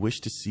discuss what we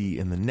wish to see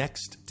in the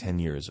next 10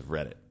 years of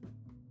Reddit.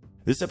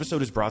 This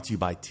episode is brought to you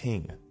by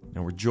Ting,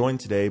 and we're joined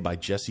today by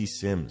Jesse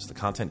Sims, the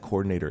content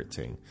coordinator at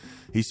Ting.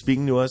 He's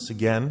speaking to us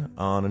again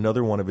on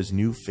another one of his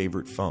new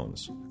favorite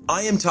phones.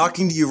 I am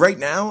talking to you right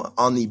now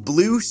on the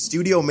Blue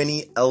Studio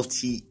Mini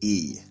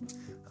LTE.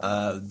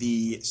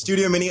 The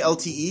Studio Mini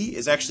LTE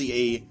is actually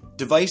a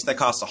device that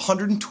costs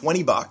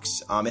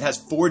 $120. It has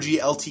 4G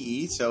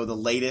LTE, so the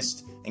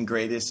latest and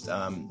greatest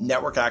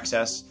network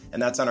access,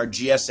 and that's on our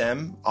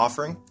GSM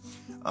offering.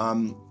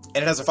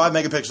 And it has a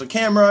 5-megapixel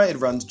camera, it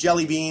runs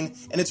Jelly Bean,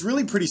 and it's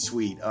really pretty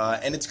sweet.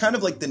 And it's kind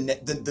of like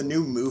the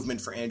new movement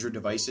for Android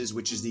devices,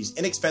 which is these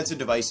inexpensive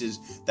devices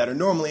that are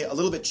normally a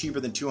little bit cheaper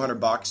than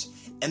 $200,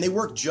 and they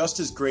work just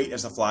as great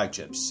as the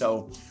flagships.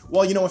 So,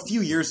 well, you know, a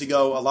few years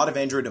ago, a lot of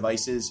Android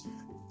devices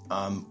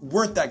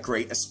weren't that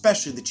great,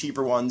 especially the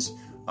cheaper ones.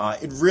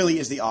 It really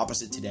is the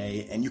opposite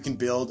today, and you can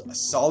build a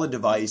solid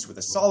device with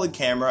a solid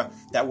camera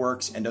that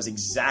works and does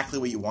exactly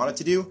what you want it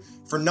to do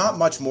for not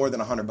much more than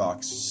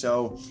 $100.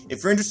 So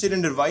if you're interested in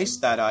a device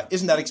that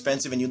isn't that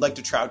expensive and you'd like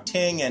to try out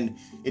Ting and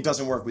it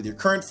doesn't work with your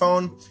current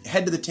phone,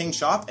 head to the Ting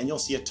shop and you'll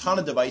see a ton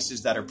of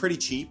devices that are pretty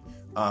cheap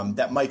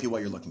that might be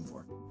what you're looking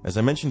for. As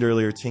I mentioned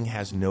earlier, Ting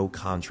has no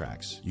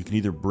contracts. You can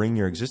either bring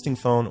your existing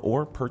phone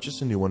or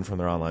purchase a new one from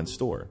their online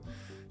store.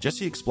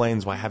 Jesse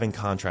explains why having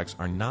contracts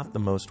are not the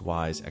most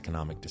wise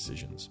economic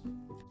decisions.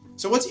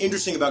 So what's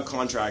interesting about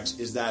contracts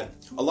is that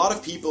a lot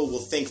of people will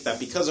think that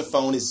because a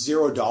phone is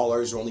 $0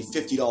 or only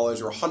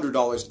 $50 or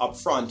 $100 up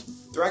front,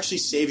 they're actually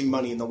saving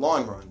money in the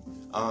long run.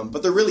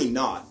 But they're really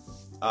not.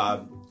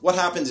 What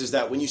happens is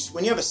that when you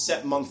have a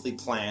set monthly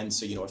plan,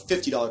 so you know a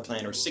 $50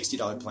 plan or a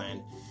 $60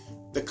 plan,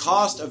 the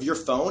cost of your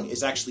phone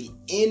is actually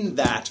in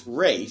that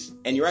rate,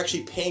 and you're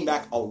actually paying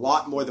back a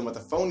lot more than what the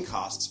phone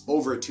costs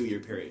over a 2-year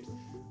period.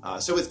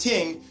 So with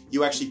Ting,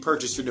 you actually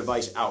purchase your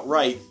device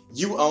outright.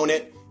 You own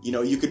it. You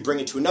know, you could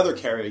bring it to another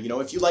carrier. You know,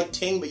 if you like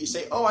Ting, but you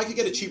say, oh, I could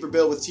get a cheaper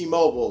bill with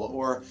T-Mobile,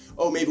 or,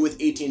 oh, maybe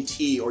with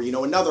AT&T, or, you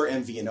know, another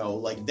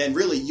MVNO, like, then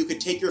really you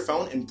could take your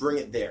phone and bring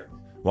it there.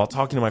 While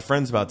talking to my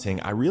friends about Ting,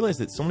 I realized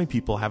that so many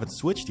people haven't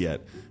switched yet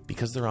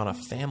because they're on a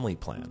family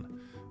plan.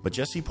 But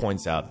Jesse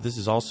points out this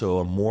is also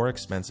a more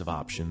expensive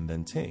option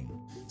than Ting.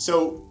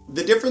 So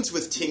the difference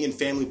with Ting and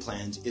family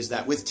plans is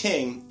that with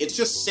Ting, it's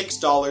just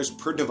 $6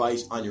 per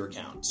device on your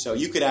account. So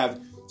you could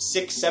have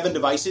 6, 7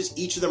 devices.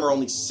 Each of them are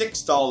only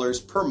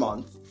 $6 per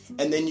month.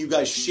 And then you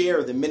guys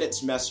share the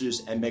minutes,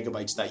 messages, and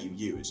megabytes that you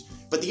use.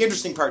 But the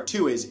interesting part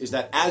too is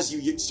that as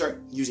you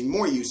start using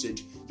more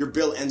usage, your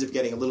bill ends up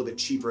getting a little bit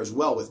cheaper as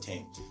well with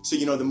Ting. So,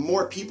 the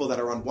more people that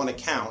are on one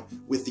account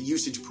with the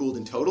usage pooled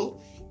in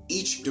total,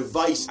 each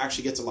device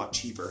actually gets a lot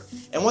cheaper.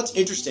 And what's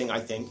interesting,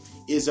 I think,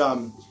 is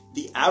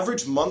the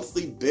average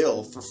monthly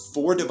bill for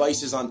 4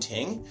 devices on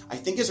Ting, I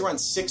think is around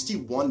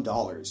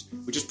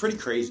 $61, which is pretty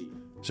crazy.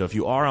 So if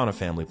you are on a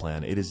family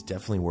plan, it is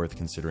definitely worth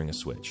considering a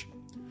switch.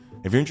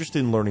 If you're interested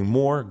in learning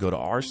more, go to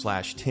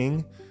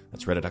r/Ting.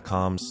 That's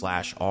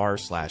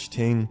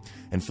reddit.com/r/Ting.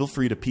 And feel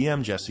free to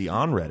PM Jesse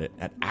on Reddit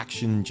at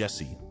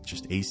ActionJesse,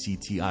 just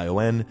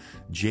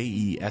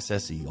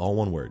ActionJesse, all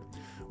one word.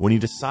 When you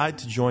decide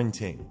to join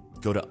Ting,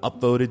 go to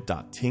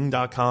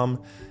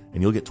upvoted.ting.com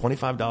and you'll get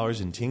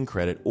 $25 in Ting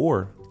credit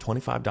or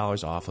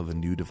 $25 off of a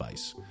new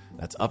device.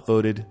 That's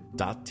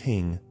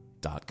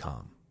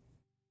upvoted.ting.com.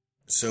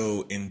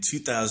 So in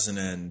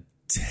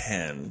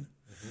 2010,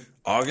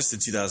 August of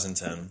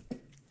 2010,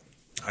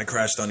 I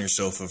crashed on your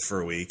sofa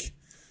for a week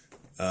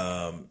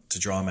to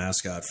draw a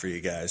mascot for you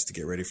guys to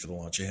get ready for the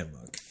launch of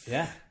Hitmonk.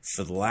 Yeah.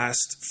 For the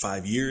last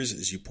 5 years,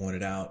 as you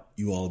pointed out,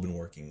 you all have been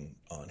working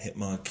on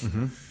Hitmonk.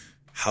 Mm-hmm.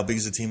 How big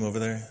is the team over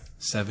there?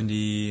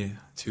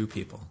 72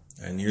 people.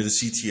 And you're the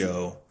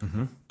CTO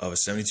of a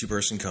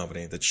 72-person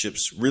company that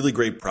ships really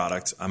great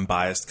product. I'm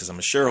biased because I'm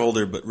a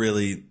shareholder, but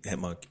really,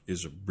 Hitmonk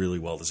is really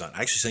well designed.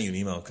 I actually sent you an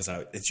email because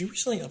did you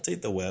recently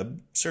update the web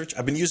search?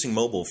 I've been using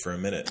mobile for a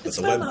minute, but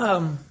the web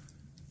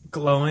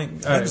glowing.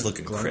 The web's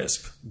looking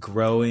crisp,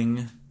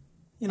 growing,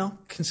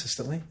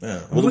 consistently.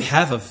 Yeah. Well, we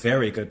have a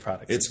very good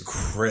product. It's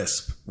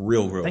crisp,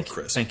 real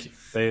crisp. Thank you.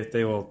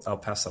 They will. I'll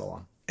pass that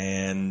along.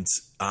 And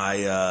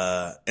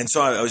I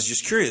was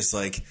just curious,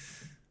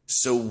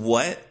 so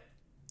what?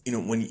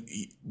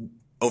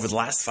 Over the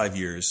last 5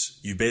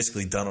 years, you've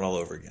basically done it all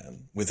over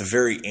again with a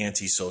very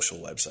anti-social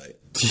website.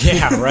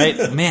 Yeah,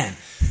 right, man.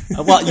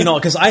 Well,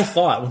 because I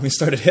thought when we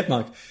started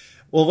Hitmonk,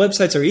 well,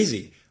 websites are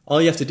easy. All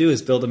you have to do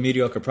is build a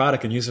mediocre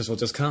product, and users will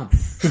just come.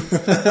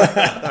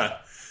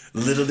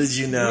 Little did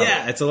you know.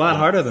 Yeah, it's a lot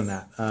harder than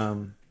that.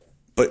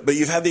 But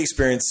you've had the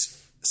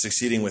experience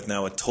succeeding with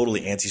now a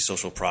totally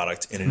anti-social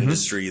product in an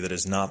industry that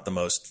is not the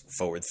most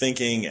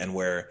forward-thinking and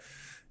where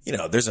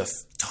there's a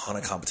ton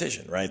of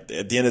competition, right?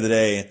 At the end of the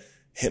day,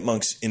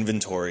 Hitmonk's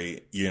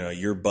inventory,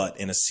 your butt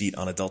in a seat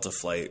on a Delta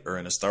flight or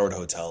in a Starwood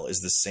hotel is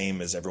the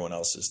same as everyone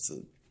else's.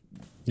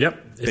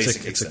 Yep.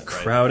 It's a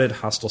crowded,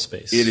 hostile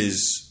space. It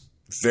is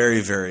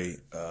very, very,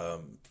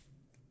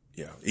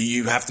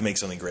 you have to make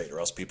something great or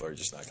else people are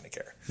just not going to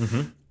care.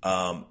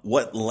 Mm-hmm.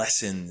 What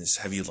lessons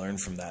have you learned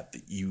from that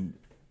you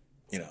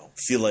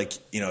feel like,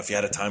 if you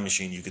had a time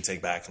machine, you could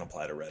take back and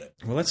apply to Reddit?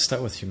 Well, let's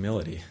start with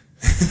humility.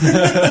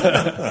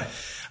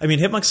 I mean,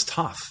 Hitmonk's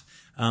tough.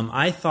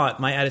 I thought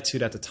my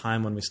attitude at the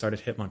time when we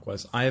started Hitmonk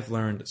was, I've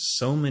learned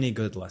so many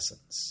good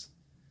lessons.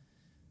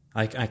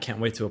 I can't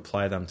wait to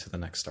apply them to the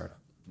next startup.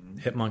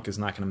 Hitmonk is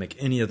not going to make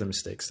any of the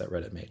mistakes that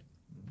Reddit made.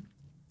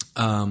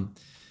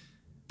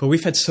 But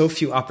we've had so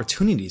few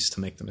opportunities to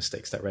make the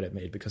mistakes that Reddit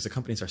made because the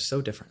companies are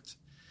so different.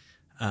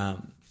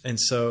 And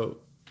so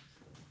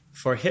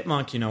for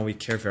Hitmonk, we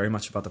care very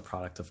much about the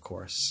product, of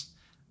course.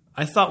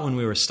 I thought when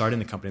we were starting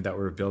the company that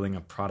we were building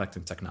a product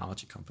and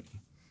technology company.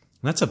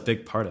 And that's a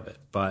big part of it.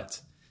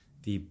 But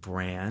the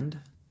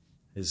brand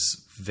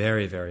is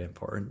very, very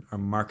important. Our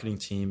marketing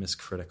team is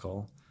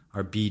critical.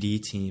 Our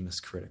BD team is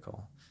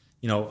critical.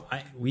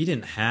 We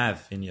didn't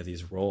have any of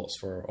these roles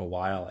for a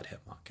while at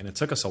Hitmonk. And it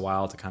took us a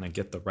while to kind of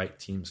get the right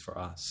teams for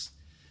us.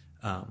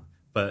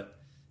 But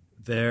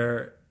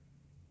there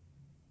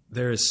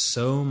is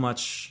so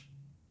much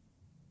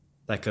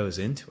that goes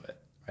into it.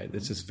 Right?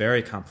 It's just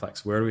very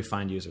complex. Where do we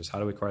find users? How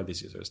do we acquire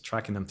these users?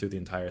 Tracking them through the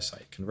entire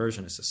site.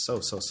 Conversion is just so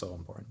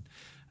important.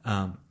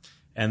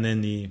 And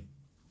then the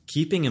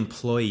keeping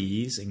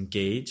employees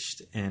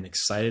engaged and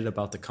excited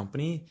about the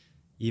company,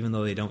 even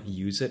though they don't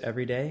use it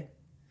every day.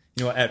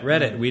 At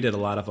Reddit, we did a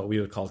lot of what we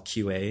would call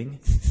QAing,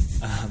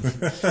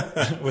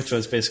 which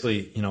was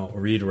basically,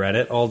 read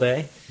Reddit all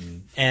day.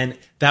 And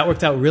that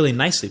worked out really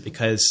nicely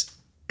because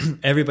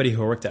everybody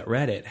who worked at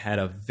Reddit had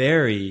a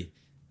very,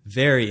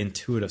 very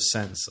intuitive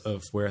sense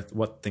of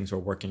what things were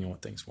working and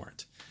what things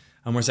weren't.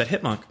 Whereas at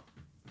Hitmonk,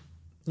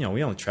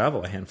 we only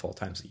travel a handful of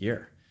times a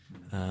year.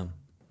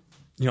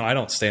 I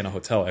don't stay in a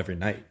hotel every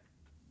night,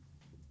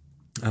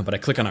 but I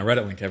click on a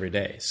Reddit link every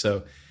day.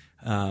 So,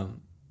 and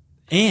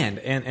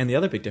the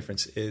other big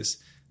difference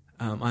is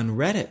on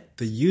Reddit,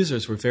 the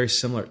users were very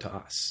similar to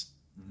us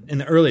in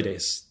the early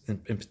days,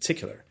 in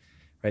particular,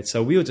 right?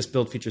 So we would just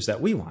build features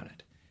that we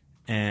wanted,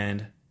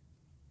 and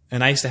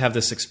I used to have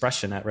this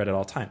expression at Reddit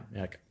all the time.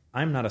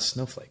 I'm not a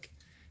snowflake.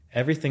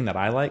 Everything that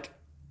I like,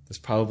 there's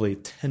probably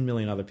 10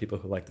 million other people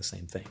who like the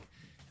same thing.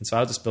 And so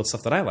I'll just build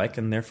stuff that I like,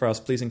 and therefore I was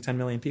pleasing 10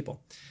 million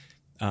people.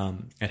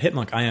 at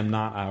Hitmonk, I am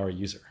not our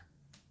user.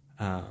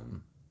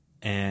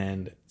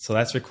 And so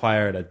that's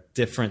required a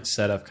different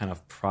set of kind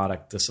of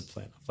product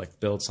discipline of like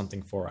build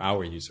something for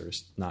our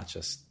users, not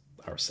just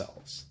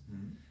ourselves.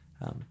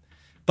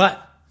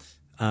 But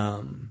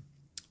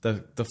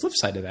the flip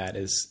side of that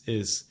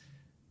is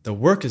the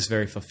work is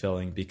very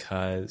fulfilling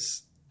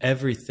because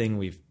every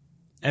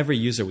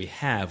user we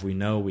have, we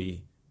know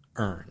we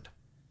earned.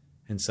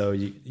 And so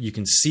you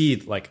can see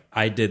like,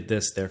 I did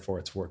this, therefore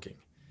it's working.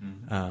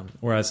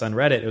 Whereas on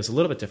Reddit, it was a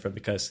little bit different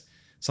because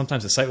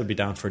sometimes the site would be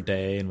down for a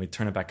day and we'd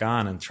turn it back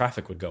on and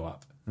traffic would go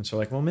up. And so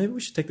like, well, maybe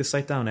we should take the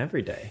site down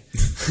every day.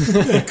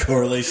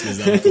 Correlation is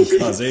not equal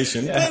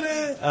causation.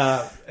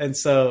 And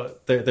so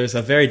there's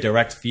a very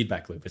direct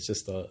feedback loop. It's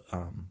just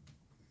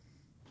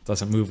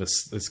doesn't move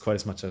as quite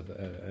as much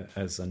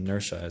as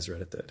inertia as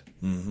Reddit did.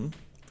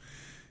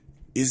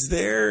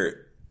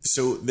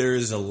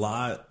 There's a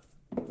lot,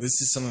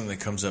 this is something that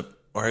comes up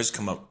or has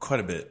come up quite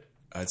a bit,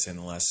 I'd say in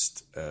the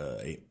last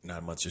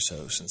 8-9 months or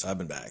so since I've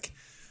been back.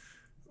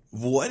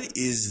 What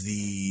was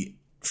the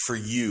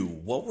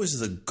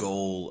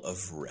goal of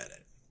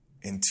Reddit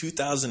in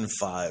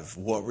 2005?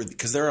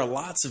 Because there are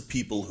lots of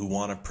people who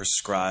want to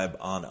prescribe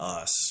on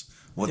us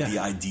what the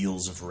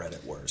ideals of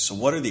Reddit were. So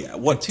what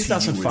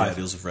 2005 were the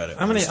ideals of Reddit?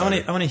 I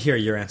want to hear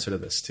your answer to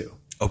this too.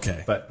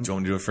 Okay, but do you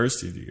want me to do it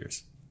first? Or do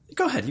yours?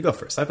 Go ahead. You go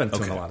first. I've been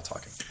doing a lot of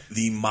talking.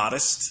 The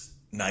modest,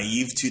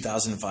 naive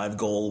 2005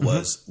 goal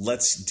was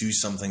let's do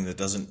something that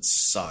doesn't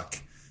suck,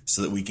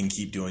 so that we can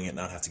keep doing it and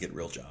not have to get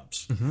real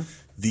jobs.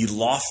 The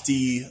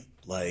lofty,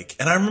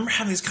 and I remember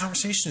having this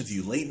conversation with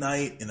you late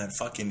night in that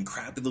fucking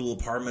crappy little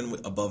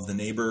apartment above the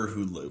neighbor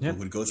who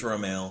would go through our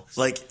mail.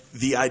 Like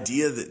the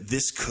idea that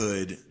this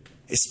could,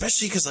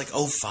 especially because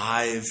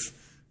 2005,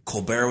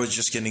 Colbert was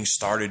just getting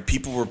started.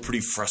 People were pretty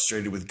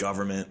frustrated with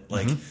government.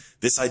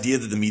 This idea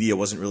that the media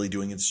wasn't really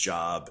doing its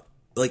job.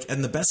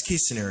 In the best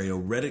case scenario,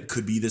 Reddit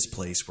could be this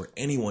place where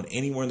anyone,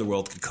 anywhere in the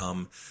world could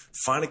come,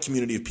 find a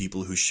community of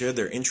people who share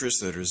their interests,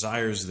 their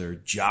desires, their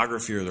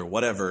geography, or their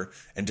whatever,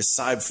 and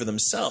decide for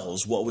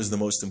themselves what was the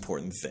most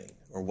important thing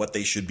or what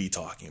they should be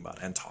talking about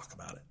and talk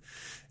about it.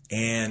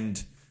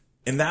 And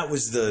that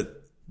was the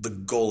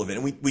goal of it.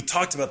 And we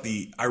talked about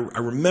I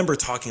remember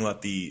talking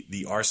about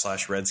the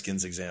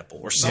r/Redskins example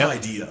or some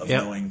idea of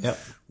knowing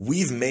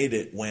we've made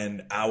it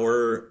when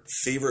our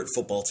favorite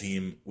football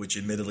team, which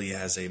admittedly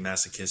has a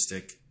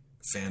masochistic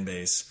fan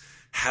base,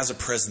 has a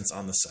presence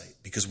on the site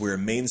because we're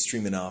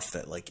mainstream enough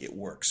that it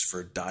works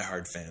for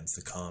diehard fans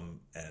to come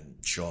and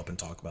show up and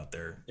talk about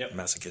their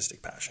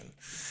masochistic passion.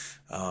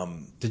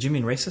 Did you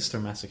mean racist or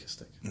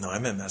masochistic? No, I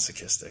meant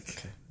masochistic.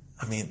 Okay.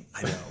 I mean,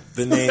 I know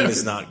the name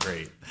is not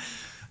great.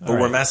 But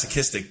we're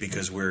masochistic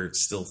because we're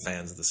still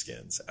fans of the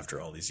Skins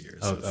after all these years.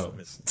 But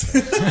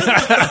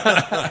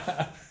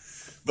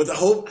the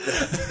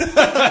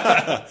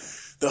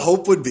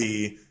hope would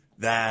be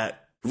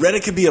that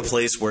Reddit could be a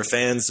place where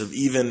fans of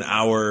even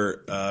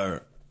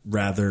our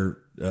rather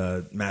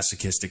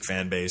masochistic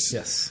fan base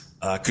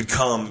could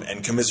come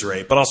and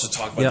commiserate, but also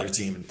talk about their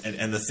team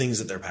and the things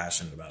that they're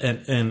passionate about.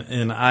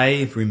 And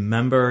I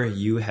remember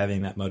you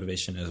having that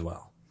motivation as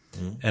well.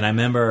 And I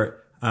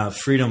remember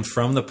freedom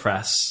from the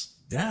press.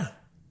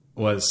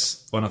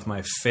 Was one of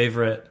my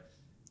favorite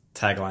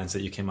taglines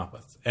that you came up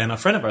with. And a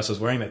friend of ours was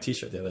wearing that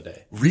t-shirt the other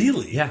day.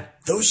 Really? Yeah.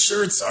 Those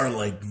shirts are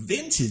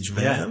vintage,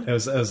 man. Yeah, it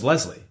was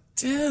Leslie.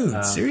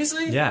 Dude,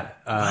 seriously? Yeah.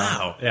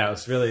 Wow. Yeah, it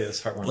was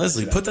heartwarming.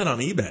 Leslie, put that on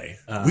eBay.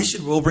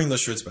 We'll bring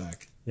those shirts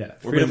back. Yeah,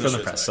 freedom from the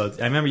press. So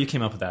I remember you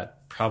came up with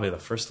that probably the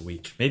first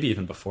week, maybe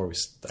even before we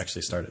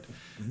actually started.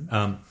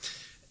 No,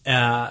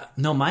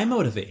 my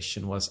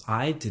motivation was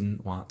I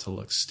didn't want to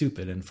look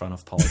stupid in front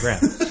of Paul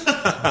Graham.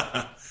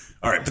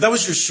 All right, but that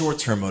was your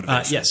short-term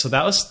motivation. So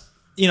that was,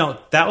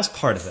 that was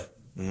part of it.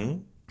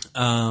 And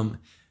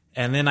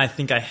then I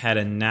think I had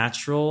a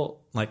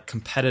natural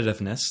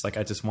competitiveness.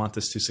 I just want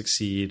this to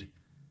succeed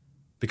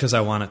because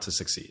I want it to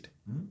succeed.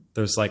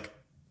 There's it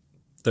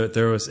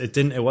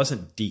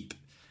wasn't deep.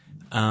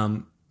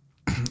 And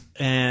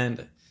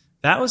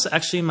that was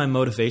actually my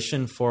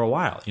motivation for a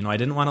while. I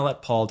didn't want to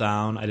let Paul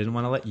down. I didn't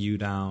want to let you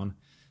down.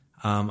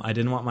 I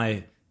didn't want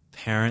my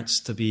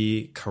parents to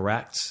be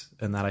correct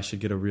and that I should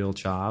get a real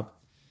job.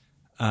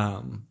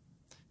 And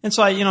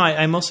so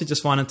I mostly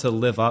just wanted to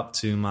live up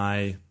to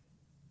my,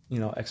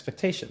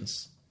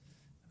 expectations,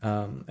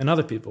 and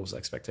other people's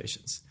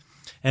expectations.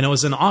 And it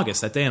was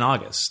that day in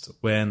August,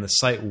 when the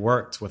site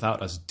worked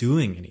without us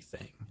doing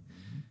anything.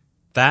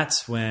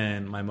 That's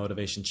when my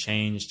motivation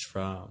changed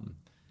from,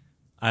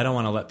 I don't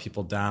want to let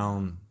people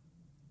down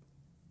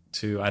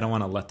to, I don't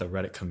want to let the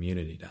Reddit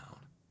community down.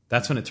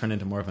 That's when it turned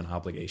into more of an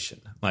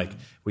obligation.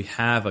 We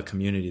have a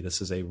community.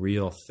 This is a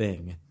real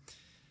thing.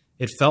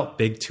 It felt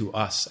big to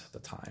us at the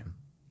time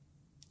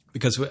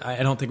because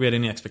I don't think we had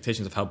any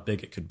expectations of how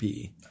big it could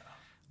be.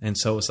 And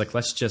so it was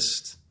let's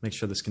just make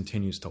sure this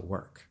continues to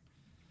work.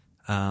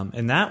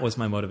 And that was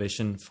my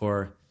motivation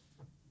for,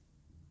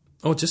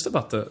 just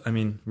about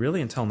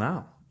really until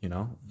now,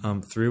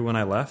 through when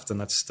I left.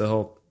 And that's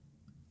still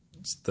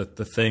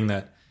the thing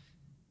that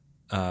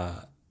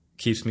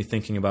keeps me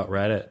thinking about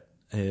Reddit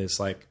is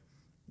like,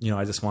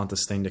 I just want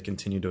this thing to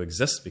continue to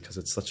exist because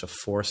it's such a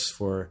force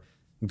for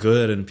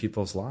good in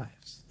people's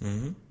lives.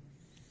 Mm-hmm.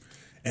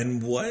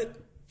 And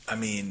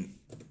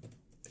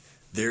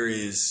there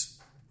is,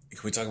 can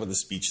we talk about the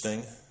speech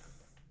thing?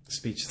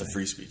 The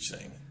free speech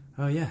thing.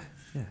 Oh, yeah.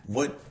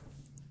 What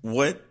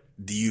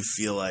do you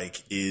feel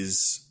like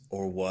is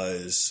or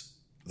was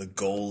the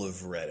goal of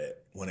Reddit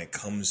when it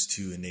comes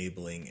to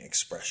enabling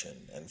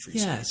expression and free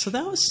speech? Yeah, so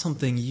that was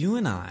something you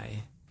and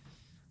I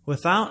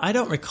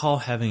don't recall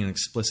having an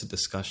explicit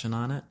discussion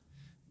on it,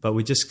 but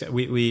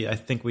I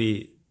think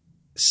we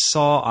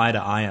saw eye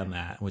to eye on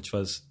that, which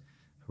was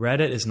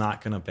Reddit is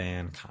not going to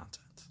ban content.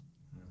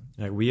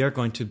 Like, we are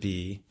going to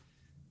be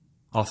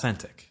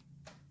authentic.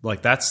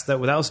 Like that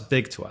was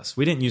big to us.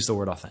 We didn't use the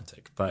word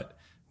authentic, but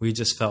we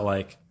just felt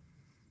like,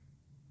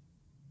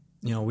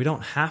 we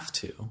don't have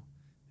to,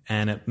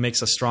 and it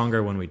makes us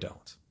stronger when we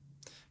don't.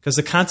 Because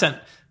the content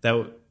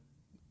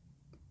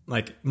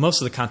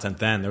most of the content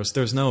then, there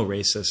was no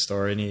racist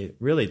or any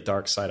really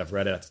dark side of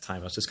Reddit at the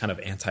time. It was just kind of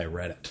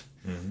anti-Reddit.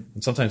 Mm-hmm.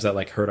 And sometimes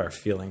that hurt our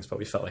feelings, but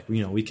we felt like,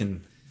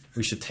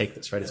 we should take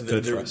this, right? It's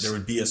good for us. There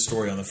would be a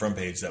story on the front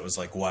page that was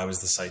like, why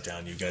was the site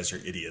down? You guys are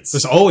idiots.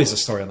 There's always a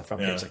story on the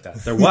front page like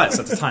that. There was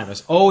at the time.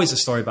 There's always a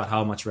story about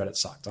how much Reddit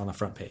sucked on the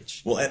front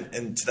page. Well,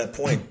 and to that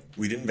point,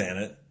 we didn't ban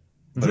it.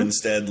 But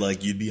instead,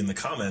 you'd be in the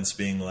comments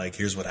being like,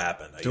 here's what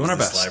happened. I Doing used our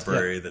this best.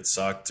 library that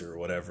sucked or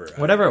whatever.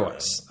 Whatever it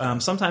was.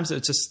 Sometimes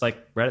it's just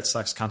like Reddit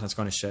sucks, content's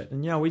going to shit.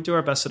 And, we do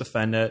our best to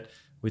defend it.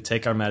 We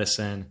take our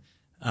medicine.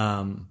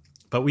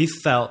 But we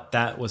felt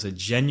that was a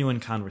genuine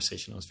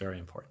conversation. It was very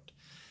important.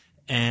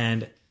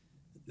 And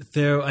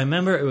I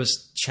remember it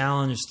was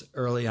challenged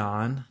early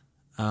on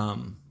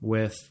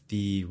with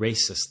the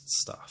racist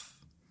stuff.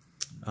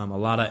 A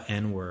lot of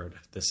N-word,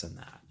 this and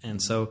that. And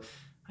so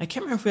I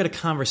can't remember if we had a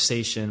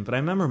conversation, but I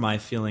remember my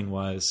feeling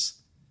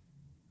was,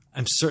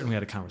 I'm certain we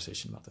had a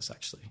conversation about this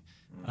actually,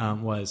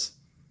 was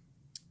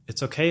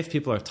it's okay if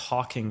people are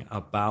talking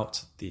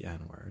about the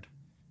N-word.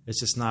 It's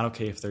just not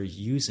okay if they're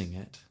using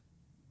it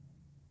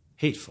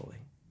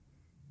hatefully.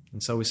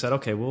 And so we said,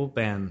 okay, I'll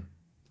ban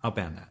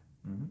that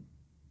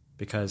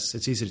because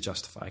it's easy to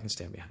justify. I can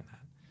stand behind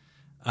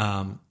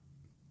that.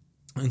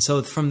 And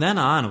so from then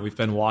on, we've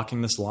been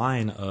walking this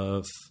line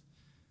of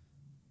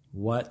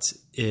what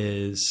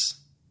is...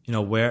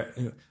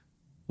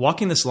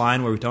 walking this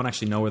line where we don't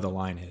actually know where the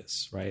line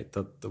is, right?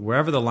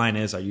 Wherever the line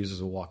is, our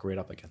users will walk right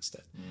up against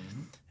it.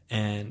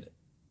 Mm-hmm.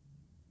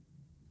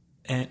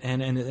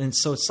 And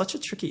so it's such a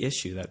tricky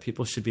issue that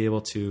people should be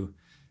able to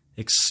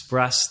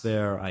express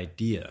their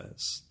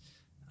ideas.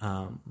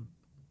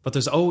 But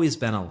there's always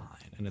been a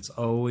line, and it's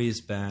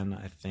always been,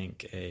 I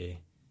think, a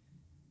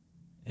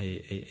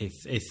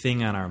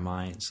thing on our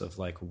minds of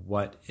like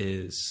what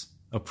is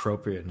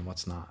appropriate and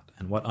what's not,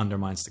 and what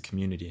undermines the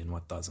community and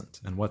what doesn't,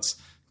 and what's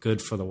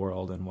good for the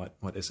world and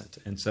what isn't.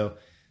 And so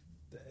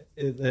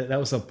that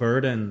was a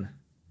burden.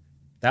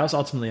 That was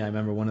ultimately, I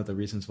remember, one of the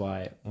reasons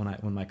why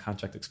when my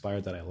contract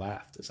expired that I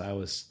left is I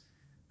was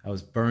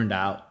burned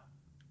out.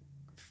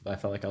 I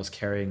felt like I was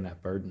carrying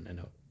that burden,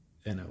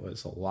 and it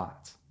was a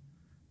lot.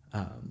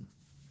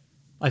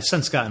 I've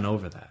since gotten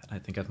over that. I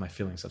think as my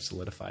feelings have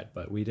solidified,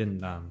 but we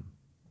didn't.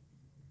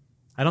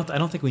 I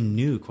don't think we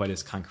knew quite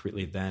as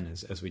concretely then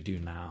as we do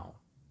now.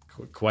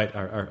 Quite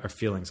our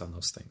feelings on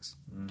those things.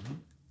 Mm-hmm.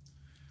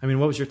 I mean,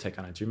 what was your take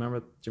on it? Do you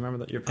remember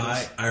that your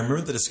opinions? I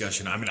remember the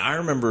discussion. I mean, I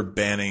remember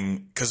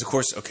banning because, of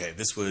course, okay,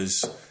 this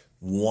was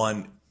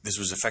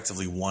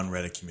effectively one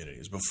Reddit community. It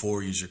was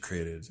before user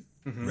created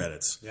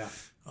Reddits. Yeah.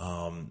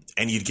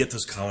 And you'd get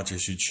those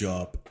commenters who'd show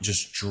up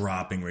just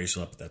dropping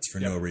racial epithets for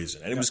no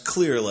reason, and it was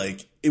clear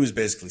it was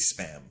basically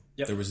spam.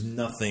 Yep. There was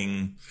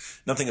nothing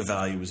of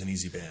value. It was an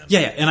easy ban.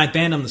 Yeah, and I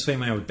banned them the same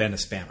way I would ban a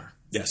spammer.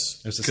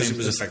 Yes, because it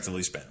was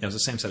effectively spam. It was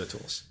the same set of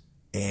tools.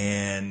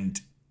 And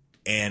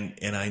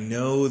I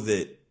know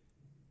that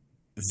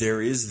there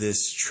is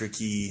this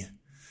tricky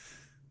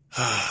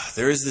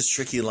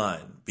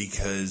line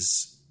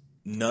because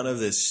none of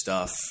this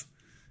stuff.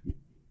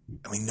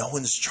 I mean, no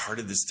one's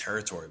charted this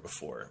territory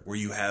before where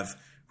you have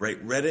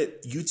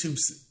Reddit,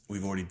 YouTube's.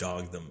 We've already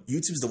dogged them.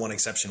 YouTube's the one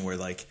exception where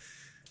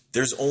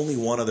there's only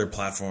one other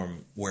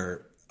platform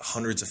where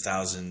hundreds of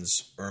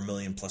thousands or 1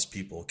 million plus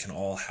people can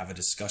all have a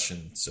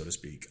discussion, so to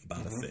speak,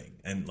 about a thing.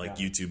 And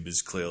YouTube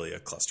is clearly a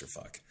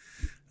clusterfuck.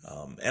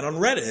 And on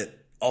Reddit,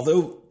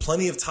 although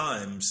plenty of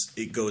times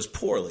it goes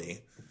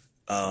poorly,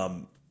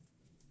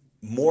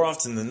 more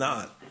often than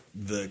not,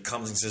 the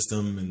commenting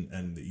system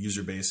and the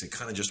user base, it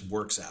kind of just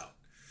works out.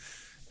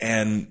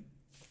 And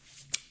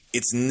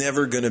it's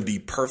never going to be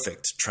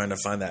perfect trying to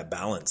find that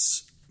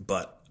balance.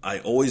 But I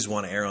always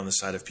want to err on the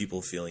side of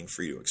people feeling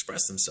free to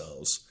express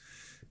themselves.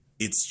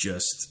 It's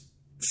just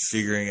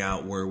figuring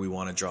out where we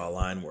want to draw a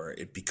line where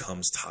it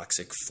becomes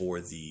toxic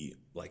for the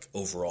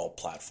overall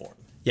platform.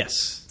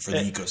 Yes. For the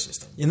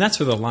ecosystem. And that's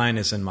where the line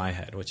is in my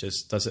head, which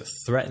is, does it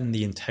threaten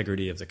the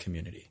integrity of the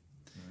community?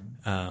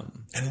 And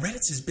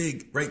Reddit's is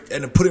big, right?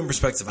 And to put it in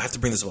perspective, I have to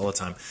bring this up all the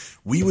time.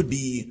 We would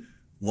be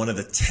one of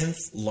the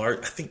 10th large.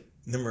 I think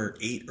number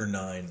 8 or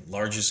 9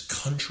 largest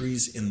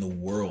countries in the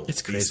world.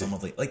 It's crazy.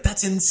 Like,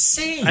 that's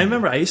insane. I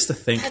remember I used to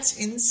think... That's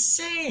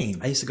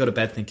insane. I used to go to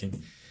bed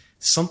thinking,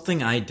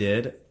 something I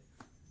did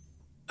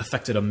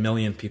affected 1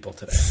 million people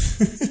today.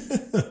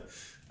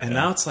 And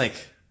now it's like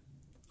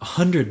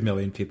 100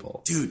 million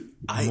people. Dude,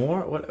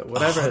 More?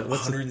 Whatever.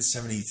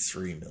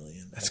 173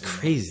 million. That's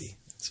crazy.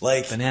 It's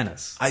like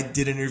bananas. I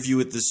did an interview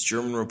with this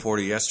German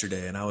reporter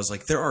yesterday, and I was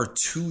like, there are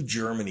 2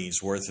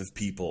 Germany's worth of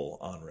people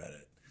on Reddit.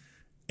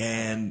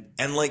 And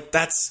like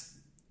that's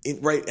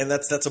it, right, and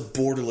that's a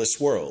borderless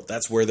world.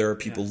 That's where there are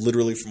people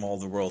literally from all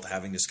over the world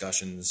having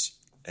discussions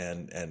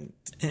and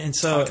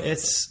so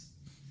it's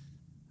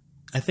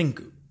I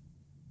think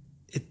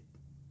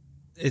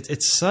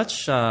it's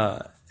such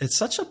a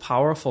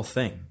powerful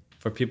thing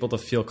for people to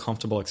feel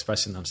comfortable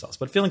expressing themselves.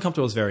 But feeling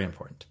comfortable is very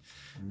important.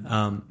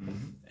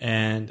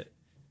 And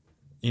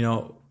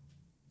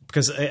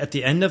because at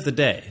the end of the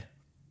day,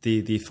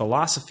 the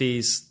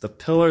philosophies, the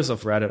pillars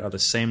of Reddit are the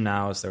same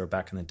now as they were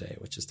back in the day,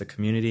 which is the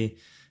community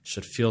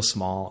should feel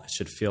small, it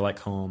should feel like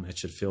home, it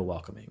should feel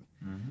welcoming.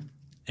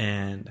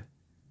 And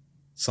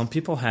some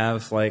people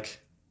have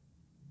like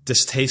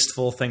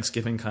distasteful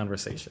Thanksgiving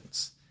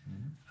conversations.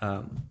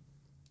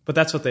 But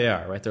that's what they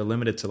are, right? They're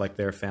limited to like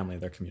their family,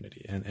 their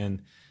community.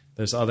 And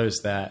there's others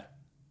that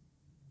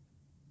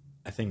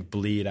I think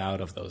bleed out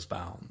of those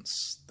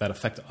bounds that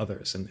affect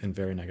others in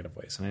very negative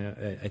ways.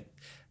 And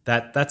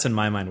that's in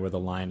my mind where the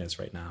line is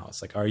right now.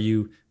 It's like, are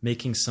you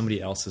making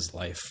somebody else's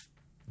life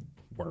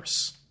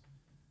worse?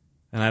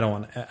 And I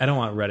don't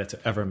want Reddit to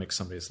ever make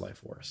somebody's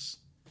life worse.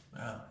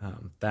 Wow.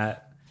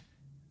 That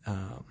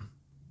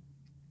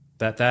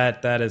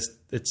is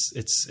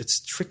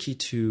it's tricky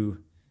to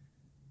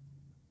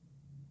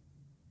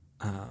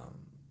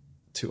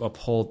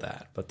uphold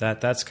that, but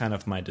that's kind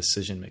of my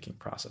decision-making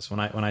process when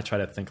I try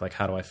to think like,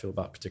 how do I feel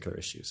about particular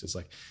issues? It's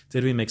like,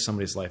 did we make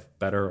somebody's life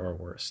better or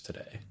worse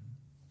today?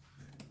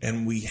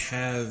 And we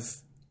have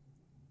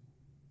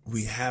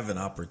an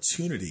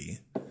opportunity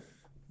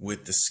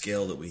with the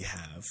scale that we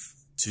have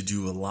to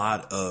do a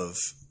lot of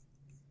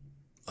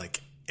like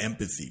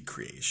empathy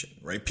creation,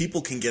 right?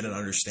 People can get an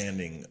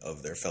understanding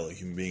of their fellow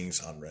human beings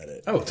on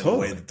Reddit in a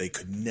way that they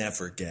could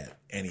never get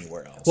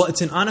anywhere else. Well, it's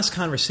an honest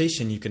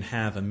conversation you can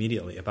have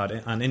immediately about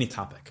it on any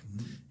topic.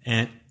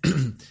 And,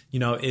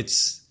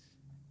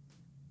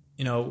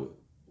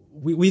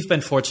 we've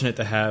been fortunate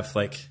to have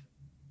like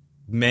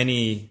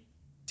many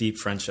deep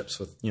friendships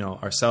with,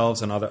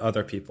 ourselves and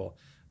other people.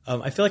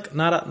 I feel like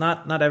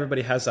not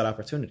everybody has that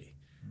opportunity.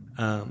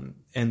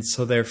 And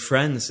so their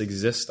friends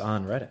exist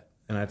on Reddit.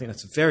 And I think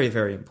that's very,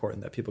 very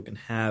important that people can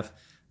have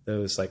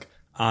those like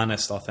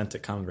honest,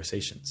 authentic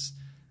conversations.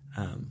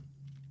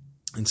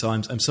 And so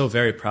I'm so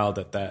very proud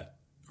that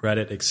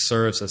Reddit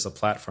serves as a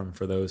platform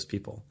for those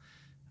people.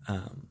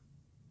 And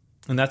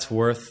that's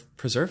worth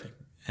preserving.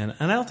 And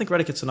I don't think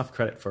Reddit gets enough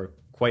credit for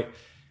quite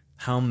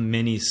how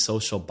many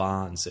social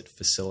bonds it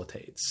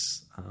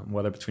facilitates,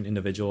 whether between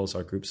individuals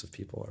or groups of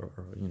people or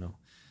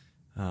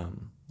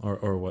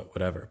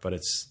whatever. But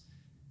it's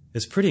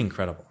pretty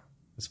incredible.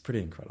 It's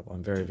pretty incredible.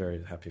 I'm very,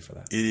 very happy for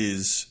that. It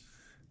is.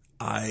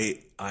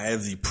 I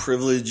have the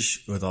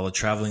privilege with all the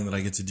traveling that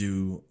I get to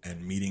do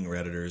and meeting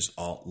Redditors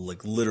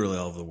literally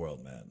all over the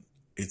world, man.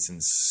 It's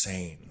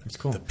insane. It's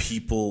cool. The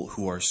people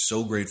who are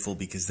so grateful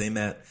because they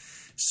met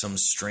some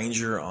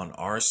stranger on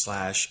I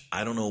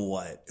don't know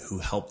what, who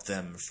helped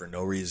them for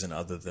no reason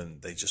other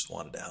than they just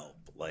wanted to help.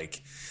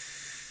 Like,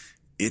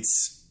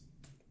 it's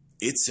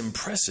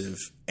impressive,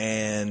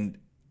 and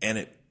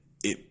it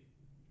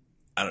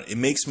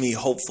makes me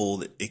hopeful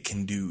that it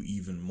can do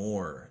even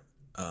more,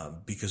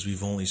 because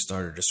we've only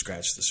started to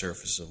scratch the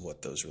surface of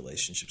what those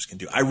relationships can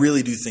do. I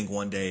really do think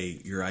one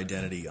day your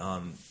identity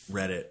on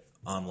Reddit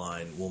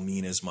online will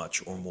mean as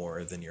much or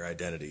more than your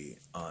identity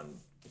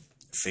on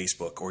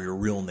Facebook or your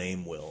real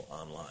name will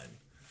online.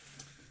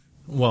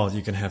 Well,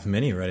 you can have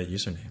many Reddit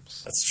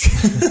usernames. That's true.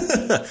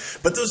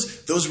 But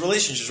those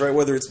relationships, right?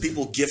 Whether it's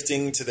people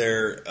gifting to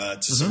their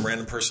to some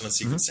random person on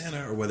Secret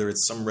Santa, or whether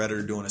it's some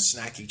Redditor doing a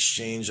snack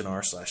exchange in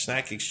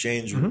r/snack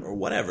exchange, or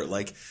whatever.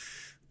 Like,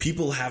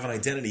 people have an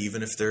identity,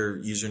 even if their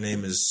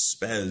username is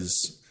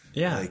Spez.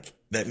 Yeah, like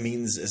that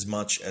means as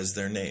much as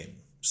their name,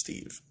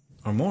 Steve,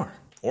 or more.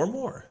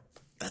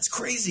 That's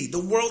crazy. The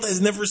world has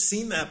never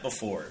seen that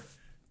before.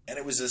 And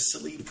it was a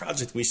silly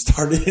project we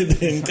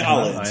started in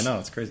college. I know.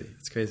 It's crazy.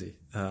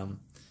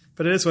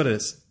 But it is what it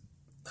is.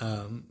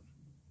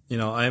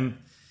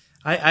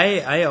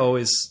 I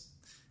always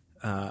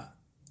am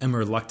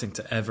reluctant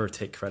to ever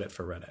take credit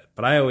for Reddit,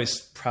 but I always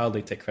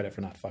proudly take credit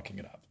for not fucking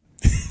it up.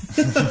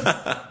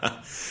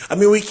 I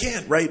mean, we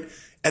can't, right?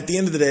 At the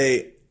end of the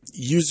day,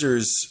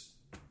 users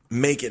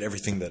make it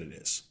everything that it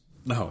is.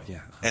 Oh,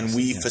 yeah. And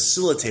we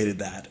facilitated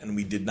that, and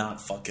we did not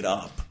fuck it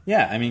up.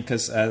 Yeah, I mean,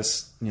 because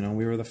as,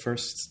 we were the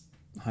first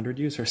 100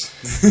 users.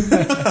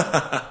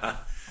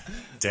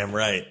 Damn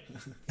right.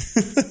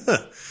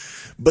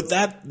 But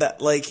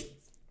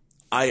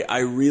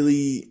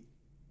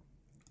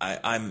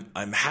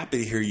I'm happy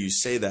to hear you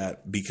say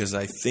that, because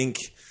I think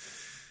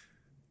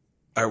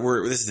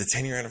This is the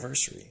 10-year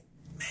anniversary.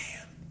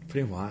 Man,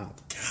 Pretty wild.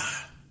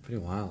 God. Pretty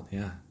wild,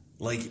 yeah.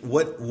 Like,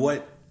 what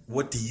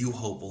do you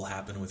hope will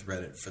happen with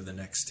Reddit for the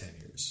next 10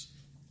 years?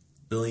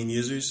 Billion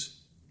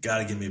users?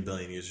 Gotta give me a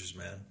billion users,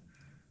 man.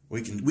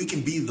 We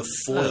can be the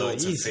foil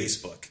to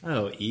Facebook.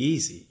 Oh,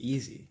 easy.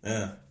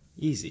 Yeah.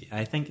 Easy.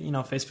 I think,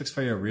 Facebook's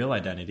for your real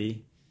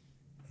identity.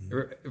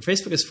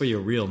 Facebook is for your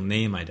real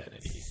name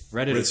identity.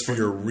 Reddit is for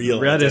your real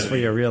Reddit identity. is for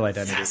your real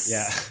identity. Yes.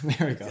 Yeah,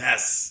 there we go.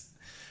 Yes.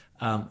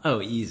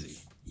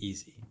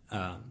 Easy.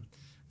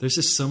 There's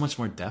just so much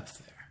more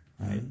depth there,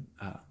 right?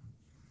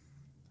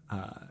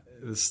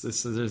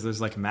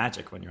 There's like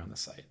magic when you're on the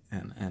site,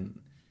 and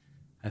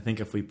I think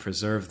if we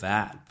preserve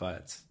that,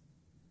 but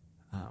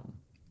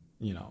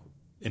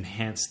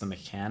enhance the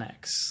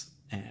mechanics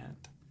and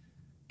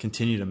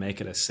continue to make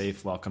it a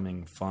safe,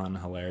 welcoming, fun,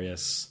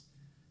 hilarious,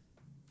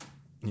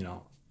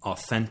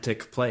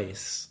 authentic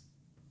place,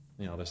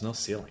 there's no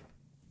ceiling.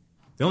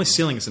 The only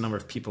ceiling is the number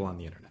of people on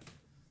the internet.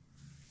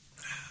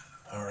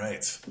 All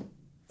right.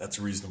 That's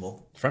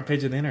reasonable. Front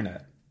page of the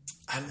internet.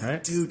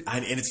 Right? Dude,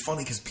 and it's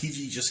funny because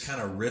PG just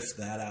kind of riffed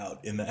that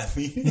out in that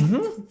meeting.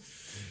 Mm-hmm.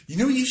 You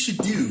know what you should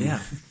do?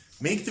 Yeah.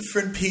 Make the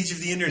front page of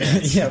the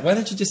internet. Yeah, why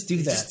don't you just do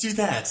that? Just do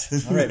that.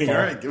 All right, Paul. All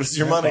right, give us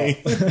your money.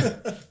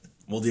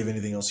 Well, do you have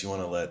anything else you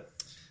want to let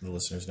the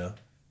listeners know?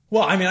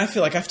 Well, I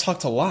feel like I've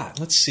talked a lot.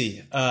 Let's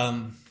see.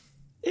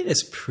 It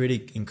is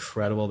pretty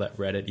incredible that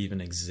Reddit even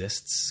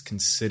exists,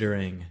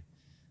 considering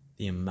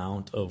the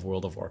amount of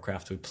World of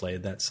Warcraft we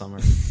played that summer.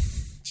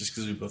 Just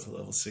because we both at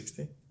level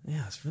 60?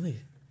 Yeah, it's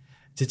really...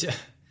 Did you...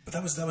 But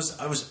that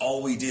was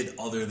all we did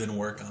other than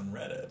work on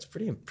Reddit. It's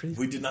pretty...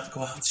 We did not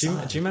go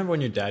outside. Do you remember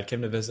when your dad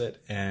came to visit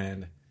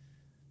and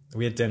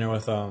we had dinner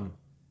with him?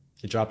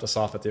 He dropped us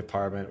off at the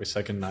apartment. We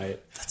said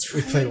goodnight. That's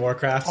right. We played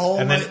Warcraft. All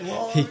and night then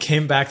long. He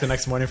came back the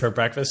next morning for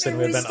breakfast and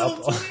we had been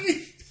up...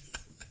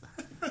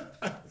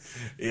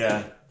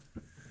 Yeah.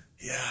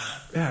 Yeah,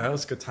 that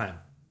was a good time.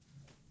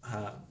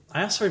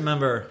 I also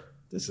remember...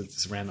 This is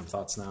just random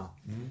thoughts now.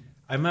 Mm-hmm.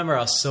 I remember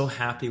I was so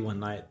happy one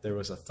night there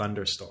was a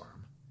thunderstorm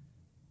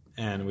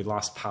and we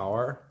lost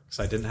power because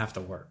I didn't have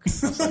to work. I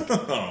was like,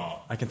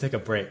 I can take a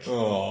break.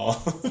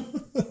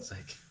 It's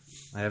like,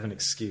 I have an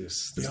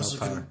excuse. There's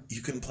no power.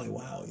 You couldn't play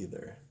WoW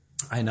either.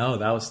 I know,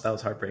 that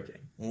was heartbreaking.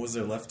 What was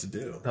there left to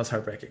do? That was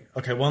heartbreaking.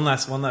 Okay, one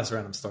last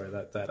random story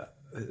that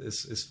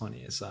is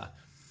funny is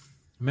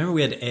remember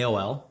we had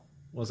AOL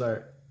was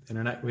our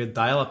internet. We had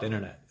dial-up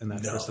internet in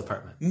that first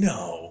apartment.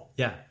 No.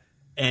 Yeah.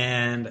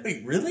 And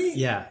wait, really?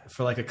 Yeah,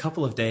 for like a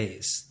couple of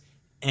days.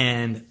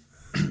 And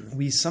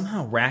we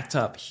somehow racked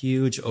up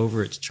huge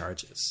overage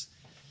charges.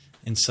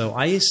 And so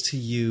I used to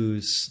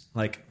use,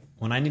 like,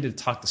 when I needed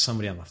to talk to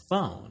somebody on the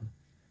phone,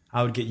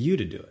 I would get you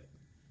to do it.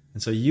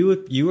 And so you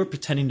were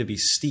pretending to be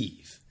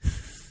Steve.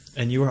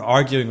 And you were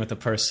arguing with the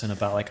person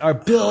about, like, our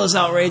bill is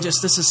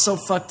outrageous. This is so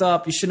fucked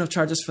up. You shouldn't have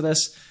charged us for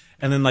this.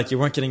 And then, like, you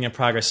weren't getting any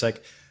progress.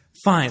 Like,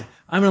 fine,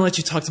 I'm going to let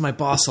you talk to my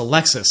boss,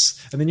 Alexis.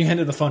 And then you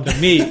handed the phone to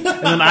me. And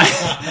then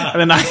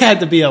I had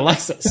to be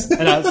Alexis.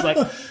 And I was like,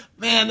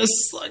 man, this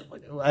is like,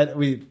 I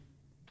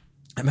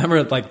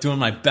remember like doing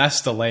my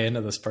best to lay into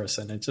this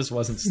person. It just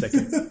wasn't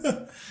sticking.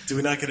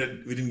 We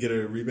didn't get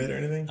a rebate or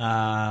anything?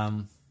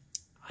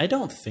 I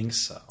don't think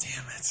so.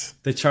 Damn it.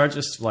 They charged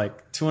us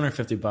like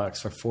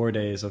 $250 for 4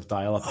 days of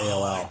dial-up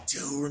AOL. I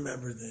do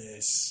remember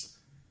this.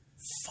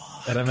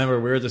 Fuck. And I remember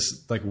we were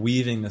just like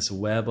weaving this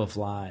web of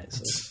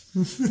lies.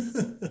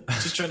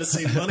 Just trying to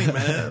save money,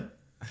 man.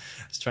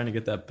 Just trying to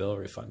get that bill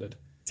refunded.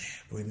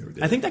 Damn, we never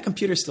did. I think that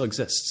computer still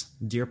exists.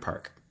 Deer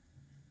Park.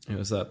 It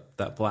was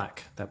that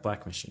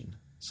black machine.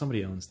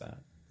 Somebody owns that.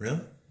 Really?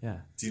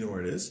 Yeah. Do you know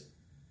where it is?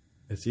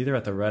 It's either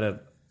at the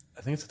Reddit.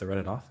 I think it's at the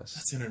Reddit office.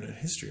 That's internet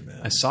history, man.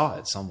 I saw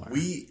it somewhere.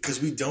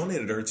 Because we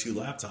donated our 2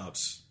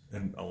 laptops,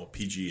 and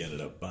PG ended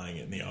up buying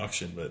it in the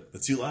auction. But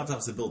the 2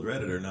 laptops that built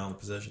Reddit are now in the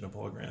possession of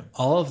Paul Graham.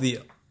 All of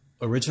the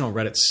original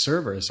Reddit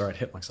servers are at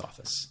Hitlink's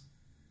office.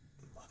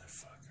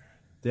 Motherfucker.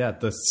 Yeah,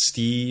 the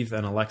Steve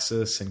and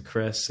Alexis and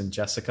Chris and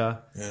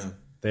Jessica. Yeah.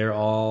 They're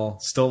all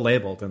still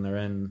labeled, and they're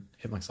in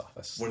Hitlink's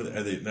office. What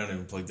are they? They're not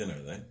even plugged in,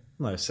 are they?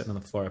 No, they're sitting on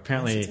the floor.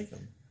 Apparently,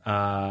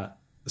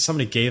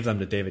 somebody gave them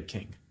to David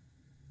King.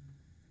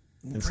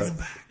 And so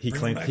he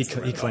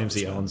claims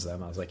he owns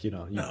them. I was like, I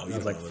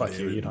was like, fuck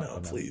you, you don't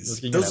own them.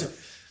 Please.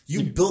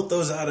 You built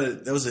those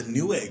that was a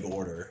Newegg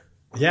order.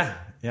 Yeah.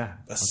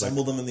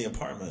 Assembled them in the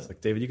apartment. Like,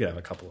 David, you could have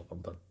a couple of them,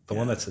 but the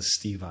one that says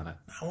Steve on it.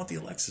 I want the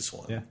Alexis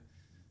one. Yeah.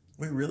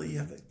 Wait, really?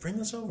 Bring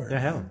those over. Yeah, I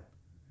have them.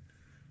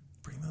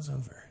 Bring those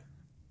over.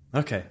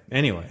 Okay,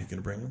 anyway. You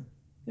gonna bring them?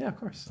 Yeah, of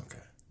course.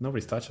 Okay.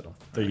 Nobody's touching them.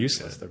 They're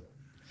useless.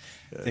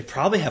 They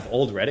probably have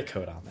old Reddit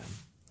code on them.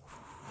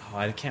 Oh,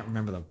 I can't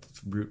remember the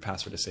root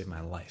password to save my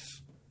life.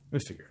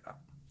 We'll figure it out.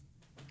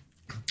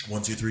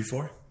 1, 2, 3,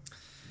 4.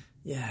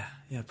 Yeah,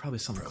 probably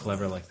something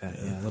clever like that.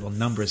 Yeah, a little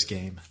numbers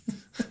game.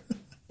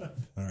 All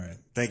right.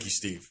 Thank you,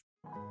 Steve.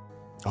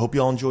 I hope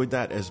you all enjoyed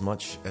that as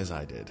much as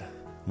I did.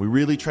 We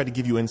really tried to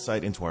give you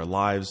insight into our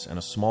lives and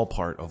a small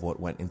part of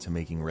what went into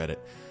making Reddit.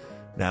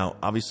 Now,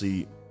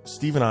 obviously,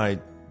 Steve and I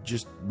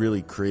just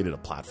really created a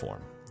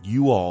platform.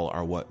 You all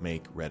are what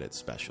make Reddit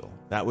special.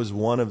 That was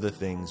one of the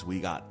things we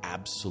got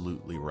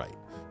absolutely right.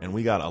 And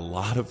we got a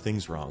lot of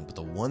things wrong, but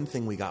the one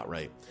thing we got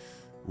right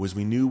was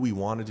we knew we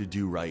wanted to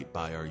do right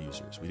by our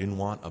users. We didn't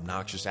want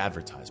obnoxious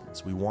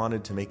advertisements. We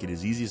wanted to make it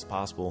as easy as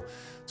possible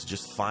to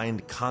just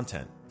find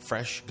content,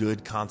 fresh,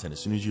 good content, as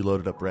soon as you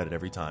loaded up Reddit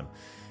every time.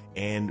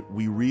 And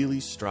we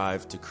really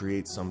strived to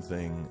create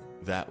something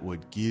that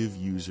would give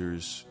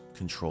users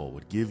control,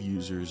 would give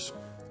users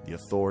the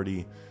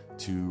authority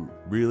to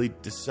really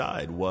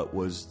decide what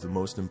was the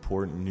most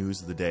important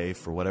news of the day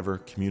for whatever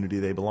community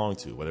they belong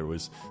to, whether it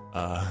was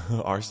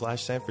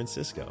r/San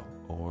Francisco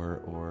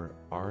or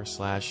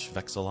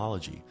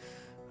r/Vexillology.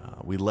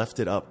 We left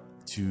it up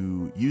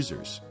to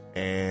users,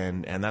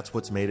 and that's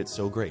what's made it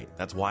so great.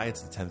 That's why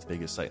it's the 10th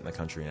biggest site in the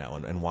country now,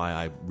 and why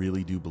I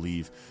really do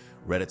believe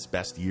Reddit's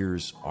best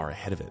years are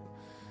ahead of it.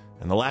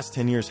 And the last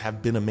 10 years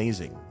have been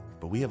amazing,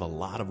 but we have a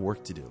lot of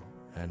work to do,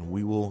 and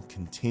we will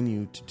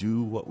continue to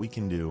do what we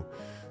can do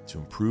to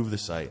improve the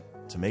site,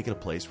 to make it a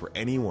place where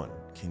anyone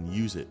can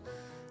use it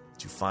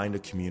to find a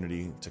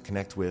community to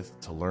connect with,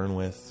 to learn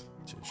with,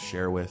 to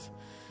share with.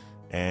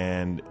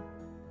 And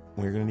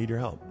we're going to need your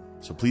help.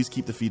 So please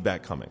keep the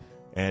feedback coming.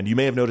 And you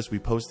may have noticed we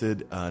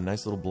posted a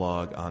nice little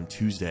blog on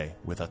Tuesday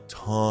with a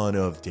ton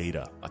of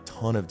data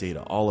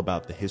all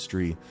about the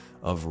history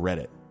of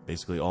Reddit.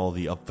 Basically all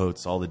the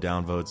upvotes, all the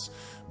downvotes,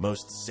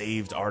 most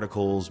saved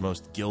articles,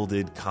 most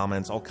gilded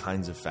comments, all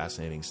kinds of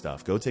fascinating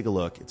stuff. Go take a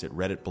look. It's at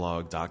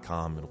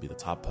redditblog.com. It'll be the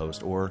top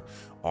post, or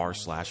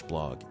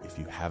r/blog if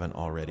you haven't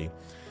already.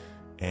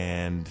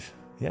 And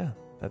yeah,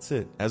 that's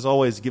it. As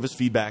always, give us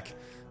feedback.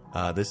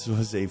 This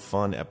was a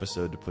fun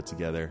episode to put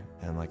together.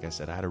 And like I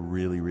said, I had a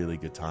really, really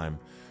good time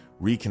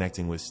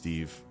reconnecting with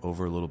Steve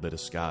over a little bit of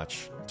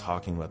scotch,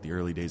 talking about the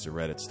early days of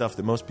Reddit, stuff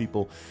that most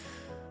people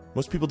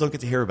don't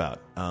get to hear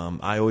about.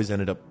 I always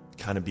ended up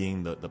kind of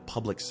being the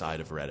public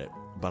side of Reddit,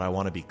 but I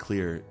want to be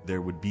clear,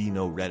 there would be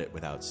no Reddit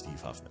without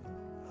Steve Huffman.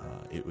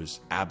 It was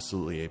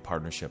absolutely a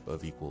partnership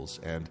of equals,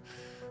 and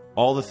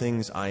all the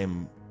things I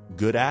am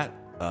good at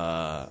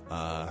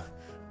are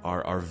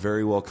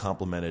very well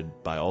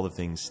complemented by all the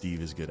things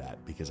Steve is good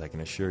at, because I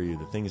can assure you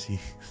the things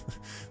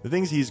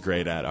he's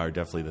great at are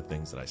definitely the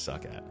things that I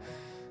suck at.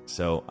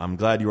 So I'm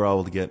glad you were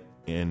able to get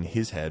in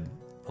his head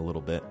a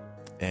little bit.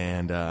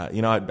 And,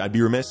 I'd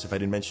be remiss if I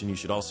didn't mention you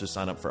should also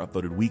sign up for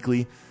Upvoted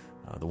Weekly,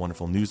 the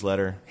wonderful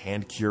newsletter,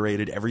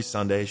 hand-curated every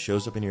Sunday,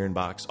 shows up in your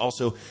inbox.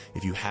 Also,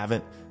 if you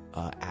haven't,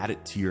 add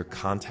it to your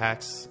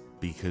contacts,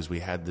 because we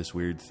had this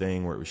weird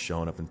thing where it was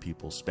showing up in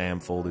people's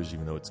spam folders,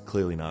 even though it's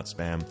clearly not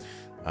spam.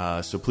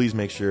 So please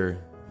make sure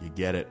you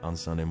get it on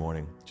Sunday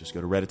morning. Just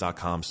go to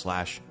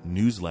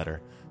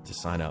reddit.com/newsletter to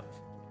sign up.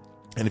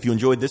 And if you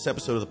enjoyed this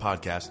episode of the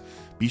podcast,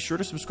 be sure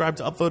to subscribe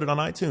to Upvoted on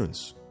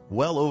iTunes.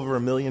 Well over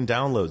 1 million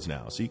downloads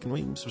now. So you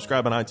can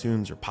subscribe on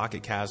iTunes or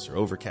Pocket Casts or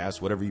Overcast,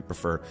 whatever you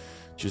prefer.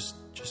 Just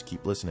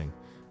keep listening.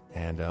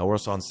 And we're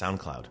also on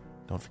SoundCloud.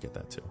 Don't forget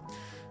that too.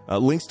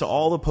 Links to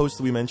all the posts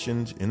that we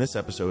mentioned in this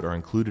episode are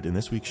included in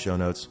this week's show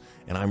notes.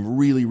 And I'm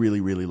really,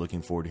 really, really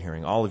looking forward to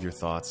hearing all of your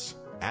thoughts.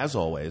 As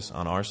always,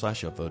 on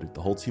r/upvoted.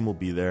 The whole team will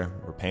be there.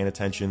 We're paying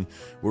attention.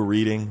 We're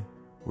reading.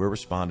 We're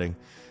responding.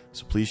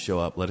 So please show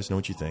up. Let us know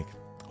what you think.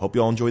 Hope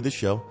you all enjoyed this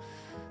show.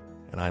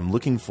 And I'm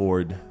looking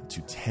forward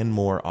to 10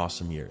 more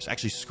awesome years.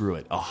 Actually, screw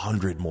it.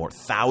 100 more,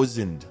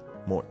 1,000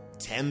 more,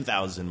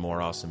 10,000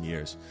 more awesome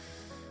years.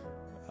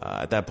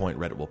 At that point,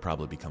 Reddit will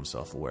probably become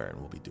self-aware and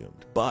we'll be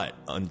doomed. But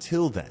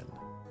until then,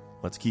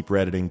 let's keep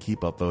Redditing, keep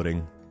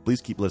upvoting. Please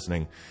keep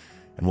listening.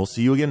 And we'll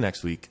see you again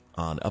next week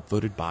on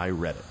Upvoted by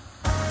Reddit.